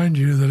remind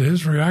you that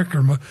his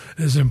reactor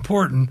is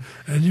important,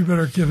 and you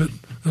better give it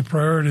the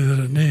priority that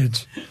it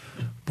needs.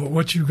 But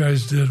what you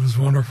guys did was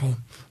wonderful.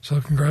 So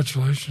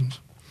congratulations.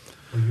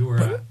 Well, you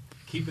were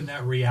keeping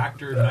that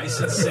reactor nice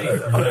and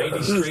safe for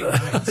 90 straight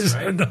nights,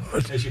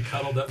 right? As you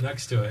cuddled up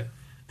next to it.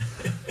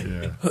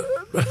 Yeah.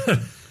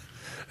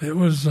 It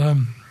was...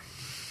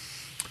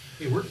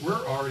 Hey,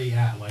 we're already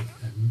at like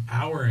an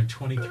hour and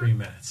 23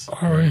 minutes.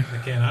 All right.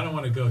 Again, I don't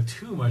want to go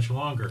too much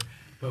longer,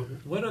 but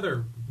what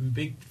other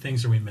big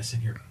things are we missing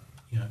here?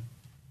 You know,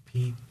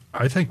 Pete?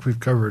 I think we've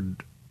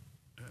covered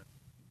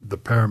the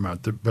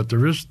paramount, but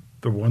there is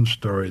the one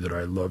story that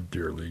I love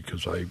dearly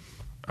because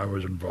I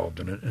was involved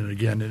in it. And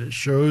again, it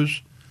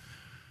shows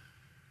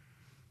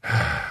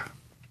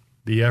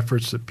the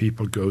efforts that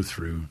people go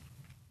through.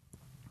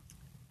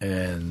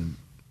 And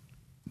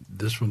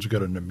this one's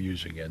got an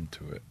amusing end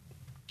to it.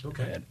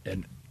 Okay.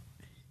 And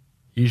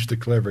he's the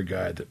clever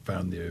guy that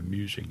found the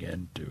amusing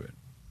end to it.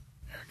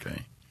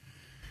 Okay.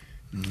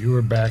 You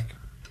were back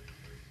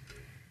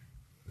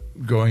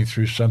going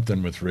through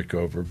something with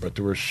Rickover, but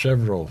there were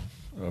several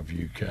of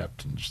you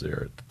captains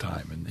there at the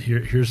time. And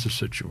here's the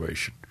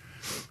situation.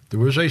 There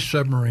was a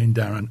submarine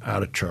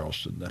out of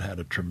Charleston that had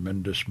a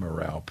tremendous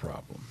morale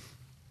problem.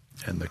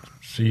 And the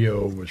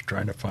CO was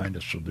trying to find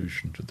a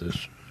solution to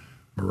this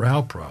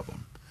morale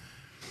problem.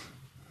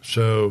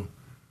 So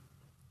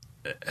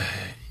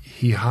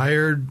he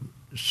hired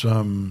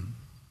some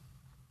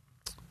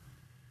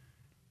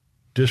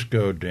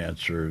disco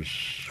dancers,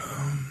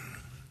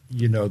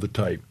 you know the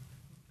type.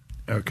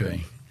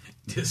 Okay.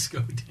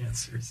 Disco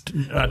dancers.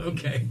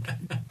 Okay.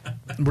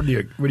 What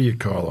do you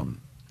call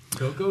them?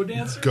 Go-go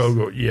dancers?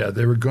 Go-go, yeah.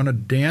 They were going to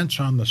dance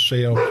on the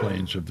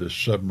sailplanes of this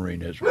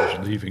submarine as it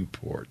was leaving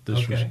port.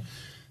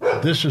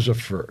 This is a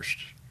first.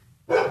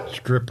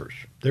 Strippers.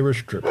 They were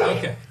strippers.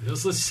 Okay.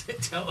 Let's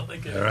tell it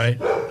like it is. All right.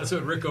 That's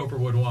what Rickover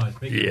would want.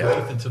 Make it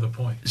brief and to the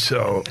point.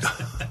 So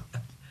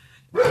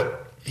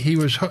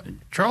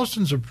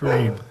Charleston's a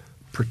pretty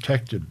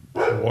protected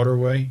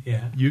waterway.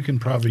 Yeah. You can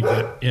probably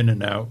get in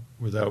and out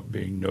without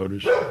being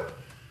noticed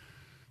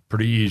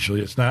pretty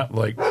easily. It's not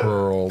like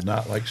Pearl,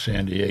 not like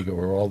San Diego,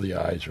 where all the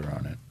eyes are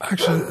on it.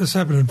 Actually, this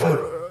happened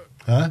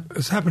in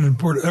It's happened in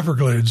Port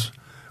Everglades,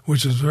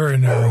 which is very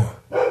narrow.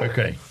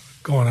 Okay.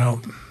 Going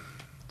out.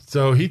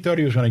 So he thought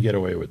he was going to get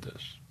away with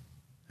this.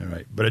 All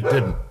right. But it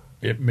didn't.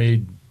 It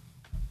made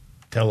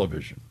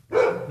television.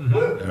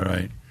 Mm-hmm. All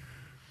right.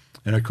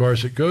 And, of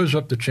course, it goes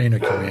up the chain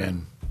of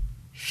command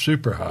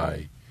super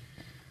high.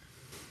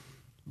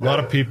 A lot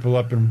of people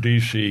up in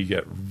D.C.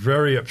 get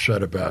very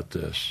upset about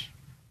this.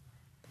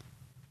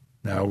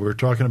 Now, we're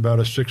talking about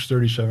a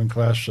 637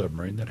 class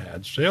submarine that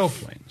had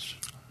sailplanes.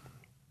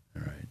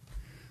 All right.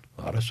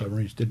 A lot of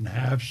submarines didn't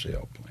have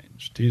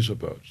sailplanes. Diesel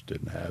boats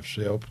didn't have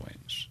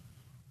sailplanes.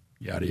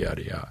 Yada,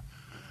 yada, yada.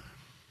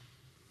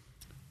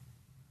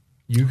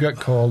 You got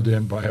called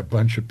in by a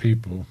bunch of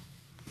people.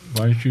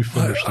 Why don't you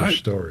finish the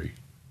story?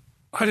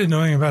 I didn't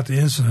know anything about the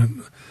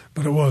incident,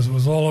 but it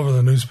was all over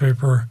the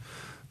newspaper.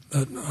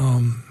 That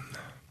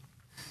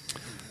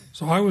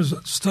so I was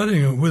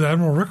studying with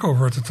Admiral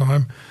Rickover at the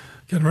time,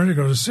 getting ready to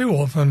go to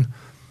Seawolf, and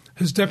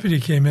his deputy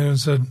came in and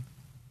said,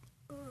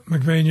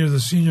 "McVane, you're the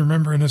senior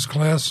member in this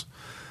class.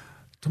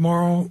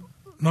 Tomorrow,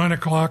 9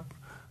 o'clock,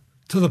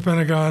 to the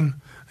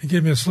Pentagon." He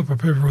gave me a slip of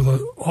paper with an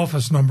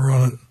office number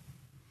on it.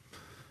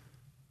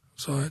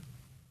 So I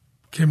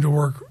came to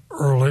work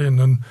early and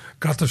then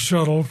got the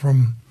shuttle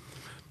from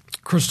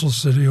Crystal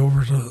City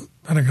over to the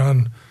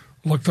Pentagon,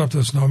 looked up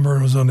this number,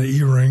 and it was on the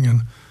E-ring,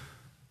 and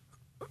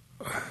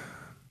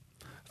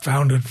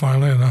found it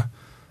finally. And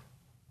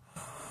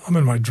I'm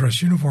in my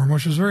dress uniform,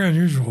 which is very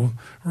unusual.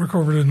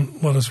 Rickover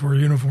didn't let us wear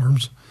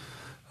uniforms.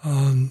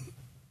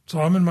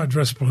 So I'm in my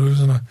dress blues,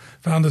 and I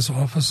found this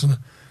office, and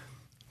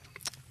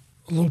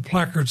a little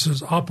placard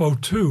says Oppo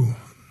 2,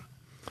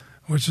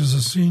 which is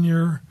a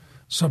senior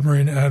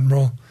submarine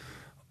admiral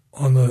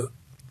on the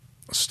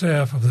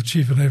staff of the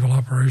Chief of Naval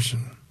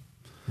Operation.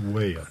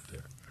 Way up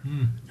there.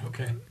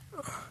 Okay.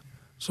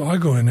 So I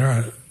go in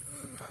there,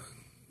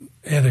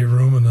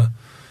 ante-room, and the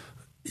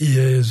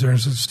EA is there and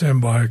said,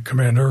 "Stand by,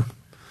 Commander.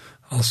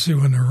 I'll see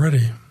when they're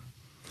ready."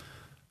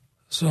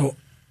 So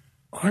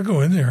I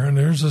go in there, and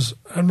there's this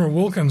Admiral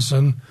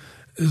Wilkinson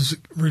is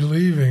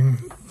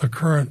relieving the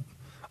current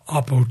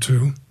Oppo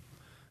 2,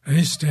 and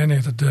he's standing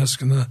at the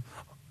desk, and the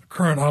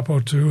current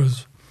Oppo 2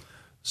 is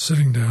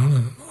sitting down,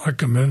 and I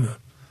come in.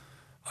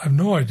 I have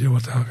no idea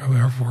what the hell I'm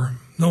there for.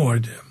 No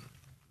idea.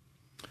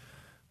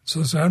 So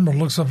this admiral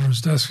looks up from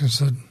his desk and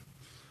said,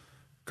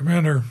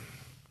 "Commander,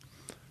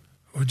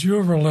 would you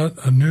ever let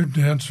a nude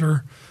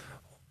dancer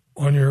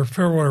on your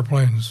Fairwater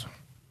planes?"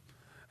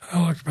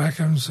 I looked back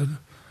at him and said,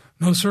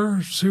 "No, sir,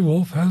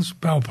 Seawolf has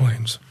bow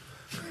planes."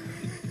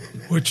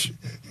 Which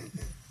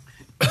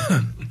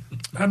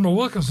Admiral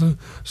Wilkinson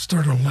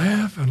started to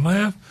laugh and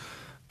laugh,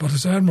 but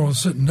as Admiral was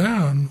sitting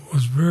down,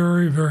 was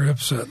very, very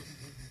upset.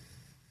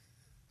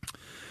 He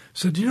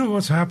said, "Do you know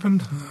what's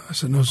happened?" I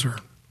said, "No, sir."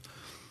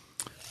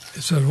 He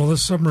said, "Well,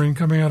 this submarine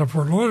coming out of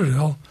Fort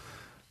Lauderdale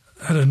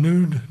had a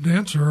nude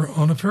dancer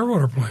on the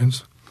Fairwater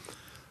planes,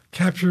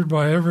 captured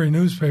by every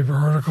newspaper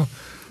article."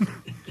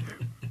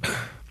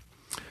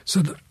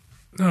 Said,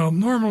 "Now,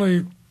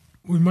 normally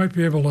we might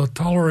be able to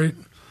tolerate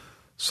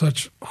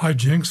such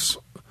hijinks,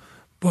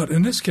 but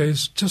in this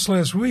case, just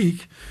last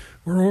week,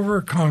 we're over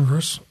at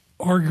Congress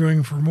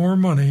arguing for more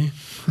money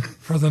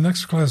for the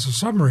next class of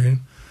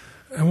submarine,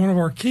 and one of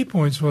our key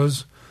points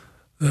was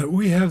that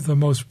we have the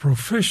most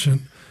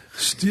proficient,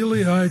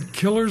 steely-eyed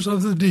killers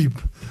of the deep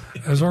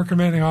as our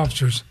commanding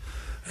officers.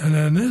 And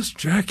then this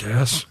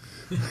jackass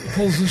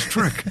pulls this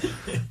trick,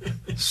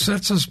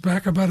 sets us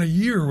back about a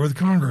year with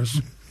Congress.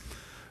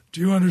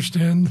 Do you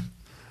understand?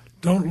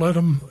 Don't let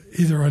them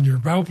either on your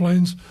bow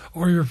planes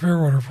or your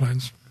Fairwater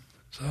planes."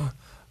 So,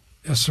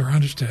 yes, sir, I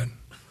understand.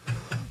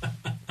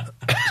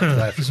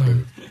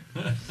 So,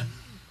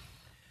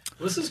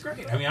 This is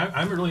great. I mean,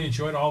 I really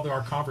enjoyed all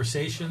our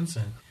conversations,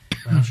 and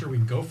I'm sure we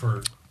can go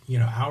for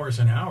hours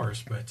and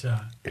hours. But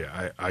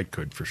yeah, I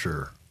could for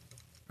sure.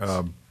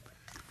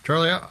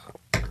 Charlie,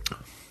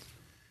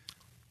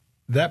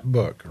 that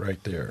book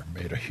right there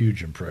made a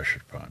huge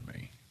impression upon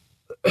me.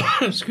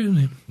 Excuse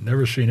me.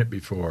 Never seen it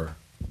before.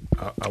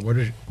 I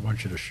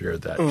want you to share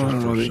that. I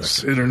don't know if you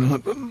see it or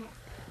not. But I'm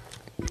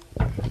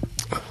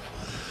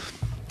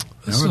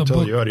going to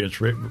tell the audience,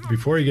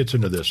 before he gets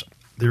into this,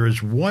 there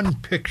is one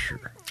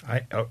picture.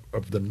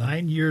 Of the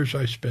 9 years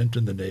I spent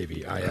in the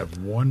Navy, I have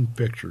one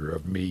picture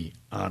of me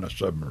on a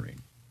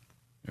submarine.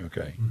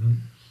 Okay? Mm-hmm.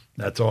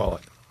 That's all.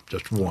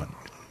 Just one.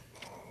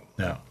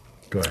 Now,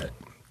 go ahead.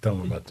 Tell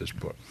them about this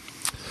book.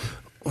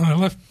 When I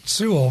left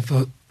Seawolf,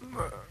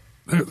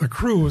 the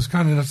crew was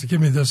kind enough to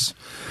give me this,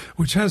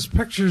 which has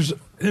pictures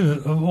in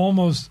it of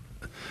almost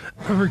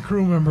every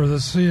crew member that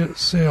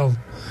sailed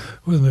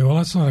with me. Well,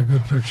 that's not a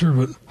good picture,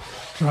 but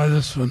try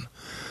this one.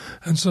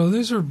 And so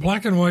these are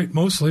black and white,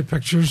 mostly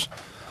pictures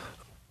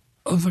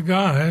of the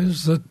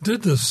guys that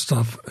did this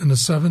stuff in the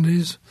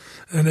 70s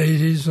and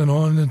 80s and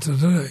on into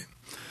today.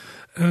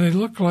 and they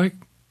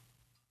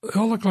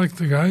all look like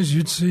the guys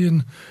you'd see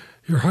in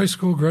your high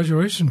school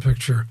graduation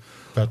picture.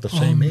 About the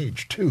same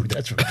age, too.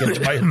 That's what gets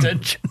my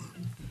attention.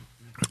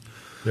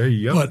 They're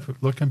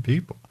young-looking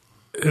people.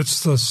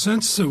 It's the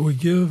sense that we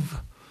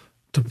give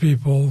to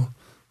people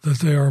that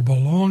they are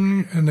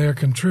belonging and they are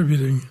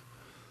contributing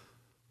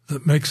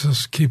that makes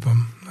us keep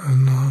them.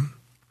 And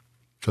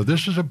so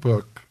this is a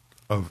book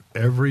of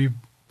every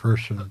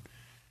person.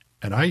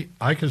 And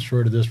I can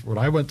swear to this. When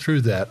I went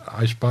through that,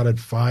 I spotted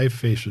 5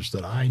 faces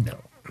that I know.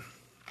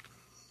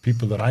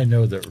 People that I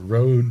know that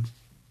rode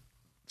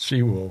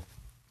Seawolf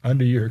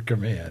under your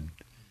command,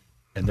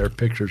 and their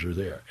pictures are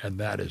there. And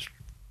that is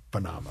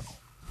phenomenal.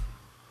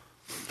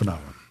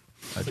 Phenomenal.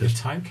 It's like a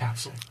time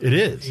capsule. It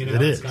is. You know,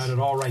 it it's is. got it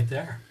all right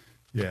there.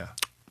 Yeah.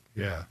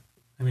 Yeah.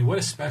 I mean, what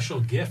a special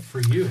gift for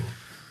you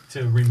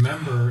to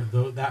remember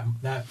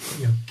that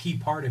key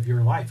part of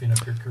your life and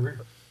of your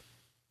career.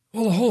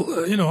 Well, the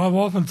whole, I've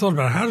often thought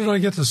about how did I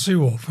get to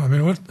Seawolf? I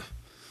mean,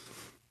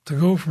 to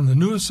go from the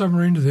newest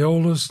submarine to the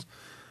oldest,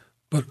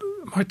 but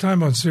my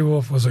time on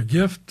Seawolf was a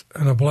gift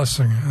and a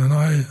blessing. And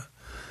I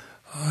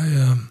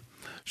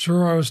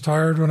was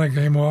tired when I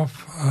came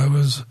off. I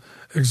was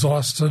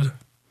exhausted.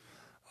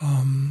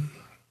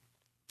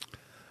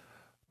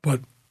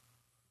 But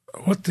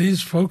what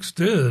these folks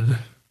did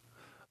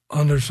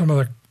under some of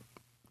the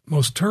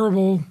most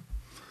terrible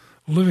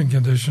living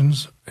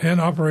conditions and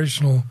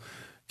operational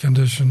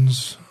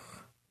conditions,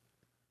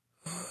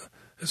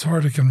 it's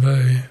hard to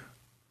convey.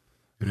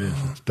 It is.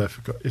 It's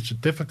difficult. It's a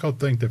difficult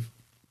thing to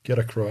get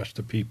across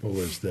to people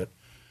is that.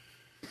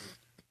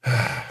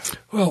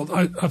 Well,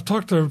 I've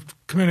talked to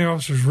commanding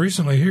officers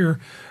recently here.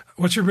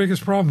 What's your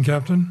biggest problem,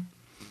 Captain?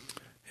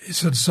 He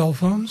said, cell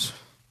phones.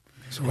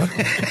 I said, what?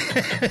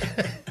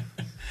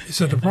 He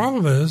said, the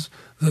problem is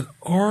that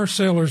our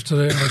sailors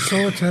today are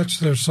so attached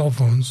to their cell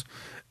phones,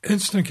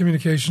 instant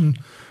communication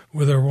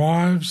with their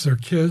wives, their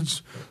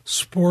kids,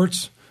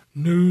 sports,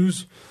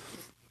 news,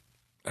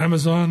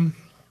 Amazon.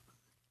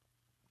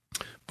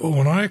 But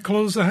when I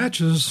close the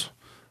hatches,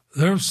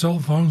 their cell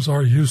phones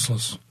are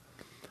useless.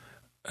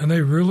 And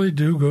they really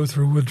do go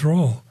through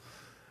withdrawal.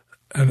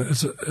 And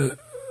it's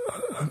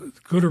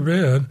good or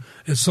bad,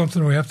 it's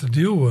something we have to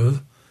deal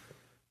with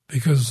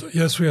because,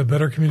 yes, we have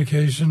better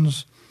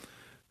communications.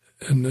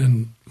 And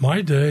in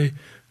my day,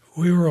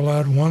 we were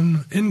allowed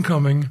one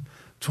incoming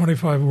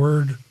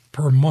 25-word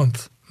per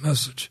month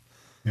message.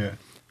 Yeah.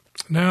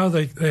 Now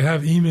they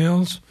have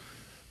emails.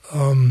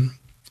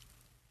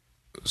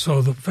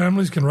 So the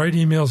families can write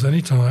emails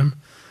anytime.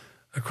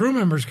 The crew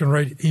members can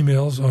write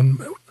emails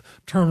on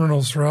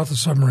terminals throughout the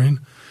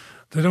submarine.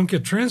 They don't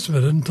get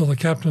transmitted until the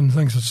captain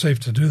thinks it's safe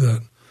to do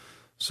that.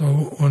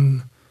 So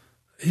when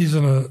he's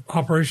in an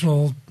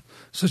operational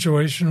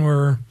situation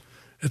where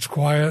it's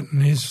quiet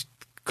and he's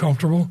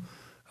comfortable,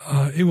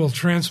 he will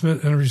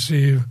transmit and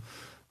receive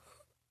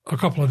a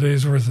couple of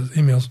days' worth of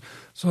emails.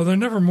 So they're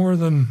never more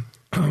than,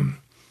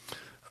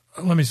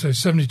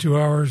 72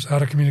 hours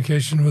out of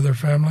communication with their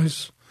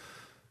families,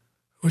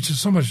 which is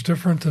so much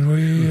different than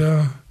we...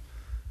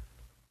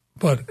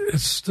 but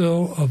it's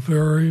still a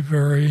very,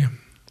 very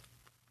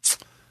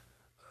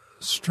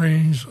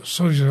strange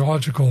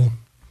sociological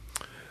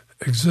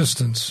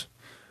existence.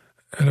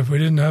 And if we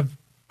didn't have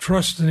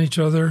trust in each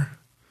other,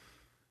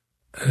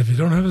 and if you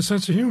don't have a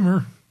sense of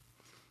humor,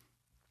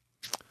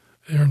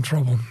 you're in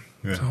trouble.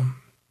 Yeah. So,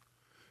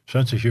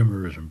 sense of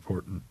humor is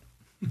important.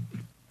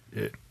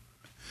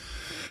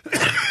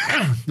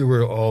 There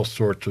were all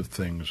sorts of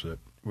things that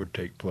would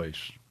take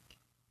place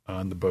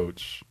on the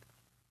boats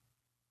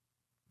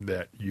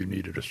that you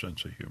needed a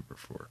sense of humor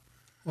for.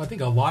 Well, I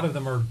think a lot of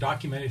them are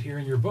documented here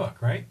in your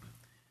book, right?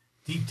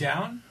 Deep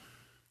Down,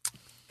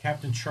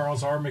 Captain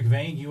Charles R.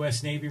 McVane,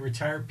 U.S. Navy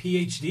retired,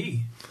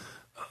 Ph.D.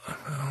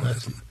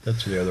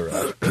 That's the other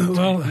aspect.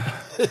 Well,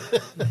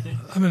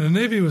 the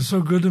Navy was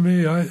so good to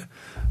me.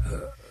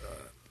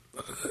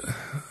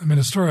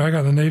 The story I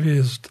got in the Navy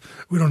is,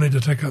 we don't need to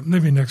take up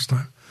Navy next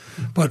time.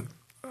 But,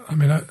 I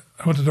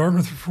went to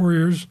Dartmouth for 4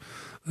 years.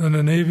 Then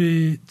the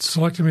Navy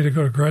selected me to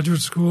go to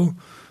graduate school.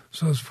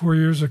 So I was 4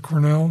 years at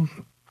Cornell.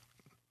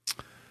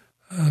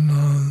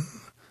 And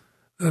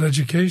that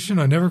education,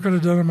 I never could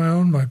have done on my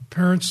own. My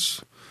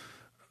parents,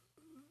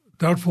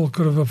 doubtful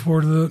could have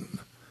afforded it.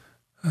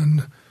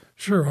 And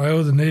sure, I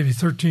owe the Navy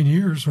 13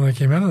 years when I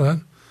came out of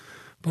that.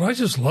 But I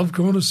just loved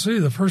going to sea.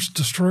 The first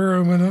destroyer I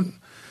went on,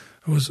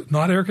 it was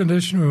not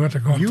air-conditioned. We went to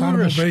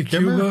Guantanamo Bay,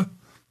 Cuba.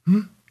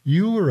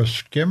 You were a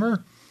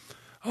skimmer?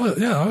 Oh,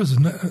 yeah. I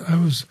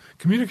was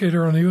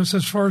communicator on the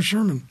USS Forrest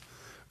Sherman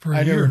for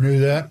a year. I never knew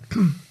that.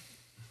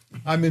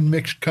 I'm in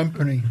mixed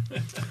company.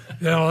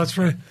 Yeah, well, that's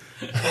right.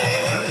 You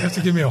have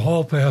to give me a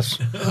hall pass.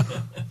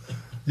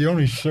 The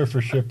only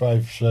surface ship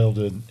I've sailed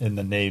in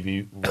the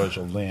Navy was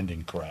a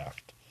landing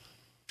craft.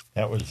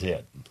 That was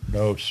it.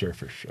 No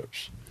surface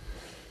ships.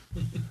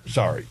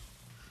 Sorry.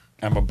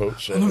 I'm a boat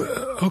sailor.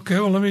 Okay,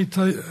 well, let me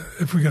tell you,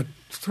 if we got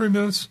 3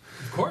 minutes.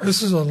 Of course.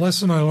 This is a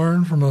lesson I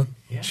learned from a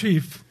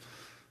chief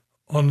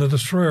on the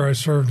destroyer I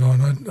served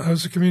on. I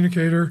was a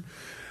communicator,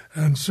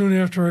 And soon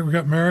after we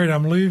got married,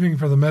 I'm leaving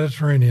for the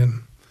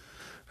Mediterranean.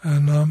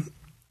 And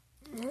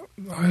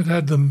I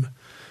had them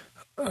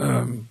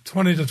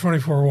 20 to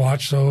 24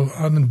 watch, so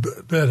I'm in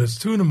bed. It's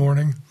 2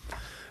 a.m,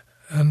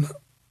 and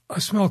I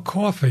smell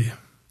coffee.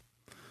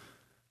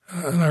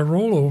 And I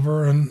roll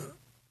over, and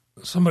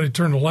somebody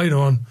turned a light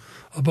on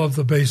above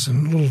the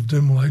basin, a little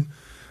dim light.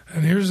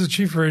 And here's the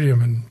chief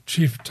radioman,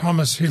 Chief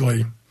Thomas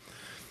Healy.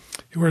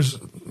 He wears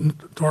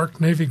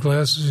dark navy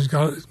glasses. He's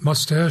got a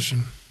mustache,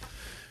 and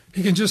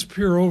he can just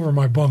peer over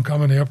my bunk.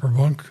 I'm in the upper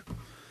bunk.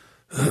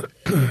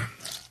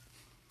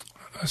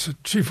 I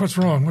said, Chief, what's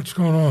wrong? What's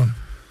going on?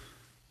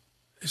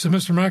 He said,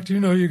 Mr. Mack, do you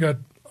know you got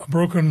a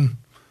broken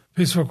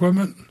piece of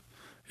equipment?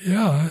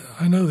 Yeah,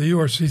 I know the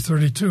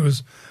URC-32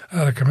 is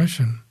out of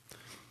commission.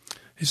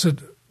 He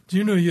said, do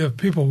you know you have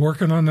people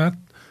working on that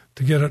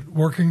to get it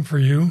working for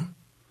you?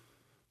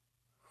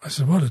 I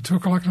said, what, at 2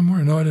 o'clock in the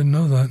morning? No, I didn't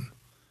know that.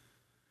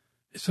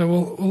 He said,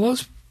 well,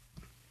 those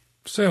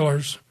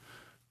sailors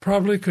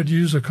probably could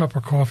use a cup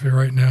of coffee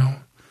right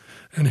now,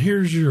 and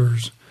here's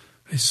yours.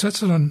 He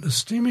sets it on a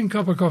steaming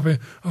cup of coffee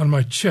on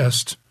my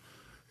chest,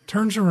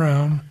 turns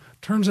around,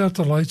 turns out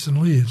the lights,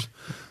 and leaves.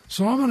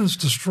 So I'm on his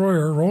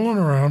destroyer rolling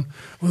around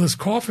with his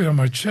coffee on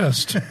my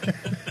chest.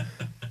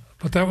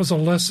 But that was a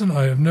lesson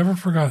I have never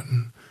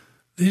forgotten.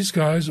 These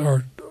guys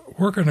are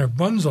working their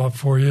buns off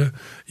for you.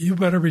 You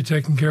better be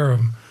taking care of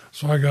them.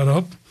 So I got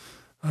up,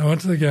 I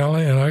went to the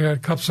galley, and I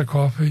got cups of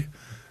coffee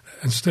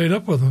and stayed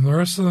up with them the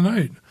rest of the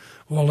night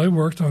while they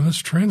worked on this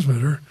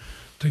transmitter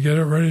to get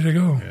it ready to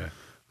go. Yeah.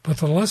 But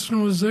the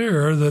lesson was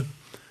there that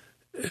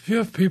if you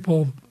have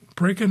people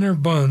breaking their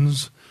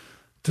buns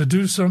to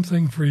do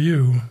something for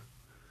you,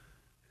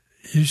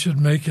 you should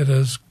make it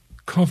as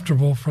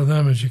comfortable for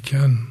them as you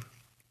can.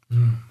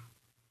 Mm.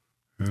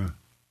 Yeah.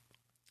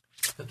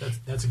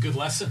 That's a good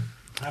lesson.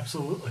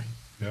 Absolutely.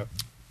 Yep.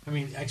 I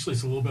mean, actually,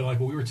 it's a little bit like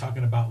what we were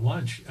talking about at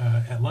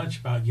lunch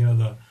about,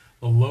 the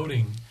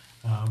loading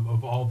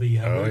of all the,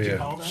 what did you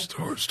call that?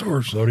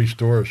 Stores. Loading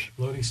stores.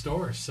 Loading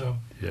stores. So,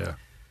 yeah.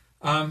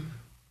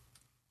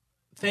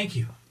 Thank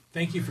you.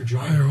 Thank you for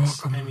joining You're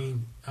us. welcome. I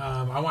mean,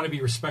 I want to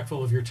be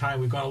respectful of your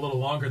time. We've gone a little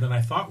longer than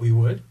I thought we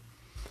would,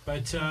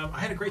 but I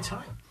had a great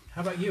time.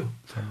 How about you?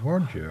 I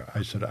warned you.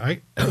 I said,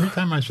 every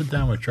time I sit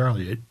down with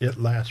Charlie, it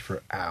lasts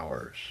for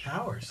hours.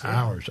 Hours.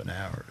 Yeah. Hours and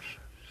hours.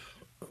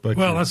 But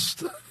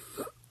that's...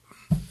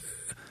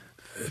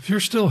 If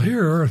you're still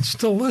here and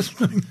still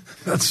listening,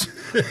 that's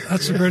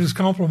the greatest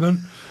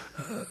compliment.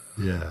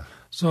 Yeah.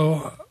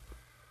 So,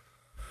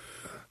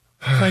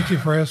 thank you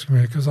for asking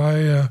me, because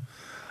I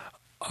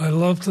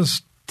love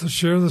to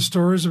share the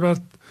stories about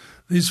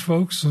these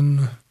folks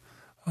and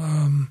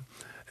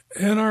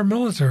our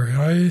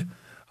military.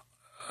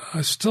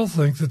 I still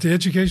think that the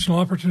educational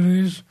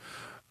opportunities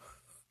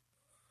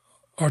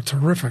are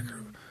terrific,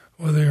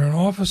 whether you're an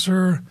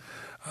officer.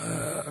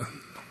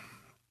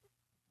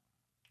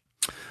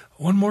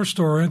 One more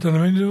story, it doesn't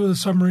have anything to do with a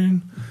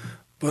submarine,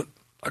 but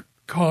a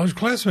college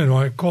classmate of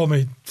mine called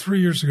me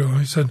 3 years ago.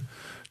 He said,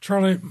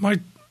 Charlie,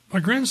 my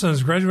grandson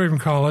is graduating from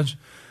college,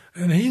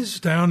 and he's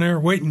down there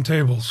waiting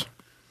tables.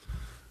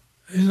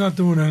 He's not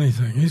doing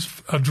anything.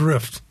 He's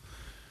adrift.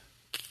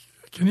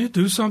 Can you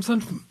do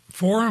something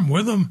for him,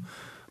 with him?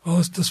 Well,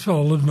 this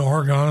fellow lived in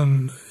Oregon,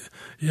 and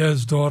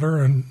his daughter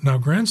and now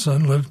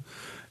grandson lived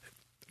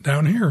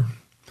down here.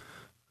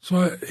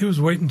 So he was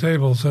waiting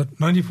tables at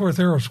 94th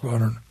Aero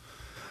Squadron.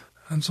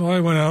 And so I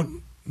went out,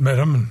 met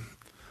him, and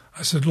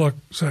I said, look,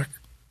 Zach,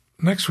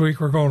 next week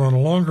we're going on a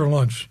longer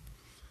lunch.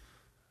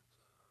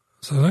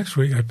 So next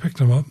week I picked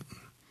him up,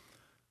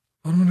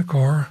 put him in a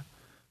car,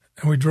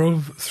 and we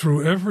drove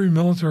through every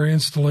military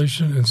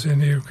installation in San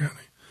Diego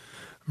County.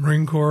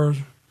 Marine Corps,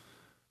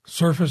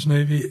 Surface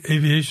Navy,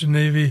 Aviation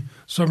Navy,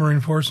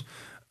 Submarine Force.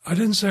 I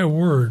didn't say a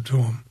word to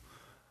him.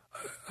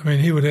 I mean,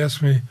 he would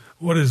ask me,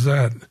 what is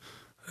that?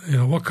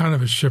 What kind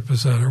of a ship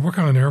is that? Or what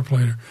kind of an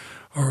airplane?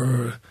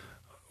 Or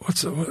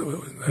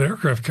that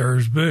aircraft carrier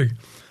is big.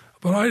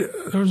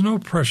 But there was no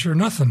pressure,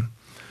 nothing.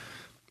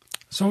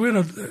 So and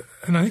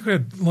I think we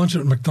had lunch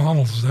at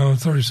McDonald's down on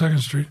 32nd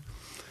Street.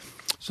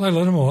 So I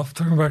let him off,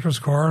 took him back to his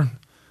car.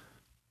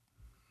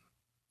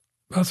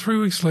 About 3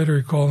 weeks later,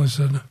 he called and he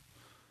said,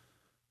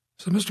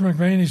 Mr.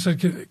 McVeigh, he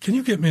said, can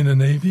you get me in the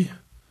Navy?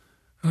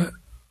 And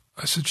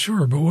I said,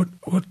 sure, but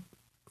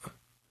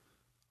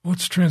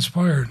what's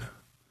transpired?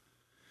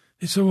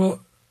 He said,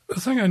 well,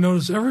 the thing I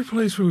noticed, every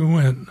place we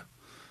went,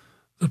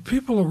 the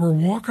people that were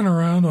walking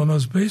around on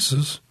those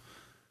bases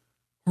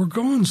were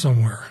going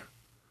somewhere.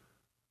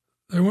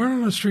 They weren't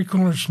on the street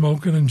corner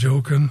smoking and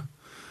joking.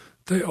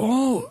 They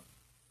all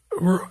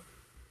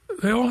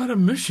had a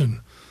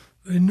mission.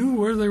 They knew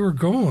where they were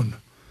going.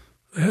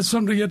 They had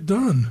something to get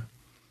done.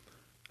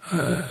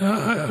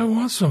 I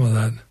want some of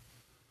that.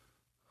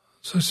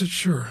 So I said,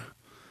 sure.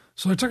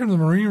 So I took him to the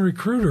Marine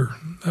recruiter.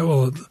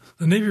 The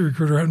Navy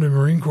recruiter happened to be a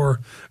Marine Corps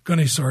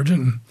gunny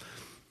sergeant, and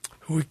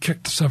we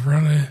kicked stuff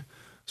around. The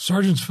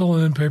sergeant's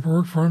filling in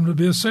paperwork for him to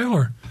be a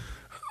sailor.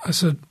 I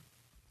said,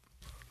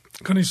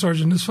 gunny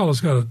sergeant, this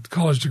fellow's got a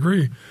college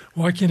degree.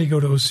 Why can't he go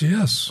to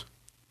OCS?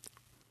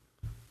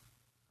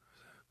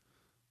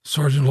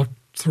 sergeant looked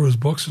through his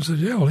books and said,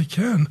 yeah, well, he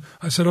can.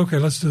 I said, okay,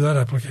 let's do that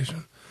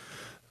application.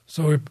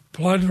 So we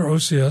applied for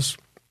OCS.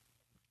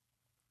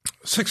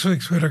 6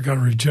 weeks later, got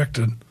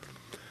rejected.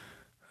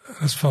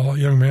 This fellow,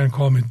 young man,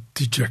 called me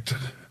dejected.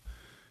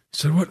 He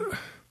said, what?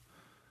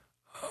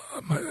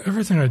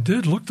 Everything I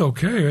did looked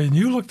okay, and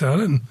you looked at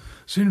it and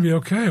seemed to be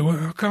okay.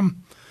 How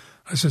come?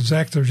 I said,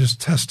 Zach, they're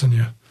just testing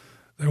you.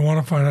 They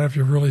want to find out if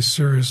you're really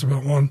serious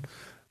about one.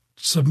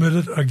 Submit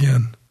it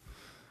again.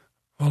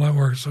 Well, that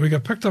worked. So he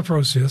got picked up for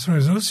OCS. When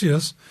he was in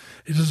OCS,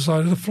 he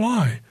decided to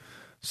fly.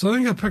 So then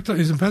he got picked up.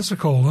 He's in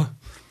Pensacola.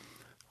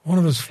 One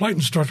of his flight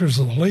instructors is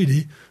a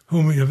lady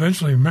whom he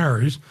eventually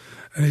marries,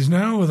 and he's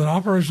now with an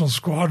operational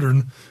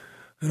squadron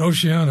in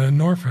Oceana in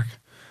Norfolk.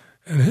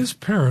 And his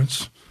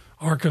parents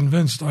are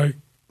convinced I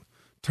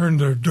turned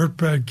their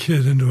dirtbag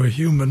kid into a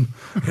human.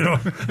 You know,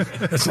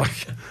 it's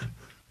like,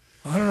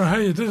 I don't know how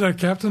you did that,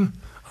 Captain.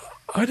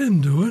 I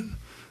didn't do it.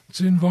 It's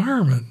the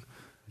environment.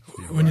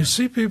 When you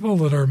see people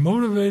that are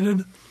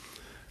motivated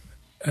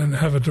and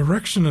have a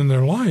direction in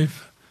their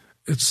life,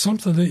 it's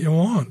something that you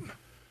want.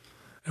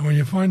 And when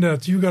you find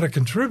out you got to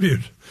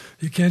contribute,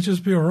 you can't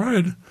just be a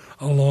ride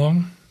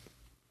along.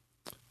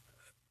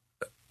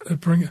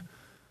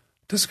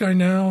 This guy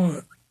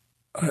now,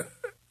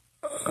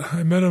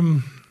 I met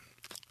him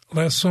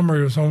last summer.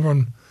 He was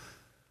home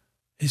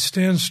he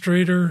stands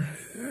straighter,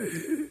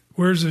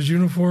 wears his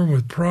uniform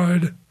with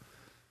pride,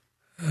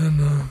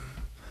 and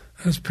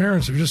his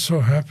parents are just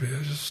so happy.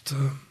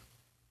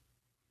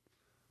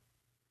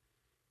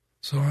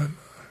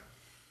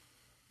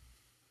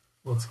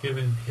 Well, it's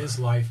given his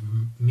life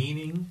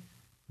meaning,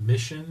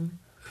 mission,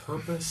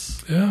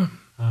 purpose. Yeah.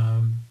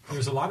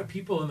 There's a lot of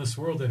people in this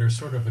world that are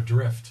sort of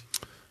adrift.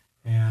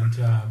 And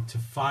to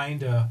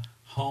find a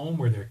home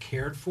where they're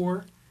cared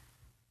for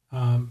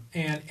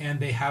and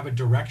they have a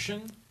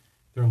direction,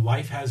 their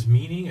life has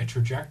meaning, a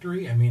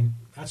trajectory, I mean,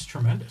 that's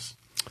tremendous.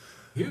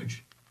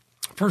 Huge.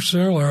 First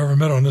sailor I ever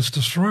met on this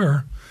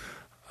destroyer,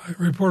 I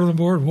reported on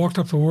board, walked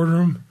up the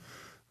wardroom.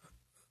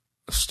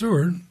 A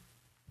steward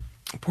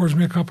pours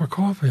me a cup of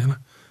coffee, and his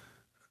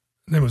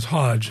name was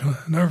Hodge. I'll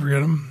never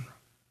forget him.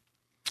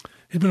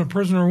 He'd been a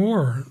prisoner of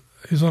war.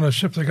 He's on a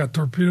ship that got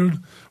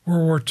torpedoed,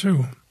 World War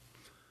II. I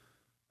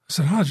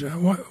said, Hodge,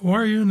 why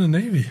are you in the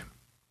Navy?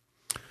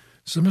 He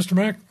said, Mr.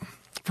 Mack,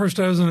 first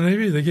I was in the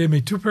Navy, they gave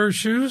me 2 pairs of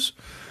shoes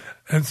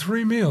and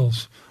 3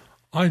 meals.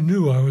 I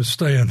knew I was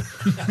staying.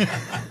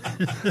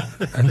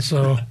 And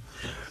so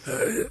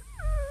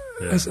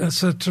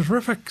it's a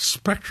terrific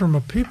spectrum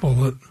of people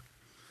that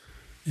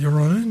you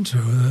run into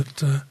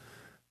that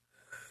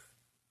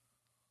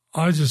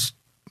I just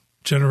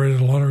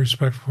generated a lot of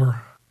respect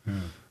for,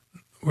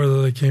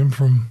 whether they came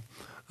from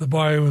the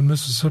bayou in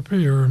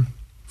Mississippi or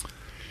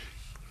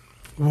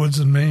woods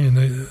in Maine.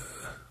 They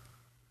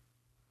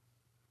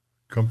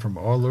come from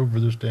all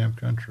over this damn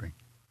country.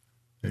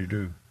 They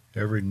do.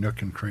 Every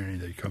nook and cranny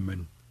they come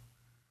in.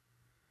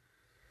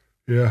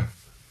 Yeah.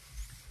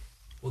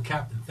 Well,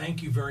 Captain,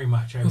 thank you very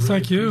much. I really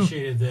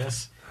appreciated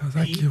this.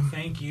 Thank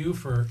you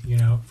for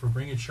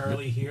bringing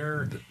Charlie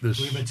here.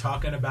 We've been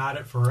talking about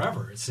it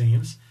forever, it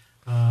seems,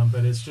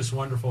 but it's just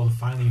wonderful to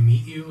finally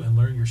meet you and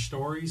learn your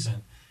stories.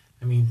 And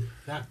I mean,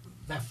 that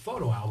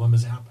photo album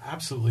is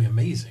absolutely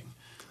amazing.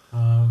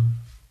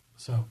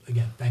 So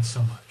again, thanks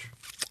so much.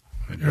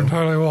 You're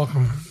entirely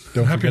welcome.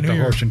 Don't forget the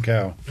horse and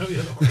cow. Oh,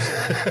 yeah, the horse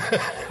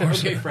and cow.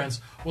 Okay, friends.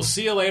 We'll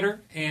see you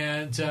later,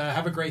 and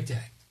have a great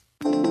day.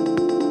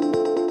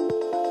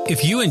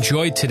 If you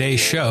enjoyed today's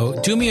show,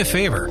 do me a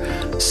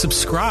favor.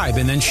 Subscribe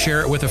and then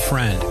share it with a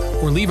friend,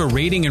 or leave a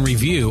rating and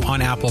review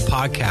on Apple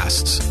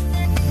Podcasts.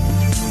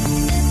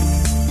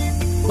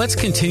 Let's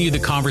continue the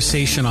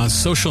conversation on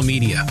social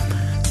media.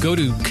 Go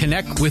to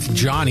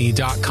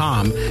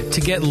connectwithjohnny.com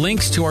to get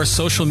links to our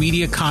social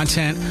media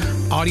content,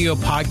 audio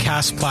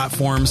podcast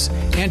platforms,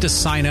 and to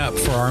sign up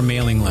for our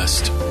mailing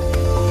list.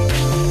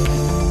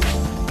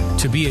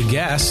 To be a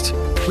guest,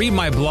 read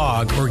my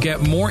blog, or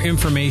get more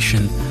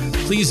information,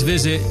 please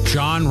visit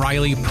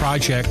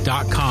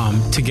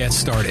johnrileyproject.com to get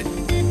started.